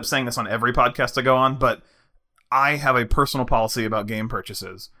going to end up saying this on every podcast I go on, but I have a personal policy about game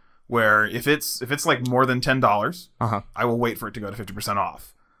purchases where if it's like more than $10, I will wait for it to go to 50%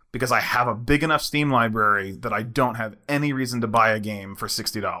 off because I have a big enough Steam library that I don't have any reason to buy a game for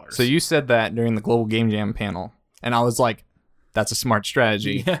 $60. So you said that during the Global Game Jam panel, and I was like, that's a smart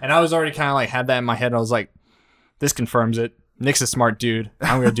strategy. Yeah. And I was already kind of like had that in my head. I was like, this confirms it. Nick's a smart dude.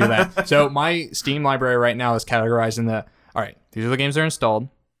 I'm going to do that. So my Steam library right now is categorized in all right, these are the games that are installed.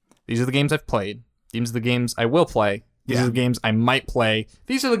 These are the games I've played. These are the games I will play. These are the games I might play.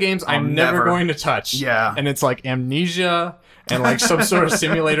 These are the games I'm never going to touch. Yeah. And it's like Amnesia and like some sort of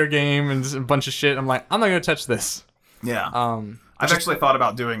simulator game and a bunch of shit. I'm like, I'm not going to touch this. Yeah. I've actually thought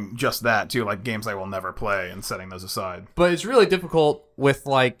about doing just that too, like games I will never play and setting those aside. But it's really difficult with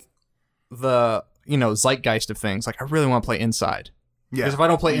like the, zeitgeist of things. Like I really want to play Inside. Yeah. Because if I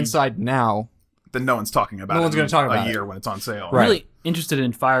don't play Inside now, then no one's talking about it. No one's going to talk about a it year when it's on sale. Right. Really interested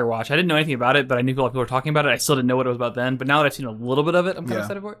in Firewatch. I didn't know anything about it, but I knew a lot of people were talking about it. I still didn't know what it was about then. But now that I've seen a little bit of it, I'm kind of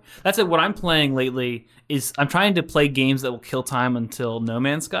excited for it. That's it. What I'm playing lately is I'm trying to play games that will kill time until No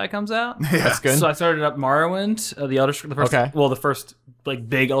Man's Sky comes out. Yeah. that's good. So I started up Morrowind, the first like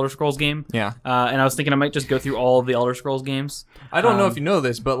big Elder Scrolls game. Yeah. And I was thinking I might just go through all of the Elder Scrolls games. I don't know if you know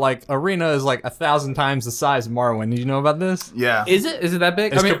this, but like Arena is like 1,000 times the size of Morrowind. Did you know about this? Yeah. Is it that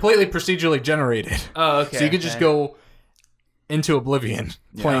big? It's completely procedurally generated. Oh, okay. So you could just go into Oblivion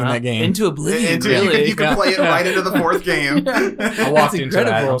playing that game. Into Oblivion. You can play it right into the fourth game. I walked into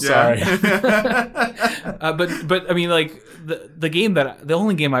that. I'm sorry. But I mean, like the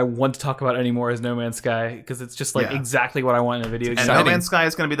only game I want to talk about anymore is No Man's Sky because it's just like exactly what I want in a video game. And No Man's Sky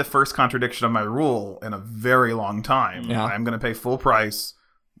is going to be the first contradiction of my rule in a very long time. Yeah. I'm going to pay full price,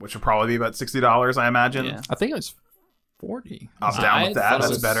 which will probably be about $60, I imagine. Yeah. I think it was 40. I'm down with that. thought it That's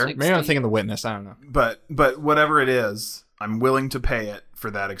was better. 60. Maybe I'm thinking The Witness. I don't know. But whatever it is, I'm willing to pay it for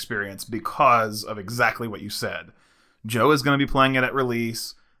that experience because of exactly what you said. Joe is going to be playing it at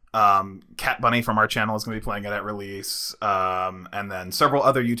release. Cat Bunny from our channel is going to be playing it at release. And then several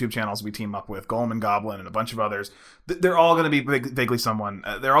other YouTube channels we team up with, Golem and Goblin and a bunch of others. They're all going to be vaguely someone.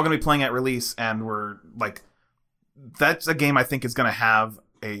 They're all going to be playing at release, and we're like, that's a game I think is going to have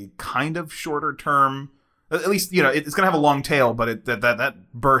a kind of shorter term. At least, it's going to have a long tail, but that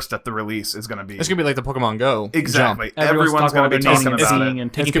burst at the release is going to be... It's going to be like the Pokemon Go. Exactly. Jump. Everyone's going to be talking about it.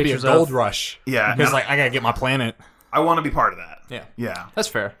 and taking It's going to be a pictures gold of. rush. Yeah. Because like I got to get my planet. I want to be part of that. Yeah. Yeah. That's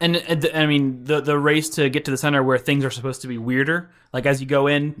fair. And I mean, the race to get to the center where things are supposed to be weirder. Like as you go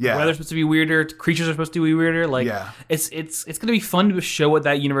in, weather's supposed to be weirder, creatures are supposed to be weirder. Like it's going to be fun to show what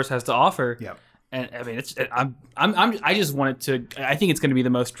that universe has to offer. Yep. And I mean, I just want it to. I think it's going to be the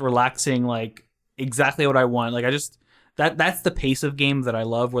most relaxing, like exactly what I want. Like that's the pace of game that I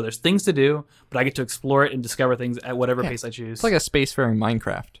love, where there's things to do, but I get to explore it and discover things at whatever pace I choose. It's like a spacefaring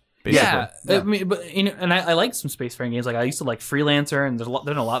Minecraft. Basically. Yeah. I mean, but and I like some spacefaring games. Like I used to like Freelancer, and there's a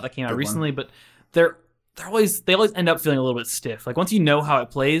lot that came out recently, but they always end up feeling a little bit stiff. Like once you know how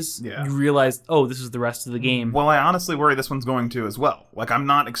it plays, you realize, oh, this is the rest of the game. Well, I honestly worry this one's going to as well. Like I'm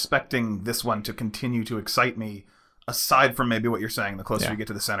not expecting this one to continue to excite me, aside from maybe what you're saying. The closer you get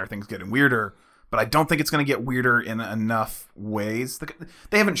to the center, things getting weirder. But I don't think it's going to get weirder in enough ways.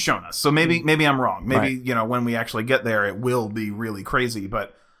 They haven't shown us, so maybe I'm wrong. Maybe when we actually get there, it will be really crazy.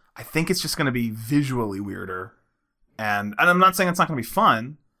 But I think it's just going to be visually weirder, and I'm not saying it's not going to be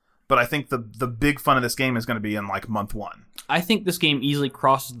fun, but I think the big fun of this game is going to be in like month one. I think this game easily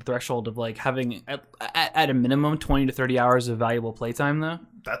crosses the threshold of like having at a minimum 20 to 30 hours of valuable playtime, though.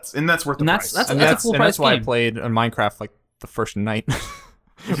 That's worth the price. That's a full price why game. I played on Minecraft like the first night.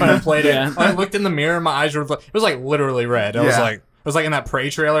 When I played it, I looked in the mirror, my eyes were like, it was like literally red. I was like in that Prey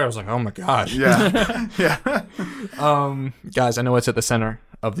trailer. I was like, oh my god. Yeah. Yeah. Guys, I know what's at the center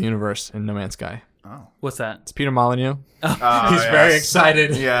of the universe in No Man's Sky. Oh. What's that? It's Peter Molyneux. He's very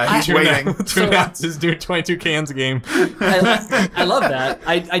excited. Yeah, he's waiting to announce his new 22 cans game. I love that.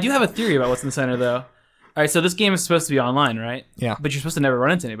 I do have a theory about what's in the center, though. All right, so this game is supposed to be online, right? Yeah. But you're supposed to never run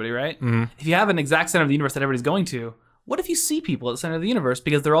into anybody, right? Mm-hmm. If you have an exact center of the universe that everybody's going to, what if you see people at the center of the universe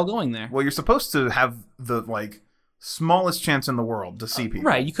because they're all going there? Well, you're supposed to have the smallest chance in the world to see people.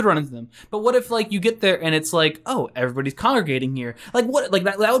 Right, you could run into them. But what if you get there and it's like, oh, everybody's congregating here? Like what? Like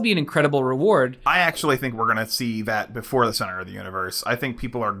that would be an incredible reward. I actually think we're going to see that before the center of the universe. I think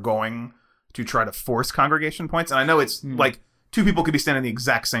people are going to try to force congregation points, and I know it's like two people could be standing at the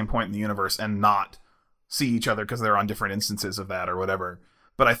exact same point in the universe and not see each other because they're on different instances of that or whatever.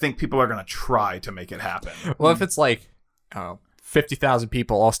 But I think people are going to try to make it happen. Well, if it's like, 50,000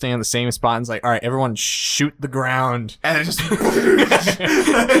 people all staying in the same spot and it's like, all right, everyone shoot the ground. And it just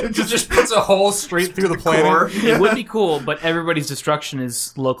it just puts a hole straight through the planet. It would be cool, but everybody's destruction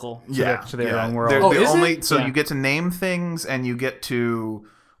is local to their own world. You get to name things and you get to...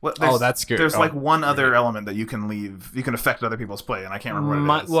 that's good. There's one other element that you can leave. You can affect other people's play, and I can't remember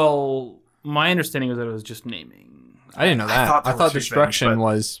what it is. Well, my understanding was that it was just naming. I didn't know that. I thought destruction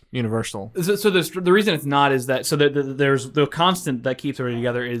was universal. So the reason it's not is that there's the constant that keeps everybody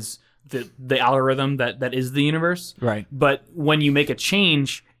together is the algorithm that is the universe. Right. But when you make a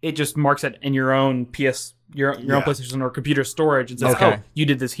change, it just marks it in your own own PlayStation or computer storage and says, "Oh, you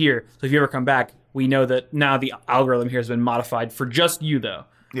did this here. So if you ever come back, we know that now the algorithm here has been modified for just you, though.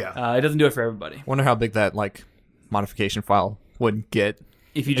 Yeah. It doesn't do it for everybody. Wonder how big that like modification file would get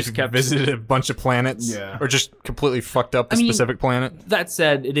If you just if you kept visited a bunch of planets, Yeah. or just completely fucked up a mean, specific planet. That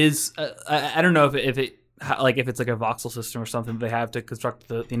said, it is. I don't know if it's like a voxel system or something that they have to construct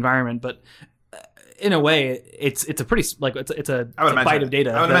the environment, but in a way, it's a pretty like it's a byte of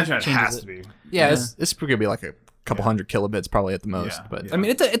data. I would that imagine it changes has to be. Yeah, it's gonna be like a couple hundred kilobits probably at the most. Yeah. But Yeah. I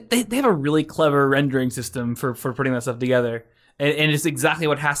mean, they have a really clever rendering system for putting that stuff together, and it's exactly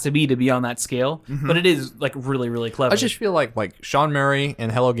what it has to be on that scale. But it is like really, really clever. I just feel like Sean Murray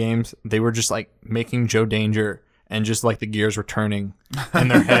and Hello Games, they were just like making Joe Danger, and just like the gears were turning in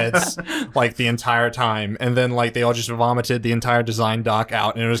their heads like the entire time, and then like they all just vomited the entire design doc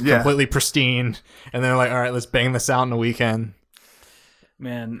out, and it was completely pristine. And they're like, all right, let's bang this out in a weekend.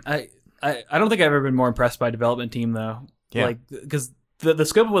 Man, I don't think I've ever been more impressed by a development team though. Yeah. Like because the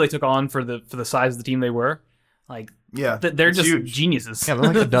scope of what they took on for the size of the team they were, like Yeah. they're it's just huge. geniuses. Yeah,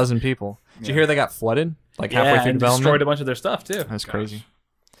 they're like a dozen people. Did you hear they got flooded like halfway yeah, through and development? destroyed a bunch of their stuff too. That's crazy.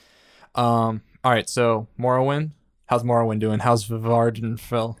 All right, so Morrowind. How's Morrowind doing? How's Vivard and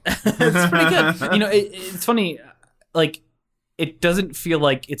Phil? It's pretty good. You know, it's funny. Like, it doesn't feel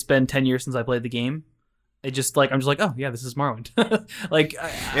like it's been 10 years since I played the game. It just like I'm just like, oh yeah, this is Morrowind. Like,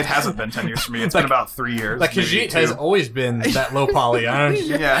 It hasn't been 10 years for me. It's been about 3 years. Like maybe Khajiit 2. has always been that low poly.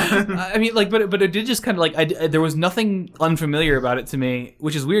 Yeah. I mean, like, but it did just kind of like there was nothing unfamiliar about it to me,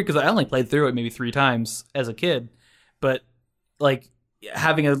 which is weird because I only played through it maybe 3 times as a kid, but like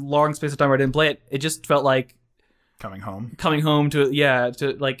having a long space of time where I didn't play it, it just felt like Coming home. coming home to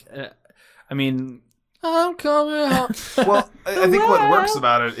like, I mean, I'm coming home. Well, I think what works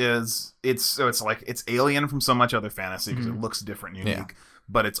about it is it's alien from so much other fantasy because it looks different and unique,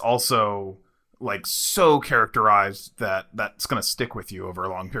 but it's also like so characterized that that's going to stick with you over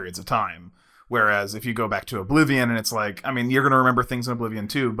long periods of time. Whereas if you go back to Oblivion and it's like, I mean, you're going to remember things in Oblivion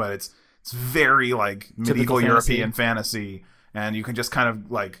too, but it's very like medieval fantasy. European fantasy, and you can just kind of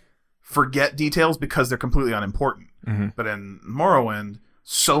like forget details because they're completely unimportant. But in Morrowind,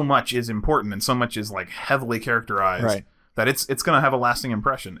 so much is important and so much is like heavily characterized that it's going to have a lasting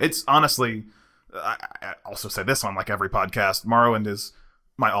impression. It's honestly, I also say this on like every podcast, Morrowind is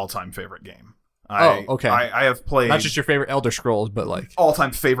my all-time favorite game. Okay. I have played Not just your favorite Elder Scrolls, but like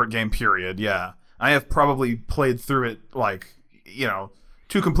all-time favorite game, period. Yeah. I have probably played through it like, you know,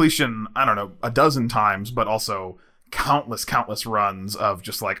 to completion, I don't know, a dozen times, but also countless runs of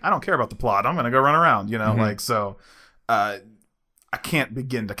just like, I don't care about the plot. I'm going to go run around, you know, like, so, I can't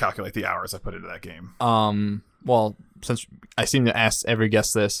begin to calculate the hours I put into that game. well, since I seem to ask every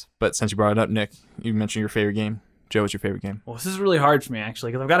guest this, but since you brought it up, Nick, you mentioned your favorite game. Joe, what's your favorite game? well, this is really hard for me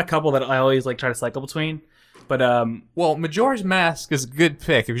actually because I've got a couple that I always like try to cycle between, but Well, Majora's Mask is a good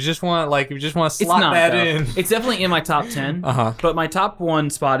pick. If you just want to it's slot not that though. in. It's definitely in my top 10. Uh-huh. But my top 1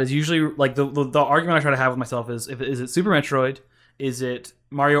 spot is usually like the argument I try to have with myself is is it Super Metroid, is it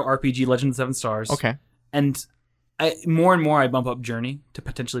Mario RPG Legend of the Seven Stars? Okay. And more and more I bump up Journey to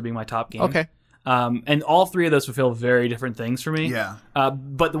potentially being my top game. Okay. And all 3 of those fulfill very different things for me. Yeah.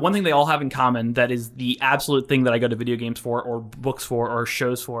 But the one thing they all have in common that is the absolute thing that I go to video games for or books for or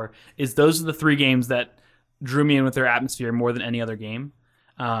shows for is those are the 3 games that drew me in with their atmosphere more than any other game.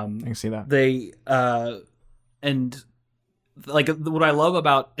 I can see that. They and like what I love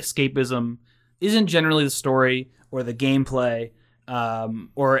about escapism isn't generally the story or the gameplay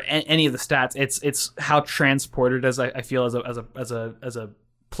or any of the stats. It's how transported as I feel as a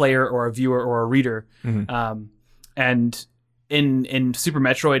player or a viewer or a reader. And in Super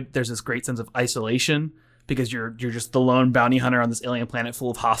Metroid, there's this great sense of isolation because you're just the lone bounty hunter on this alien planet full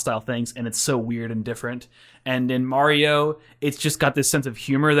of hostile things, and it's so weird and different. And in Mario, it's just got this sense of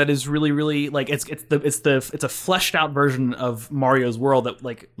humor that is really, really like it's a fleshed out version of Mario's world that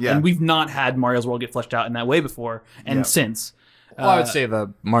like, and we've not had Mario's world get fleshed out in that way before and since. Well, I would say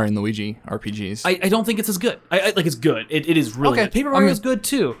the Mario and Luigi RPGs. I don't think it's as good. I like it's good. It is really Okay. good. Paper Mario is good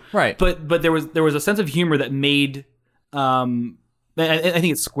too. Right. But there was a sense of humor that made I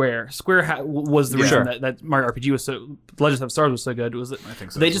think it's Square. Square was the reason that Mario RPG was so Legend of Seven Stars was so good. Was that I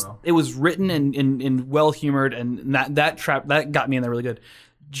think so they as just well. it was written and well humored and that got me in there really good.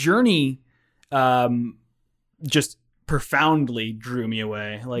 Journey, just profoundly drew me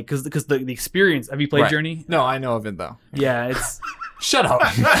away. Like because the experience. Have you played Journey? No, I know of it though. Yeah, it's. Shut up.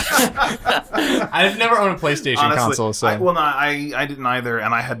 I've never owned a PlayStation console, so I didn't either,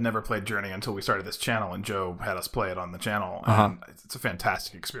 and I had never played Journey until we started this channel, and Joe had us play it on the channel. And it's a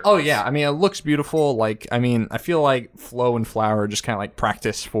fantastic experience. Oh yeah, I mean it looks beautiful. Like I mean, I feel like Flow and Flower just kind of like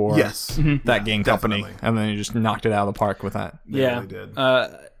practice for that game company, definitely. and then you just knocked it out of the park with that. They really did.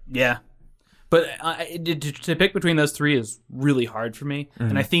 Yeah. But to pick between those three is really hard for me.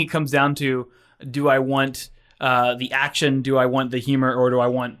 And I think it comes down to, do I want the action, do I want the humor, or do I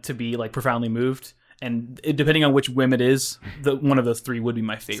want to be like profoundly moved? And depending on which whim it is, one of those three would be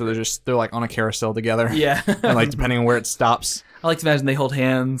my favorite. So they're like on a carousel together. Yeah. And like depending on where it stops. I like to imagine they hold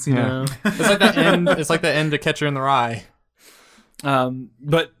hands, you know. It's like that end. It's like the end of Catcher in the Rye.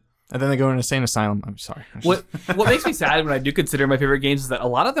 But And then they go to an insane asylum. I'm sorry. what makes me sad when I do consider my favorite games is that a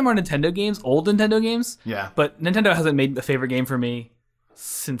lot of them are Nintendo games, old Nintendo games. Yeah. But Nintendo hasn't made a favorite game for me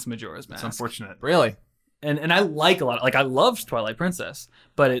since Majora's Mask. It's unfortunate. Really? And I like a lot. Like I loved Twilight Princess,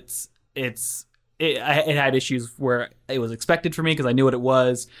 but it had issues where it was expected for me because I knew what it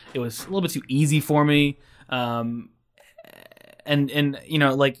was. It was a little bit too easy for me. And you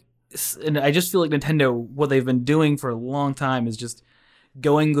know, like, and I just feel like Nintendo, what they've been doing for a long time is just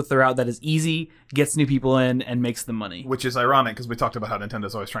going with the route that is easy, gets new people in, and makes them money. Which is ironic because we talked about how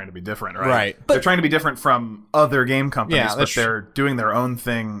Nintendo's always trying to be different, right? Right. They're trying to be different from other game companies, Yeah, but that's they're doing their own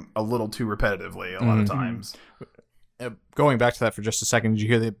thing a little too repetitively a lot of times. Going back to that for just a second, did you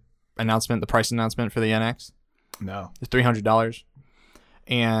hear the price announcement for the NX? No. It's $300.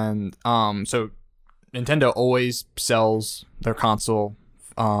 And so Nintendo always sells their console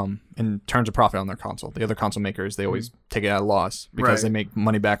and turns a profit on their console. The other console makers, they always take it at a loss because Right. they make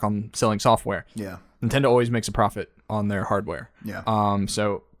money back on selling software. Yeah. Nintendo always makes a profit on their hardware. Yeah.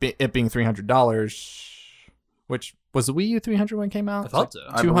 So it being $300, which was the Wii U 300 when it came out? I thought so.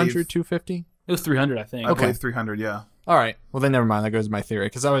 I 200, believe- 250? It was 300, I think. I Okay. believe 300, yeah. All right. Well, then never mind. That goes to my theory.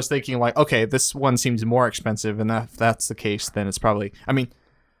 Because I was thinking, like, okay, this one seems more expensive. And if that's the case, then it's probably... I mean,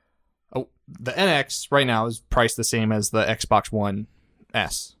 the NX right now is priced the same as the Xbox One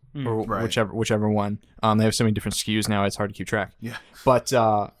S. Or right. whichever one. They have so many different SKUs now, it's hard to keep track. Yeah. But,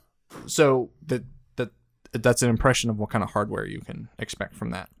 so that's an impression of what kind of hardware you can expect from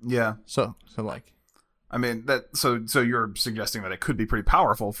that. Yeah. So like... I mean, so you're suggesting that it could be pretty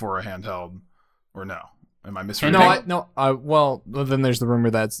powerful for a handheld, or no? Am I misreading? Well, then there's the rumor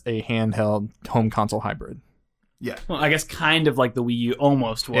that's a handheld home console hybrid. Yeah. Well, I guess kind of like the Wii U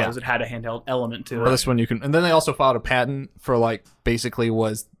almost was. Yeah. It had a handheld element to Or it. this one you can, and then they also filed a patent for like basically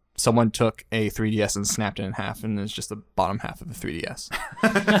was someone took a 3DS and snapped it in half, and it's just the bottom half of the 3DS.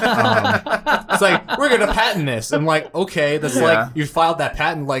 It's like we're gonna patent this, and like okay, that's Yeah. like you filed that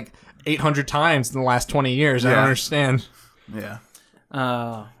patent like 800 times in the last 20 years. I Yeah. don't understand. Yeah.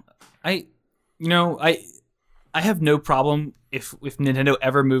 I have no problem if Nintendo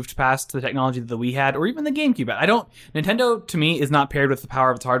ever moved past the technology that the Wii had, or even the GameCube had. Nintendo to me is not paired with the power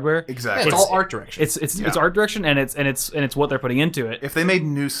of its hardware. Exactly. It's all art direction. It's art direction, and it's what they're putting into it. If they made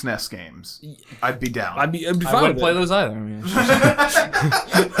new SNES games, I'd be down. I'd be I fine wouldn't with play it. those either. I mean,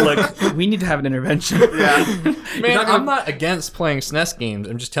 Look, we need to have an intervention. yeah. man, I'm not against playing SNES games.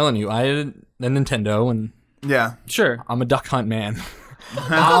 I'm just telling you, I had a Nintendo, and Yeah. Sure. I'm a Duck Hunt man.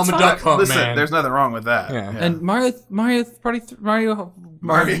 I'm a Duck Hunt Listen, man. there's nothing wrong with that. Yeah. And Mario Party 3, Mario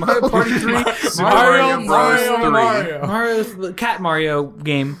Party 3, Super Mario Bros. 3. Mario's the Cat Mario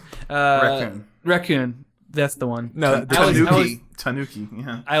game. Raccoon. That's the one. No, Tanuki.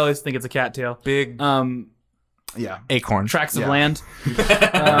 Yeah. I always think it's a cattail. big Yeah. acorn. Tracts of Yeah. land.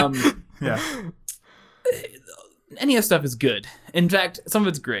 Yeah. NES stuff is good. In fact, some of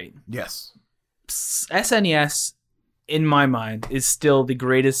it's great. Yes. SNES, in my mind, is still the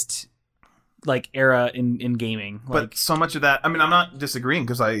greatest like era in gaming. Like, But so much of that, I mean, I'm not disagreeing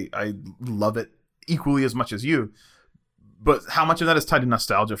because I love it equally as much as you. But how much of that is tied to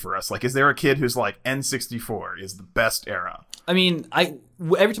nostalgia for us? Like, is there a kid who's like, N64 is the best era? I mean,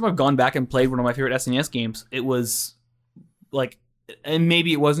 every time I've gone back and played one of my favorite SNES games, it was like, and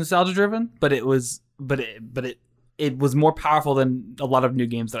maybe it was nostalgia driven, but it was more powerful than a lot of new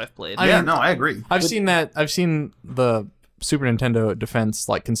games that I've played. I agree. I've seen the Super Nintendo defense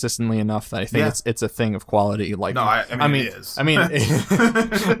like consistently enough that I think Yeah. it's a thing of quality. Like, No, I mean, it is. I mean,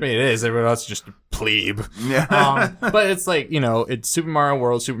 it is. Everyone else is just a plebe. Yeah. But it's like, it's Super Mario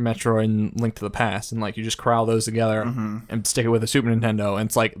World, Super Metroid, and Link to the Past, and like you just corral those together and stick it with a Super Nintendo, and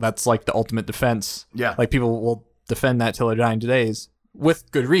it's like that's like the ultimate defense. Yeah. Like people will defend that till their dying days with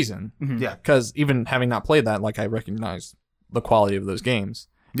good reason. Yeah. Because even having not played that, like I recognize the quality of those games.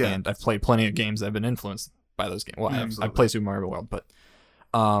 Yeah. And I've played plenty of games that have been influenced by those games. Well, Absolutely. I've played Super Mario World, but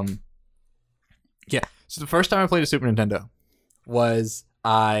yeah. So the first time I played a Super Nintendo was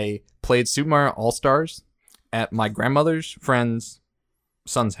I played Super Mario All-Stars at my grandmother's friend's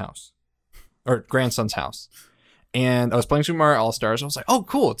son's house, or grandson's house. And I was playing Super Mario All-Stars. I was like, oh,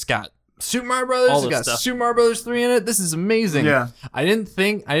 cool. It's got Super Mario Brothers. All It's this got stuff. Super Mario Brothers 3 in it. This is amazing. Yeah. I didn't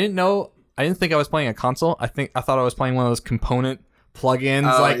think I was playing a console. I thought I was playing one of those component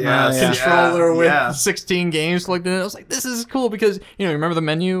plugins, yes, controller with yeah. 16 games plugged in. I was like, this is cool because remember the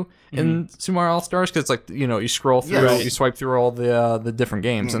menu in Super Mario All Stars? Because it's like you scroll through, Yes. you swipe through all the different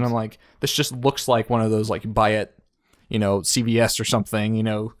games, and I'm like, this just looks like one of those like you buy at CVS or something,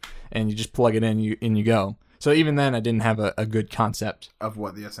 and you just plug it in, and you go. So even then, I didn't have a good concept. Of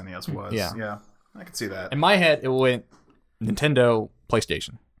what the SNES was. Yeah. Yeah. I can see that. In my head, it went Nintendo,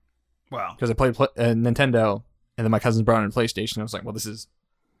 PlayStation. Wow. Because I played Nintendo, and then my cousins brought in a PlayStation. I was like, well, this is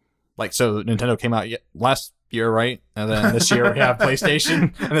like, so Nintendo came out last year, right? And then this year we have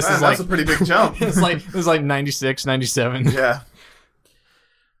PlayStation, and this is That's a pretty big jump. it was like 96, 97. Yeah.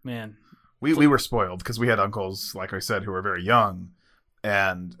 Man. We were spoiled because we had uncles, like I said, who were very young,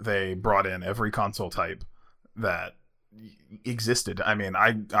 and they brought in every console type that existed. I mean,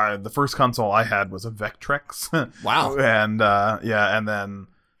 I the first console I had was a Vectrex. Wow. And and then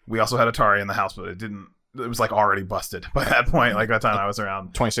we also had Atari in the house, but it was like already busted by that point. Like by the time I was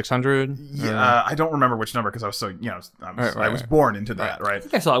around 2600. Yeah, I don't remember which number because I was so I was born into that, right? I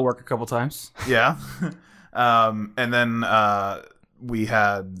think I saw it work a couple times. Yeah. And then we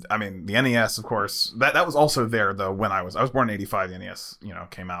had, I mean, the NES, of course. That was also there though when I was born in 85. The NES,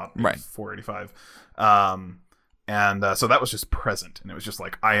 came out Right. 85. And so that was just present, and it was just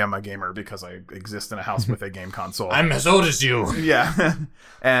like, I am a gamer because I exist in a house with a game console. I'm as old as you. Yeah.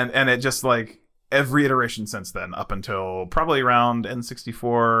 and it just like every iteration since then, up until probably around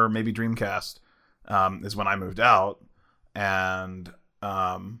N64, maybe Dreamcast, is when I moved out. And It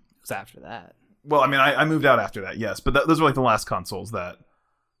was after that. well, I mean, I moved out after that, yes, but those were like the last consoles that.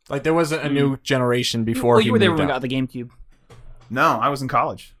 Like there wasn't a new generation before. Well, you were there moved when we out. got the GameCube. No, I was in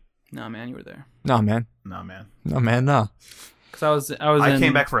college. No, man, you were there. No, man. No, man. No, man. No. Because I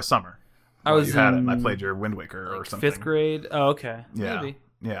came back for a summer. I was you had it, and I in, played your Wind Waker or something. 5th grade. Oh, okay. Yeah, Maybe.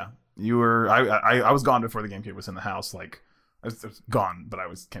 yeah. You were. I was gone before the GameCube was in the house. Like I was gone, but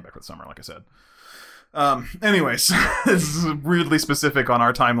came back for the summer, like I said. Anyways, this is weirdly specific on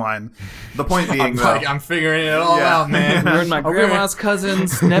our timeline. The point being, I'm figuring it all Yeah. out, man. We're in my grandma's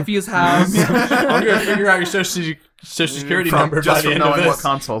cousin's nephew's house. I'm gonna figure out your social security number by just the from end of knowing this. what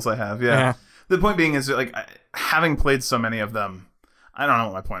consoles I have. Yeah. Yeah. The point being is that, like, having played so many of them, I don't know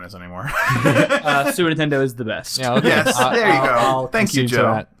what my point is anymore. Super Nintendo is the best. Yeah, okay. Yes, there you go. Thank you, concede to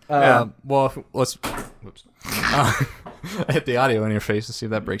Joe. that. Well, let's. Whoops. I hit the audio in your face to see if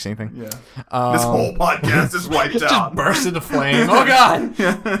that breaks anything. Yeah. This whole podcast is wiped just out. burst into flame. Oh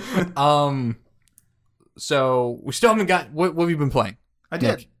god. So we still haven't got. What have you been playing? I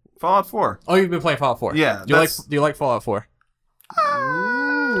did. Nick? Fallout 4. Oh, you've been playing Fallout 4. Yeah, Do you like Fallout 4?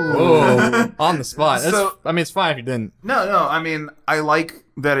 Ooh. On the spot. So- I mean, it's fine if you didn't. No. I mean, I like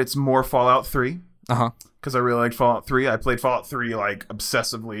that it's more Fallout 3 because I really liked Fallout 3. I played Fallout 3 like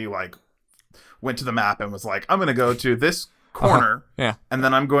obsessively, like went to the map and was like, I'm going to go to this corner Yeah. and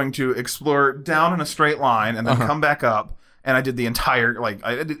then I'm going to explore down in a straight line and then come back up. And I did the entire, like,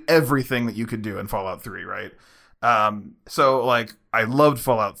 I did everything that you could do in Fallout 3, right? So, like, I loved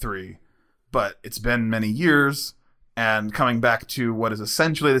Fallout 3, but it's been many years, and coming back to what is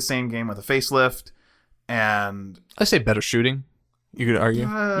essentially the same game with a facelift, and... I say better shooting. You could argue.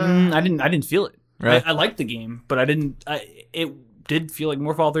 I didn't feel it. Right. I liked the game, but I didn't. It did feel like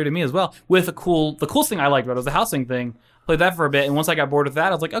more Fallout 3 to me as well. With the coolest thing I liked about it was the housing thing. Played that for a bit, and once I got bored with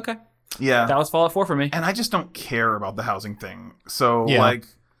that, I was like, okay, Yeah. that was Fallout 4 for me. And I just don't care about the housing thing. So, Yeah. like,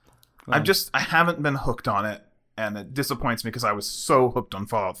 I haven't been hooked on it, and it disappoints me because I was so hooked on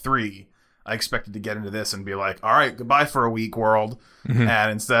Fallout 3. I expected to get into this and be like, all right, goodbye for a week, world.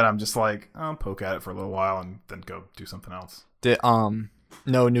 And instead, I'm just like, I'll poke at it for a little while and then go do something else. Did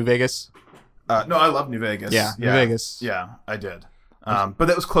no New Vegas? No, I love New Vegas. Yeah, New Vegas. Yeah, I did. But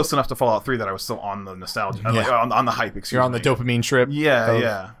that was close enough to Fallout 3 that I was still on the nostalgia, like, on the hype, excuse me. You're on the dopamine trip.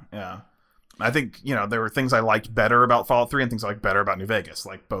 Yeah. I think, there were things I liked better about Fallout 3 and things I liked better about New Vegas,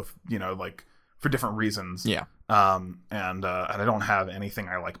 like both, like for different reasons. Yeah. And I don't have anything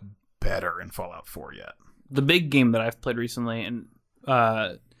I like better in Fallout 4 yet. The big game that I've played recently, and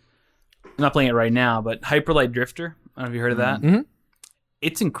I'm not playing it right now, but Hyper Light Drifter. I don't know if you heard of that. Mhm.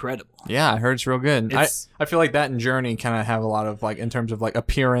 It's incredible. Yeah, I heard it's real good. It's- I feel like that and Journey kind of have a lot of like in terms of like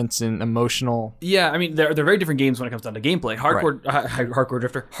appearance and emotional. Yeah, I mean they're very different games when it comes down to gameplay. Hardcore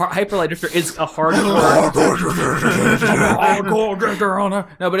Drifter, Hyper Light Drifter is a hardcore Drifter.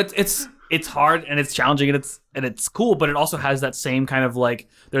 No, but it's hard and it's challenging and it's cool, but it also has that same kind of like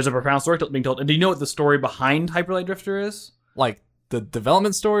there's a profound story being told. And do you know what the story behind Hyper Light Drifter is? Like the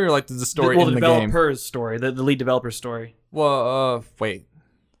development story or like the story the in the game? developer's story, the lead developer's story. Well, wait.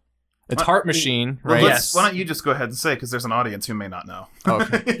 It's Heart Machine, Well, right? Yes. why don't you just go ahead and say, because there's an audience who may not know.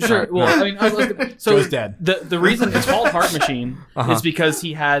 Okay. Sure. Well, I mean, so Joe's dead. The reason it's called Heart Machine is because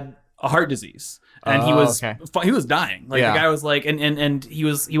he had a heart disease. And he was dying. Like Yeah. the guy was like, and he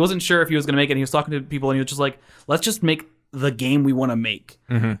wasn't sure if he was going to make it. And he was talking to people, and he was just like, let's just make the game we want to make.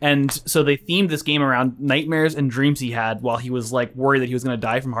 And so they themed this game around nightmares and dreams he had while he was like worried that he was going to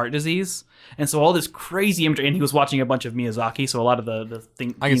die from heart disease. And so all this crazy imagery, and he was watching a bunch of Miyazaki. So a lot of the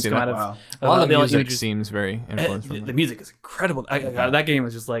thing I can see come that. out of Wow. A lot of the music images. seems very influenced The, from the it. music is incredible. That game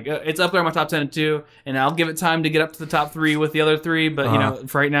was just like it's up there in my top 10 too, and I'll give it time to get up to the top 3 with the other 3. But you know,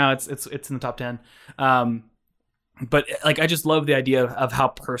 for right now, it's in the top 10. But like, I just love the idea of how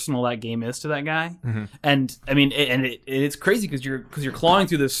personal that game is to that guy, and I mean, it's crazy because you're clawing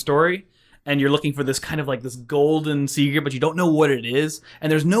through this story. And you're looking for this kind of like this golden secret, but you don't know what it is.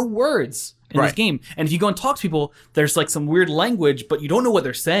 And there's no words in this game. And if you go and talk to people, there's like some weird language, but you don't know what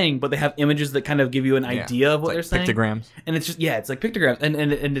they're saying. But they have images that kind of give you an idea of what they're saying. Pictograms. And it's just it's like pictograms,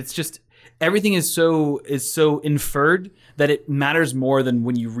 and it's just everything is so inferred that it matters more than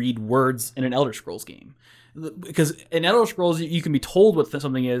when you read words in an Elder Scrolls game. Because in Elder Scrolls, you can be told what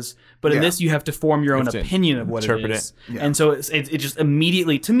something is, but in this, you have to form your own opinion of what it is. And so it just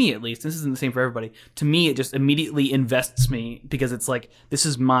immediately, to me at least, this isn't the same for everybody, to me, it just immediately invests me because it's like, this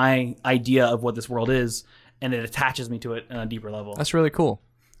is my idea of what this world is, and it attaches me to it on a deeper level. That's really cool.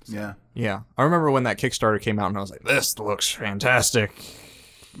 Yeah. Yeah. I remember when that Kickstarter came out and I was like, this looks fantastic.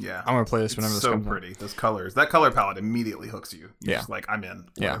 Yeah. I'm going to play this whenever It's this so comes out. pretty. Those colors. That color palette immediately hooks you. You're Yeah. just like, I'm in.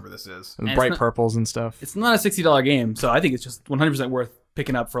 Yeah. Whatever this is. The it's bright not- purples and stuff. It's not a $60 game, so I think it's just 100% worth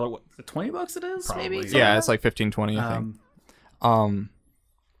picking up for like, what, the $20 it is? Probably, Maybe? yeah. Yeah, it's like 15, 20, I think. Um,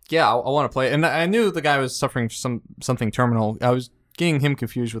 Yeah, I want to play it. And I knew the guy was suffering from something terminal. I was getting him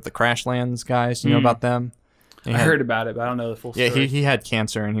confused with the Crashlands guys. You know about them? I heard about it, but I don't know the full story. Yeah, he had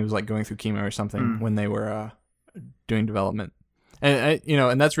cancer and he was like going through chemo or something when they were doing development. And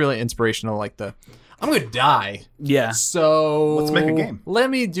and that's really inspirational. Like I'm gonna die, Yeah. so Let's make a game. Let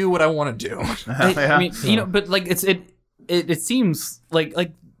me do what I want to do. I mean, but like it seems like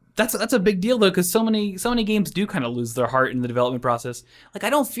that's a big deal though, because so many games do kind of lose their heart in the development process. Like I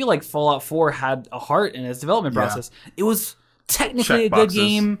don't feel like Fallout 4 had a heart in its development process. It was technically a good Checkboxes.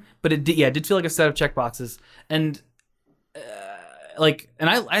 game, but it did feel like a set of checkboxes. And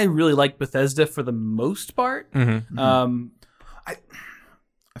I really like Bethesda for the most part.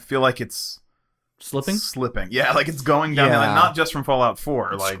 I feel like it's Slipping. Yeah, like it's going down. Yeah. Like, not just from Fallout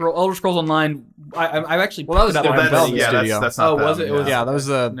 4. Like, Elder Scrolls Online. I've actually Well, that was picked it the up on Bethesda Bethesda. yeah, studio. that's not Oh, them, was it? It was- Yeah, that was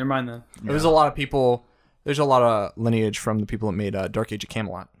the. Never mind then. There was a lot of people. There's a lot of lineage from the people that made Dark Age of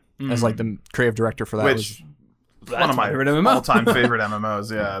Camelot as like the creative director for that. which one of my favorite MMO. all-time favorite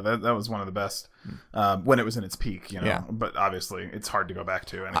MMOs. Yeah, that was one of the best when it was in its peak. Yeah. But obviously it's hard to go back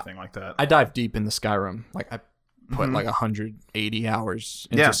to anything like that. I dived deep into Skyrim. Like I put like 180 hours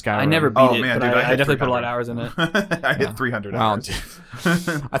into Yeah. Skyrim. I never beat Oh, it, man, but dude, I I hit definitely put a lot 300. of hours in it. I hit 300 Wow, hours.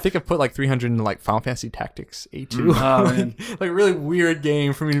 dude. I think I put like 300 into like Final Fantasy Tactics A2. Oh, man. Like a really weird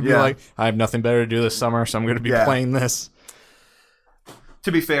game for me to be Yeah. like, I have nothing better to do this summer, so I'm going to be Yeah. playing this.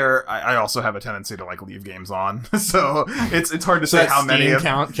 To be fair, I also have a tendency to like leave games on, so it's hard to say That how many Steam of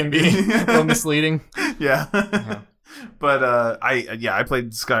count can be a little misleading. yeah. But I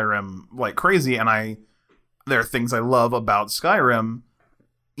played Skyrim like crazy, and there are things I love about Skyrim,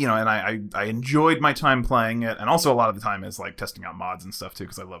 and I enjoyed my time playing it, and also a lot of the time is like testing out mods and stuff too,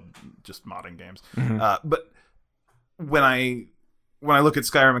 because I love just modding games. But when I look at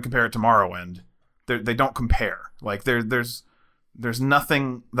Skyrim and compare it to Morrowind, they don't compare. Like there's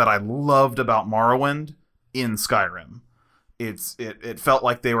nothing that I loved about Morrowind in Skyrim. It felt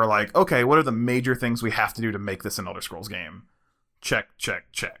like they were like, okay, what are the major things we have to do to make this an Elder Scrolls game? Check.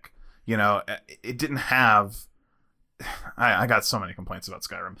 It didn't have... I got so many complaints about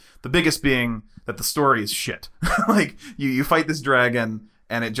Skyrim. The biggest being that the story is shit. Like, you fight this dragon,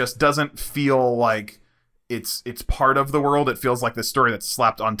 and it just doesn't feel like it's part of the world. It feels like this story that's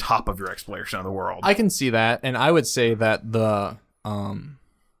slapped on top of your exploration of the world. I can see that, and I would say that the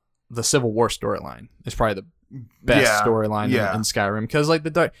Civil War storyline is probably the best storyline in Skyrim, because like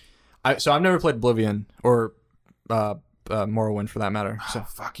so I've never played Oblivion or Morrowind for that matter. So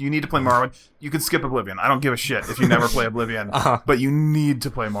Fuck, you need to play Morrowind. You can skip Oblivion. I don't give a shit if you never play Oblivion, but you need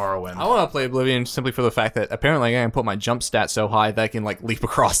to play Morrowind. I want to play Oblivion simply for the fact that apparently I can put my jump stat so high that I can like leap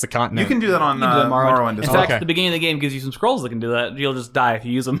across the continent. You can do that on Morrowind as In well. fact, the beginning of the game gives you some scrolls that can do that. You'll just die if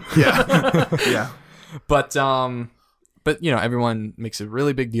you use them. Yeah. Yeah. But everyone makes a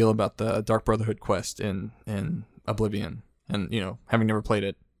really big deal about the Dark Brotherhood quest in Oblivion, and having never played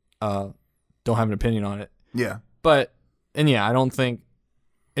it, don't have an opinion on it. Yeah. But I don't think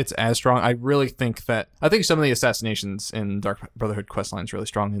it's as strong. I really think some of the assassinations in Dark Brotherhood questline is really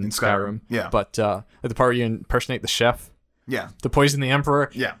strong in Skyrim. Yeah. But the part where you impersonate the chef Yeah. to poison the Emperor,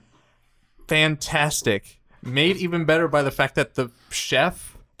 Yeah. fantastic. Made even better by the fact that the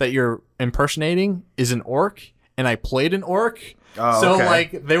chef that you're impersonating is an orc, and I played an orc. Oh, so okay.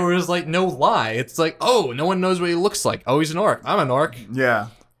 like there was like no lie. It's like, oh, no one knows what he looks like. Oh, he's an orc. I'm an orc. Yeah.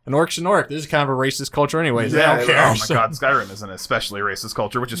 An orc's an orc. This is kind of a racist culture anyways. Yeah. I don't care. Oh my god, Skyrim is an especially racist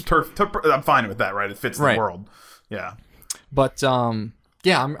culture, which is I'm fine with that, right? It fits the Right. world. Yeah. But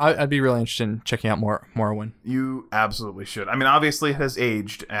yeah, I'd be really interested in checking out Morrowind. You absolutely should. I mean, obviously it has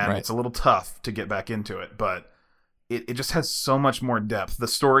aged and Right. it's a little tough to get back into it, but it just has so much more depth. The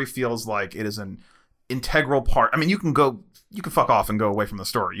story feels like it is an integral part. I mean, you can fuck off and go away from the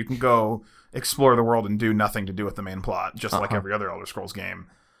story. You can go explore the world and do nothing to do with the main plot, just like every other Elder Scrolls game.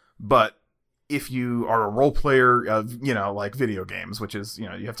 But if you are a role player of, like video games, which is, you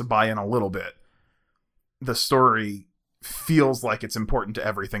have to buy in a little bit, the story feels like it's important to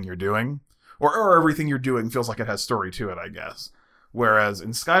everything you're doing, or everything you're doing feels like it has story to it, I guess. Whereas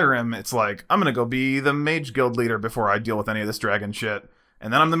in Skyrim, it's like, I'm going to go be the Mage Guild leader before I deal with any of this dragon shit.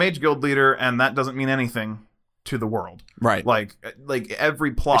 And then I'm the Mage Guild leader, and that doesn't mean anything to the world. Right. Like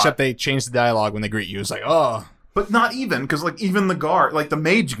every plot. Except they changed the dialogue when they greet you. It's like, oh. But not even, because like even the guard, like the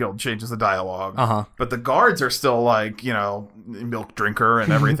Mage Guild changes the dialogue. Uh-huh. But the guards are still like, milk drinker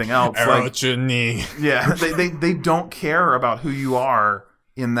and everything else. Arrow to your knee. Yeah, they don't care about who you are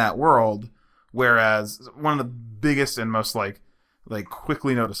in that world. Whereas one of the biggest and most like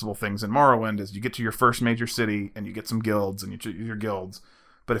quickly noticeable things in Morrowind is you get to your first major city and you get some guilds and you choose your guilds.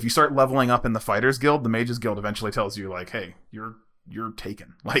 But if you start leveling up in the Fighters Guild, the Mages Guild eventually tells you like, hey, you're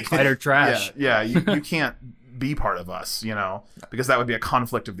taken. Like Fighter trash. Yeah, you can't be part of us, because that would be a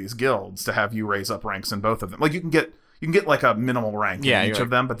conflict of these guilds to have you raise up ranks in both of them. Like you can get like a minimal rank in each of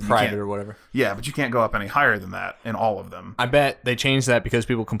them, but you private can't, or whatever. Yeah, but you can't go up any higher than that in all of them. I bet they changed that because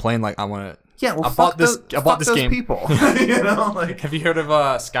people complain like, I want to. Yeah, well, I bought this those game. people. Like Have you heard of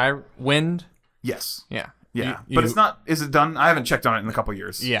Skywind? yes, Yeah. yeah, You- but it's not. Is it done? I haven't checked on it in a couple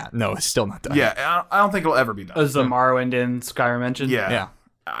years. Yeah. No, it's still not done. Yeah, I don't think it'll ever be done. Is the Morrowind in Skyrim engine? Yeah, Yeah.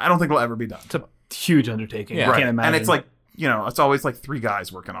 I don't think it'll ever be done. It's a huge undertaking. Yeah. I can't imagine. And it's like it's always like 3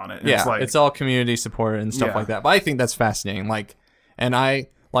 guys working on it. And Yeah. it's like It's all community supported and stuff Yeah. like that. But I think that's fascinating. Like, and I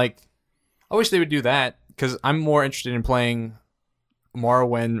wish they would do that because I'm more interested in playing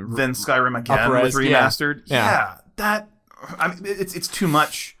Morrowind. then Skyrim again Up-res, with yeah. remastered. Yeah. That it's too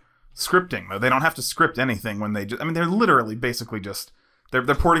much scripting though. They don't have to script anything when they just. I mean, they're literally basically just they're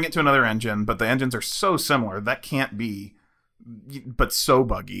porting it to another engine, but the engines are so similar that can't be, but so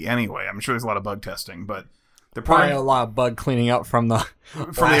buggy anyway. I'm sure there's a lot of bug testing, but they're Probably porting a lot of bug cleaning up from the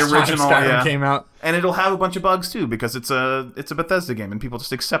from the original. Skyrim Yeah. came out. And it'll have a bunch of bugs too because it's a Bethesda game and people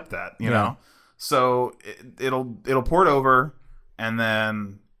just accept that, you know. So it'll port over and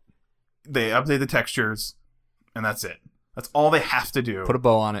then they update the textures and that's it. That's all they have to do. Put a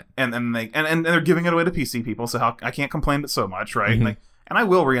bow on it. And they're giving it away to PC people, so I can't complain but so much, right? Mhm. And I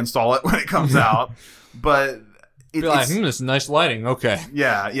will reinstall it when it comes out, but Be like, it's this is nice lighting. Okay.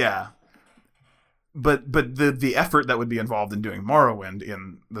 yeah. But the effort that would be involved in doing Morrowind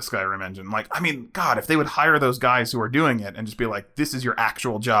in the Skyrim engine, like, I mean, God, if they would hire those guys who are doing it and just be like, this is your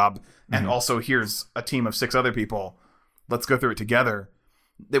actual job, and also here's a team of 6 other people, let's go through it together.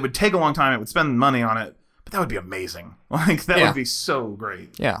 It would take a long time, it would spend money on it, but that would be amazing. Like, that would be so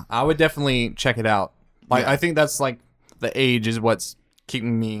great. Yeah, I would definitely check it out. Like, Yeah. I think that's like the age is what's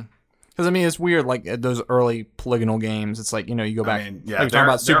keeping me. Because I mean, it's weird. Like those early polygonal games, it's like you go back. I mean, like, you're talking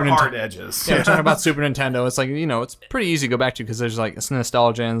about Super they're hard Nintendo. edges. Yeah, we're talking about Super Nintendo. It's like it's pretty easy to go back to because there's like it's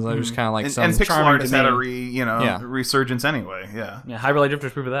nostalgia and there's kind of like some and pixel charming art has had a demeanor. resurgence anyway. Yeah. Yeah, Hyper Light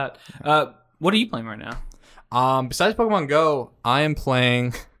Drifter's proof of that. What are you playing right now? Besides Pokemon Go, I am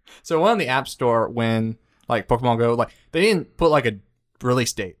playing. So I went on the App Store when like Pokemon Go, like they didn't put like a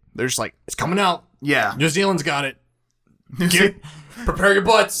release date. They're just like it's coming out. Yeah. New Zealand's got it. Prepare your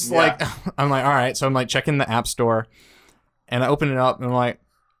butts. Yeah. Like I'm like, all right. So I'm like checking the App Store, and I open it up and I'm like,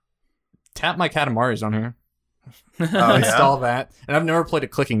 tap my Katamari's on here. Oh, Install that. And I've never played a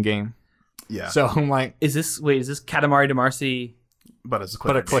clicking game. Yeah. So I'm like, Is this Katamari Damacy But it's a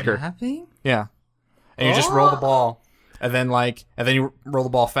But a clicker. tapping? yeah. And you just roll the ball, and then you roll the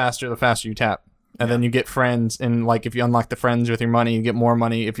ball faster the faster you tap. And then you get friends, and like if you unlock the friends with your money, you get more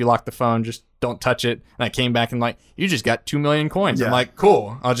money. If you lock the phone, just don't touch it. And I came back and like, you just got 2 million coins. Yeah. I'm like,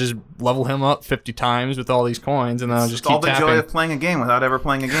 cool. I'll just level him up 50 times with all these coins, and then I'll just It's all keep the tapping. joy of playing a game without ever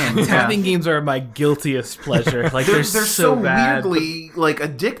playing a game. Yeah. Tapping games are my guiltiest pleasure. Like They're they're so bad. weirdly like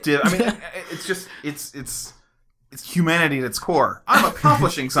addictive. I mean, it's just it's it's humanity at its core. I'm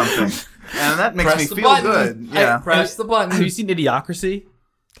accomplishing something, and that makes Press me the feel button. good. Yeah. Press the button. Have you seen Idiocracy?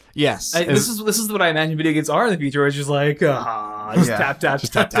 Yes. This is what I imagine video games are in the future. Where it's just like, just Yeah. tap tap,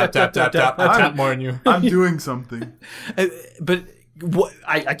 Just tap, tap, tap, tap, tap. I tap more than you. I'm doing something. But what,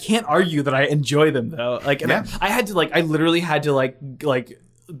 I can't argue that I enjoy them though. Like, and Yeah. I had to I literally had to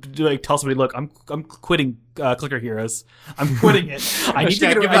tell somebody, look, I'm quitting Clicker Heroes. I'm quitting it. I need to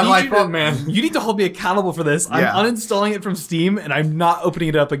gotta get give I that need life you up, to- man. You need to hold me accountable for this. Yeah. I'm uninstalling it from Steam and I'm not opening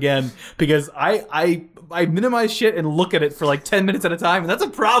it up again because I minimize shit and look at it for like 10 minutes at a time, and that's a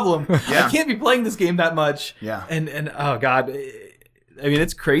problem. Yeah. I can't be playing this game that much. Yeah. And oh god, I mean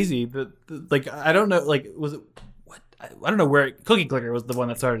it's crazy. Like I don't know. Like was it what? I don't know where Cookie Clicker was the one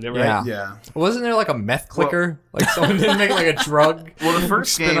that started it, right? Yeah. Yeah. Wasn't there like a meth clicker? Like someone didn't make like a drug? Well, the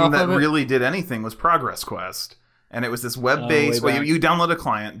first spin game off that of it? really did anything was Progress Quest, and it was this web-based. way Well, back. you download a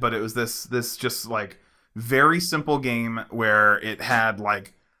client, but it was this just like very simple game where it had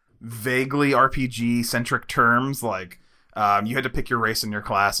like vaguely RPG centric terms like. You had to pick your race and your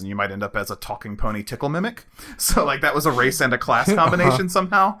class, and you might end up as a talking pony tickle mimic. So, like, that was a race and a class combination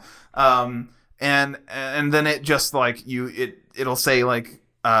somehow. And then it just like it'll say like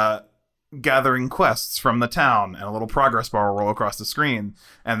gathering quests from the town, and a little progress bar will roll across the screen,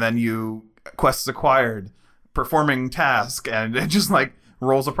 and then you quests acquired, performing task, and it just like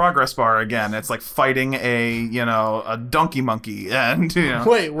rolls a progress bar again. It's like fighting a donkey monkey, and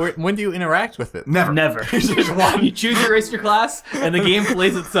Wait, when do you interact with it? never. Never. You choose your race, your class, and the game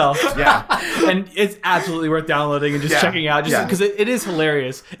plays itself. Yeah. And it's absolutely worth downloading and just Yeah. checking out, just Yeah. because it is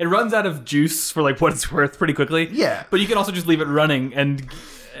hilarious. It runs out of juice for like what it's worth pretty quickly. Yeah. But you can also just leave it running, and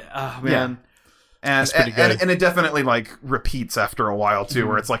oh man. And, pretty good. and it definitely like repeats after a while too,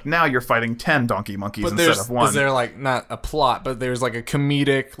 where it's like now you're fighting 10 donkey monkeys But instead of one. is there like not a plot, but there's like a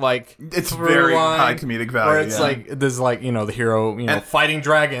comedic like It's through very line high comedic value, where it's yeah. like there's like the hero And- fighting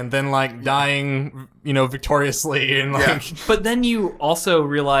dragon, then like dying victoriously, and like But then you also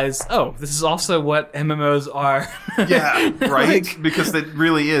realize, oh, this is also what MMOs are. Yeah, right? Like, because it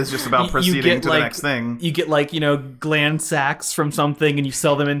really is just about you proceeding get, to like, the next thing. You get like gland sacks from something, and you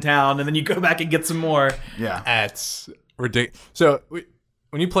sell them in town, and then you go back and get some more. Yeah. that's ridiculous. So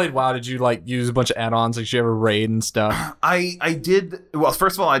when you played WoW, did you like use a bunch of add-ons? Like, did you ever raid and stuff? I did. Well,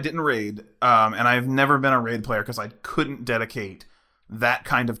 first of all, I didn't raid, and I've never been a raid player because I couldn't dedicate that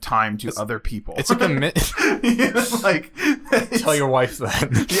kind of time to other people. It's like a like tell your wife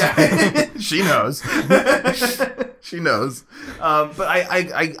that. yeah, she knows. She knows. But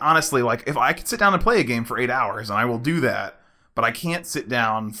I honestly, like, if I could sit down and play a game for 8 hours, and I will do that, but I can't sit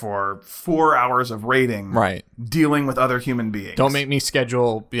down for 4 hours of raiding, Right. dealing with other human beings. Don't make me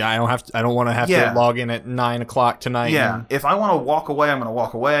schedule. Yeah, I don't want to have Yeah. to log in at 9:00 tonight. Yeah, and- if I want to walk away, I'm going to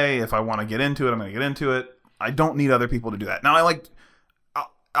walk away. If I want to get into it, I'm going to get into it. I don't need other people to do that. Now,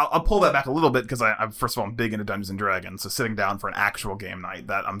 I'll pull that back a little bit because I'm first of all, I'm big into Dungeons and Dragons, so sitting down for an actual game night,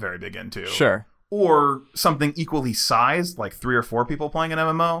 that I'm very big into. Sure. Or something equally sized, like 3 or 4 people playing an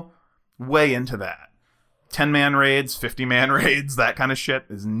MMO, way into that. 10-man raids, 50-man raids, that kind of shit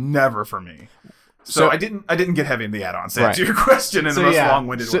is never for me. So I didn't get heavy in the add-ons to answer your question in the most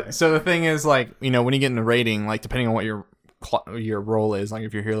long-winded way. So the thing is, like, when you get into raiding, like, depending on what your role is, like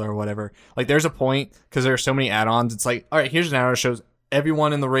if you're healer or whatever, like there's a point because there are so many add-ons. It's like, all right, here's an add-on that shows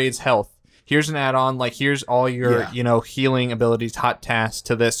everyone in the raid's health. Here's an add-on, like here's all your healing abilities, hot tasks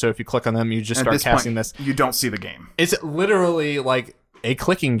to this. So if you click on them, you just At start this casting point, this. you don't see the game. It's literally like a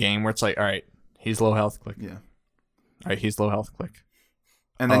clicking game where it's like, all right, he's low health, click. Yeah. All right, he's low health, click.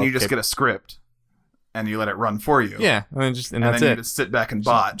 And then you just Okay. get a script, and you let it run for you. Yeah, and And that's then you it. just sit back and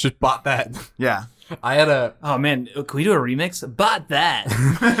bot. Just bought that. Yeah. I had a Oh man, can we do a remix? Bought that.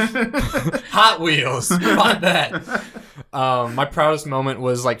 Hot Wheels. Bought that. My proudest moment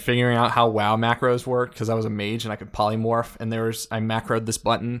was like figuring out how WoW macros worked because I was a mage and I could polymorph, and I macroed this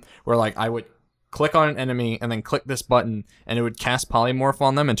button where like I would click on an enemy and then click this button and it would cast polymorph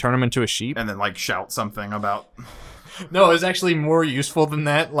on them and turn them into a sheep. And then, like, shout something about... No, it was actually more useful than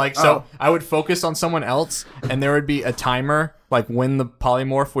that. Like, so I would focus on someone else, and there would be a timer, like when the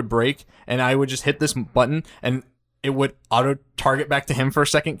polymorph would break, and I would just hit this button, and it would auto target back to him for a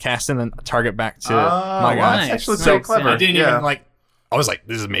second, cast, and then target back to my guy. nice. Actually, Nice, so yeah. clever. I didn't yeah. even like. I was like,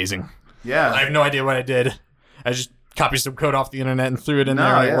 "This is amazing." Yeah. I have no idea what I did. I just copied some code off the internet and threw it in no,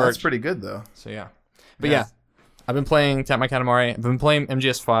 there, and yeah, it that's worked. pretty good, though. So yeah, but yeah, I've been playing Tap My Katamari. I've been playing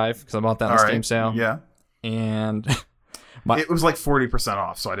MGS5 because I bought that on All the right. Steam sale. Yeah. And It was like 40%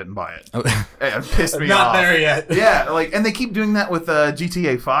 off, so I didn't buy it. Oh. It pissed me Not off. there yet. Yeah, like, and they keep doing that with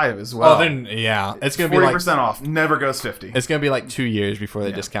GTA 5 as well. Oh, then yeah, it's gonna be 40% like off, never goes 50. it's gonna be like 2 years before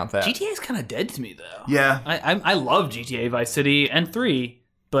they discount that. GTA is kind of dead to me though. Yeah. I love GTA Vice City and 3,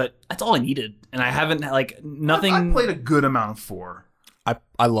 but that's all I needed, and I haven't like nothing. I played a good amount of 4.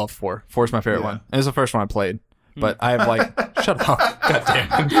 I love 4. 4 is my favorite Yeah. one. And it's the first one I played. But I have like shut up. God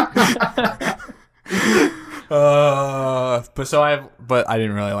damn it. But I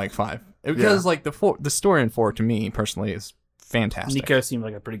didn't really like 5. Because like the story in 4 to me personally is fantastic. Nico seemed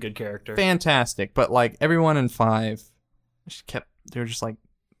like a pretty good character. Fantastic. But like everyone in 5 they were just like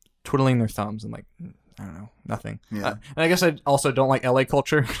twiddling their thumbs and like I don't know, nothing. Yeah. And I guess I also don't like LA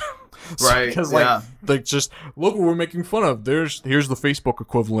culture. Right, Because yeah. like just look what we're making fun of. Here's the Facebook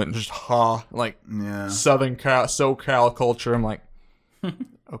equivalent. Just like Yeah. Southern SoCal culture. I'm like,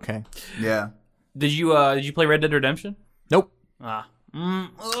 okay. Yeah. Did you play Red Dead Redemption? Nope. Ah. I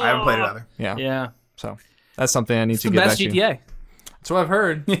haven't played it either. Yeah. Yeah. So that's something I need It's to the get best back to. GTA. That's what I've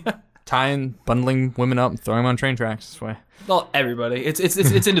heard. Tying, bundling women up and throwing them on train tracks. This way. Well, everybody. It's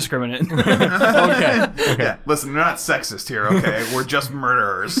indiscriminate. Okay. Yeah. Listen, we're not sexist here, okay? We're just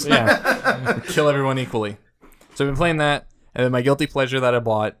murderers. Yeah. Kill everyone equally. So I've been playing that, and then my guilty pleasure that I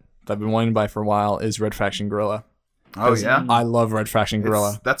bought, that I've been wanting to buy for a while, is Red Faction Guerrilla. Oh, yeah? I love Red Faction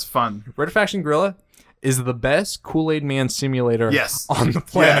Guerrilla. That's fun. Red Faction Guerrilla is the best Kool-Aid Man simulator Yes. on the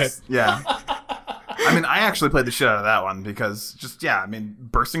planet. Yes. Yeah. I mean, I actually played the shit out of that one because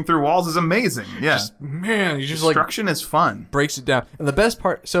bursting through walls is amazing. Yeah. Man, you just like Destruction is fun. breaks it down. And the best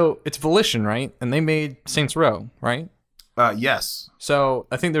part, so it's Volition, right? And they made Saints Row, right? Yes. So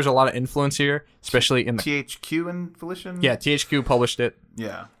I think there's a lot of influence here, especially in the THQ and Volition? yeah, THQ published it.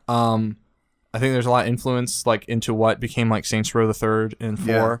 Yeah. I think there's a lot of influence like into what became like Saints Row the Third and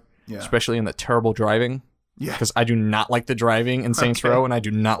 4, Yeah. especially in the terrible driving. Yeah. Because I do not like the driving in Saints Row, and I do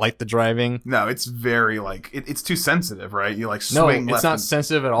not like the driving. No, it's very like it's too sensitive, right? You like No, swing it's left not and-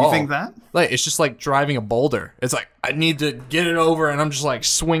 sensitive at all. You think that? Like it's just like driving a boulder. It's like I need to get it over, and I'm just like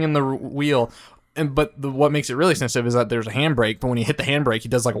swinging the wheel. But what makes it really sensitive is that there's a handbrake. But when you hit the handbrake, he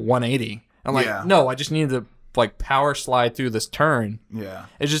does like a 180. I'm like, Yeah. no, I just need to like power slide through this turn. Yeah.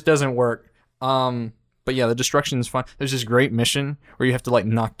 It just doesn't work. But yeah, the destruction is fun. There's this great mission where you have to like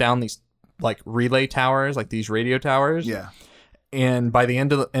knock down these like relay towers, like these radio towers. Yeah. And by the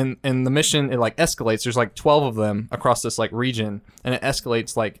end of the mission, it like escalates. There's like 12 of them across this like region, and it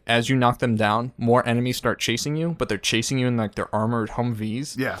escalates like as you knock them down, more enemies start chasing you, but they're chasing you in like their armored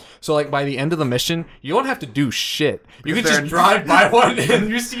Humvees. Yeah. So like by the end of the mission, you don't have to do shit. You can Because just drive by one, and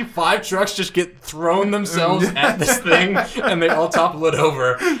you see 5 trucks just get thrown themselves at this thing, and they all topple it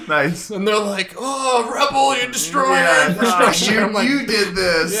over. Nice. And they're like, "Oh, rebel, you destroyer!" Yeah, destruction. I'm like, you did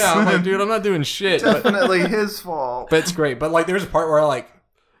this. yeah, I'm like, dude, I'm not doing shit. But Definitely his fault. but it's great. But like, there's a part where I like,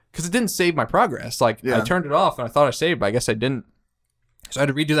 because it didn't save my progress. Like, Yeah. I turned it off and I thought I saved, but I guess I didn't. So I had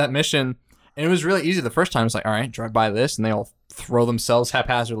to redo that mission, and it was really easy. The first time, it's like, all right, drive by this, and they all throw themselves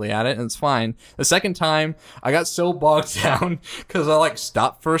haphazardly at it, and it's fine. The second time, I got so bogged down because I like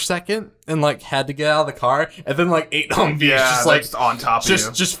stopped for a second and like had to get out of the car, and then like 8 Humvees Yeah, just like that's on top of you.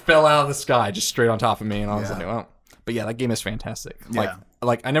 just fell out of the sky, just straight on top of me, and I was Yeah. like, well, but yeah, that game is fantastic. Yeah.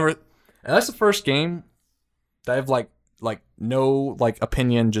 Like I never, and that's the first game that I've like no like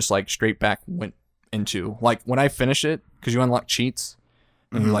opinion, just like straight back went into. Like when I finish it, because you unlock cheats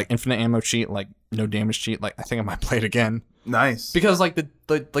and you like infinite ammo cheat, like no damage cheat. Like I think I might play it again Nice. because like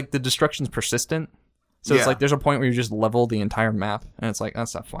the destruction's persistent. So it's Yeah. like there's a point where you just level the entire map, and it's like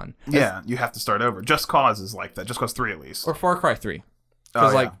that's not fun. Yeah, you have to start over. Just Cause is like that. Just Cause 3 at least. Or Far Cry 3. Oh,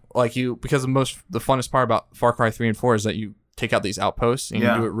 Because yeah. because the funnest part about Far Cry 3 and 4 is that you take out these outposts and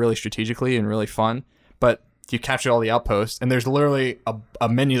Yeah. you do it really strategically and really fun, but you capture all the outposts, and there's literally a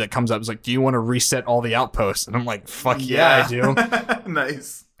menu that comes up. It's like, do you want to reset all the outposts? And I'm like, fuck yeah, I do.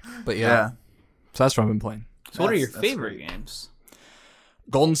 Nice. But yeah, Yeah. so that's what I've been playing. So what are your That's favorite great. games?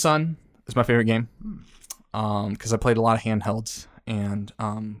 Golden Sun is my favorite game because I played a lot of handhelds and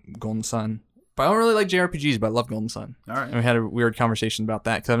Golden Sun. But I don't really like JRPGs, but I love Golden Sun. All right. And we had a weird conversation about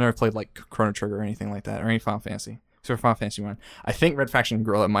that because I've never played like Chrono Trigger or anything like that, or any Final Fantasy. Except for Final Fantasy 1. I think Red Faction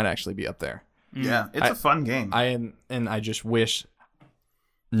Guerrilla might actually be up there. Yeah, it's a fun game. I just wish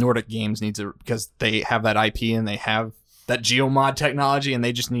Nordic Games needs to, because they have that IP and they have that geomod technology, and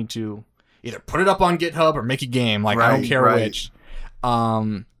they just need to either put it up on GitHub or make a game. Like I don't Right, care right. which.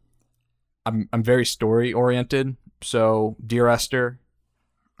 I'm very story oriented. So Dear Esther,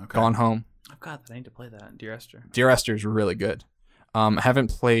 Okay. Gone Home. Oh god, I need to play that. Dear Esther. Dear Esther is really good. I haven't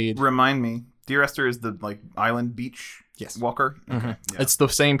played. Remind me, Dear Esther is the like island beach Yes. walker. Okay. Yeah. It's the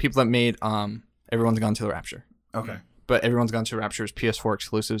same people that made Everyone's Gone to the Rapture. Okay. but Everyone's Gone to Rapture is PS4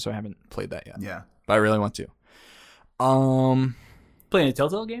 exclusive, so I haven't played that yet. Yeah. But I really want to. Play any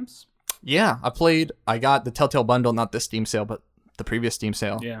Telltale games? Yeah, I got the Telltale bundle, not this Steam sale, but the previous Steam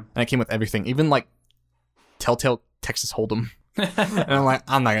sale. Yeah. And it came with everything, even like Telltale Texas Hold'em. And I'm like,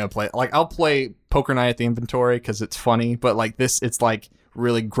 I'm not gonna play it. Like, I'll play Poker Night at the Inventory because it's funny, but like this, it's like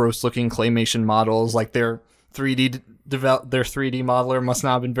really gross looking claymation models. Like their 3D modeler must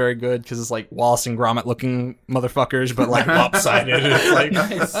not have been very good because it's like Wallace and Gromit looking motherfuckers, but like lopsided.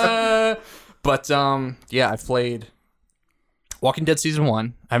 It's like, but yeah, I've played Walking Dead Season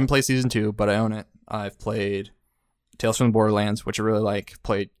 1. I haven't played Season 2, but I own it. I've played Tales from the Borderlands, which I really like.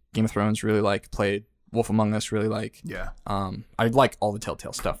 Played Game of Thrones, really like. Played Wolf Among Us, really like. Yeah. I like all the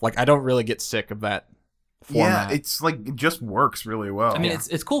Telltale stuff. Like, I don't really get sick of that format. Yeah, it's like it just works really well. I mean,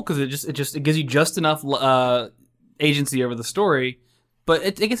 it's cool because it gives you just enough agency over the story, but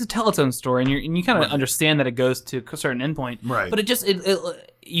it gets to tell its own story, and you kind of understand that it goes to a certain endpoint. Right. But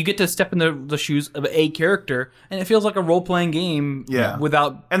you get to step in the shoes of a character, and it feels like a role playing game. Yeah.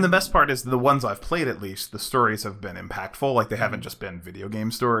 Without. And the best part is the ones I've played, at least the stories have been impactful. Like they haven't just been video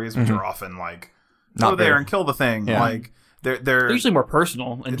game stories, which are often like Not go there very- and kill the thing. Yeah. Like they're They're usually more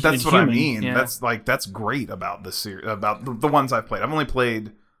personal and that's what human. I mean. Yeah. That's great about this series, about the ones I've played. I've only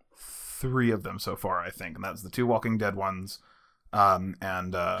played 3 of them so far, I think, and that's the 2 Walking Dead ones, and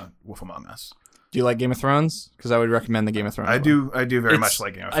Wolf Among Us. Do you like Game of Thrones? Because I would recommend the Game of Thrones. I one. do very It's- much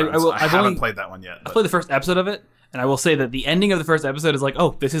like Game of I Thrones. will- I I've haven't only- played that one yet. I But played the first episode of it, and I will say that the ending of the first episode is like,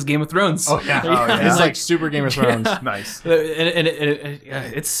 oh, this is Game of Thrones. Oh yeah, yeah. it's like super Game of Thrones. nice.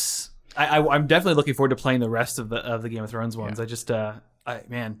 It's I'm definitely looking forward to playing the rest of the Game of Thrones ones. Yeah.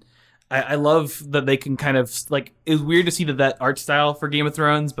 I love that they can kind of like. It was weird to see that art style for Game of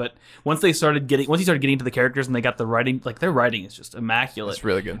Thrones, but once you started getting into the characters and they got the writing, like their writing is just immaculate. It's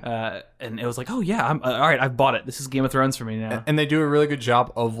really good. And it was like, oh yeah, I'm all right. I've bought it. This is Game of Thrones for me now. And they do a really good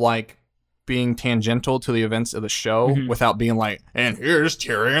job of like being tangential to the events of the show without being like, and here's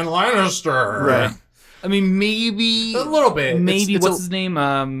Tyrion Lannister. Right. I mean, maybe A little bit. Maybe It's what's a- his name?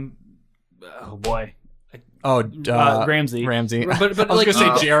 Oh boy. Ramsey. Ramsey. But But I was like,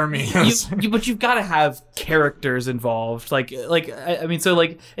 gonna say Jeremy. but you've got to have characters involved. I mean, so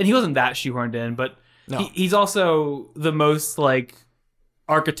like, and he wasn't that shoehorned in, but No. he's also the most like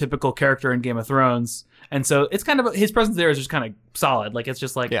archetypical character in Game of Thrones, and so it's kind of his presence there is just kind of solid. Like it's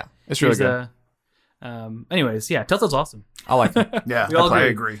just like Yeah, it's really he's good. Anyways, yeah, Telltale's awesome. I like it. Yeah, We all I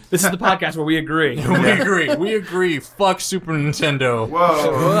agree. agree. This is the podcast where we agree. We agree. Fuck Super Nintendo.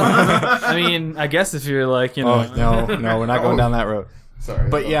 Whoa. I mean, I guess if you're like, you know, Oh no, we're not going down that road. Sorry.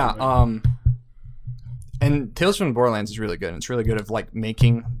 But yeah, and Tales from the Borderlands is really good. And it's really good of like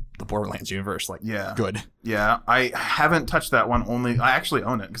making the Borderlands universe like Yeah. good. Yeah, I haven't touched that one. I actually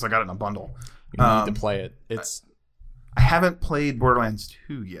own it because I got it in a bundle. You need to play it. It's I haven't played Borderlands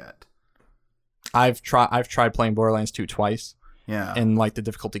 2 yet. I've tried playing Borderlands 2 twice, Yeah. and like the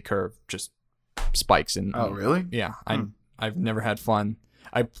difficulty curve just spikes. And Oh, really? Yeah, I've never had fun.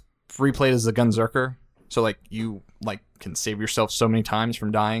 I replayed as a Gunzerker, so like you like can save yourself so many times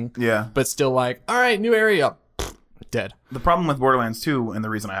from dying, Yeah. but still like, all right, new area, dead. The problem with Borderlands 2, and the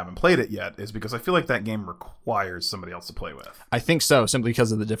reason I haven't played it yet, is because I feel like that game requires somebody else to play with. I think so, simply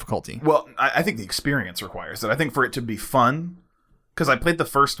because of the difficulty. Well, I think the experience requires it. I think for it to be fun, because I played the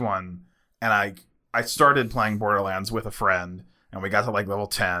first one, and I started playing Borderlands with a friend, and we got to like level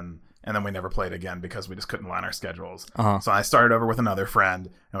 10, and then we never played again because we just couldn't line our schedules. So I started over with another friend,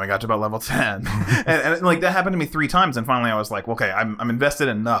 and we got to about level 10. and like that happened to me 3 times, and finally I was like, okay, I'm invested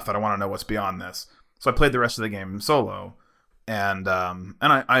enough that I want to know what's beyond this. So I played the rest of the game solo, and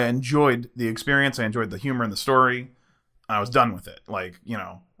I enjoyed the experience. I enjoyed the humor and the story, and I was done with it. Like, you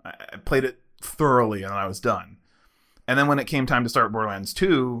know, I played it thoroughly, and then I was done. And then when it came time to start Borderlands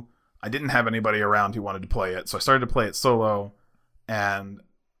 2, I didn't have anybody around who wanted to play it, so I started to play it solo, and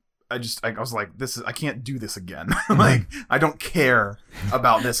I was like, I can't do this again. Like, I don't care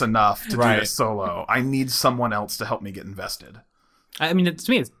about this enough to do this solo. I need someone else to help me get invested. I mean,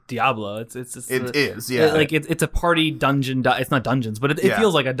 to me, it's Diablo. It is, yeah. Like it's a party dungeon. It's not dungeons, but it Yeah.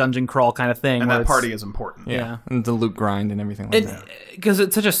 feels like a dungeon crawl kind of thing. And where that it's- party is important. Yeah. And the loot grind and everything like that. Because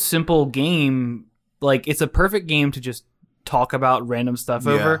it's such a simple game. Like it's a perfect game to just talk about random stuff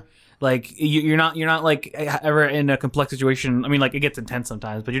over. Like you're not like ever in a complex situation. I mean, like it gets intense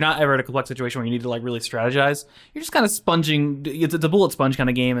sometimes, but you're not ever in a complex situation where you need to like really strategize. You're just kind of sponging. It's a bullet sponge kind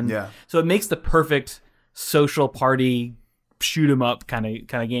of game, and so it makes the perfect social party shoot 'em up kind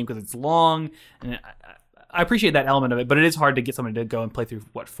of game because it's long, and I appreciate that element of it. But it is hard to get somebody to go and play through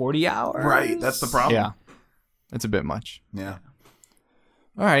 40 hours. Right, that's the problem. Yeah, it's a bit much. Yeah.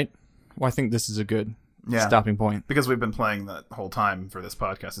 All right. Well, I think this is a good Yeah. stopping point. Because we've been playing the whole time for this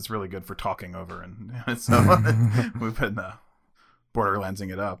podcast. It's really good for talking over, and so we've been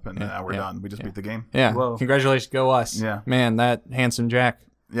Borderlandsing it up, and now we're done. We just beat the game. Yeah. Whoa. Congratulations, go us. Yeah. Man, that handsome Jack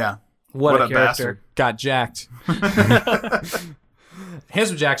Yeah. What a character. bastard. got jacked.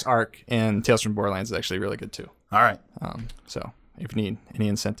 Handsome Jack's arc in Tales from Borderlands is actually really good too. All right. So if you need any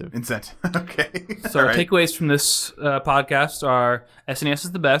incentive. Incent. Okay. So All our right. takeaways from this podcast are SNES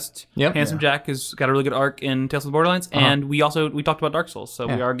is the best. Yep. Handsome Jack has got a really good arc in Tales of the Borderlands, and we talked about Dark Souls, so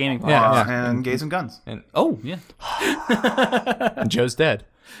we are a gaming podcast. Yeah. And Gays and Guns. And Oh yeah. Joe's dead.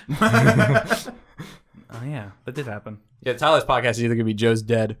 Oh yeah, that did happen. Yeah, Tyler's podcast is either gonna be Joe's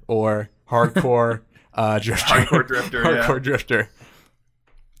dead or hardcore drifter. Hardcore Drifter. Hardcore drifter.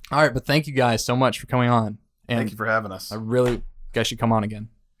 All right, but thank you guys so much for coming on. And Thank you for having us. I really guys should come on again.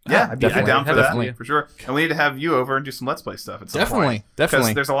 Yeah, I'd be I'm down for definitely. that for sure. And we need to have you over and do some Let's Play stuff at some Definitely, point. definitely.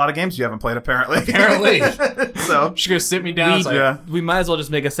 Because there's a lot of games you haven't played apparently. Apparently. So She's gonna sit me down. It's like, yeah. We might as well just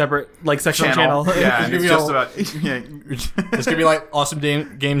make a separate section channel. Yeah, and It's it's gonna just be about It's gonna be like awesome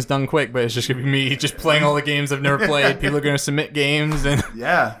games done quick, but it's just gonna be me just playing all the games I've never played. People are gonna submit games, and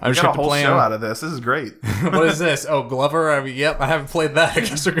yeah. I'm We just got have a to whole play show 'em. out of this. This is great. what is this? Oh, Glover. Yep, I haven't played that. I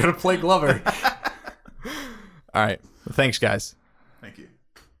guess we're gonna play Glover. All right. Well, thanks, guys. Thank you.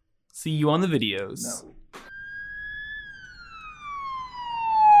 See you on the videos. No.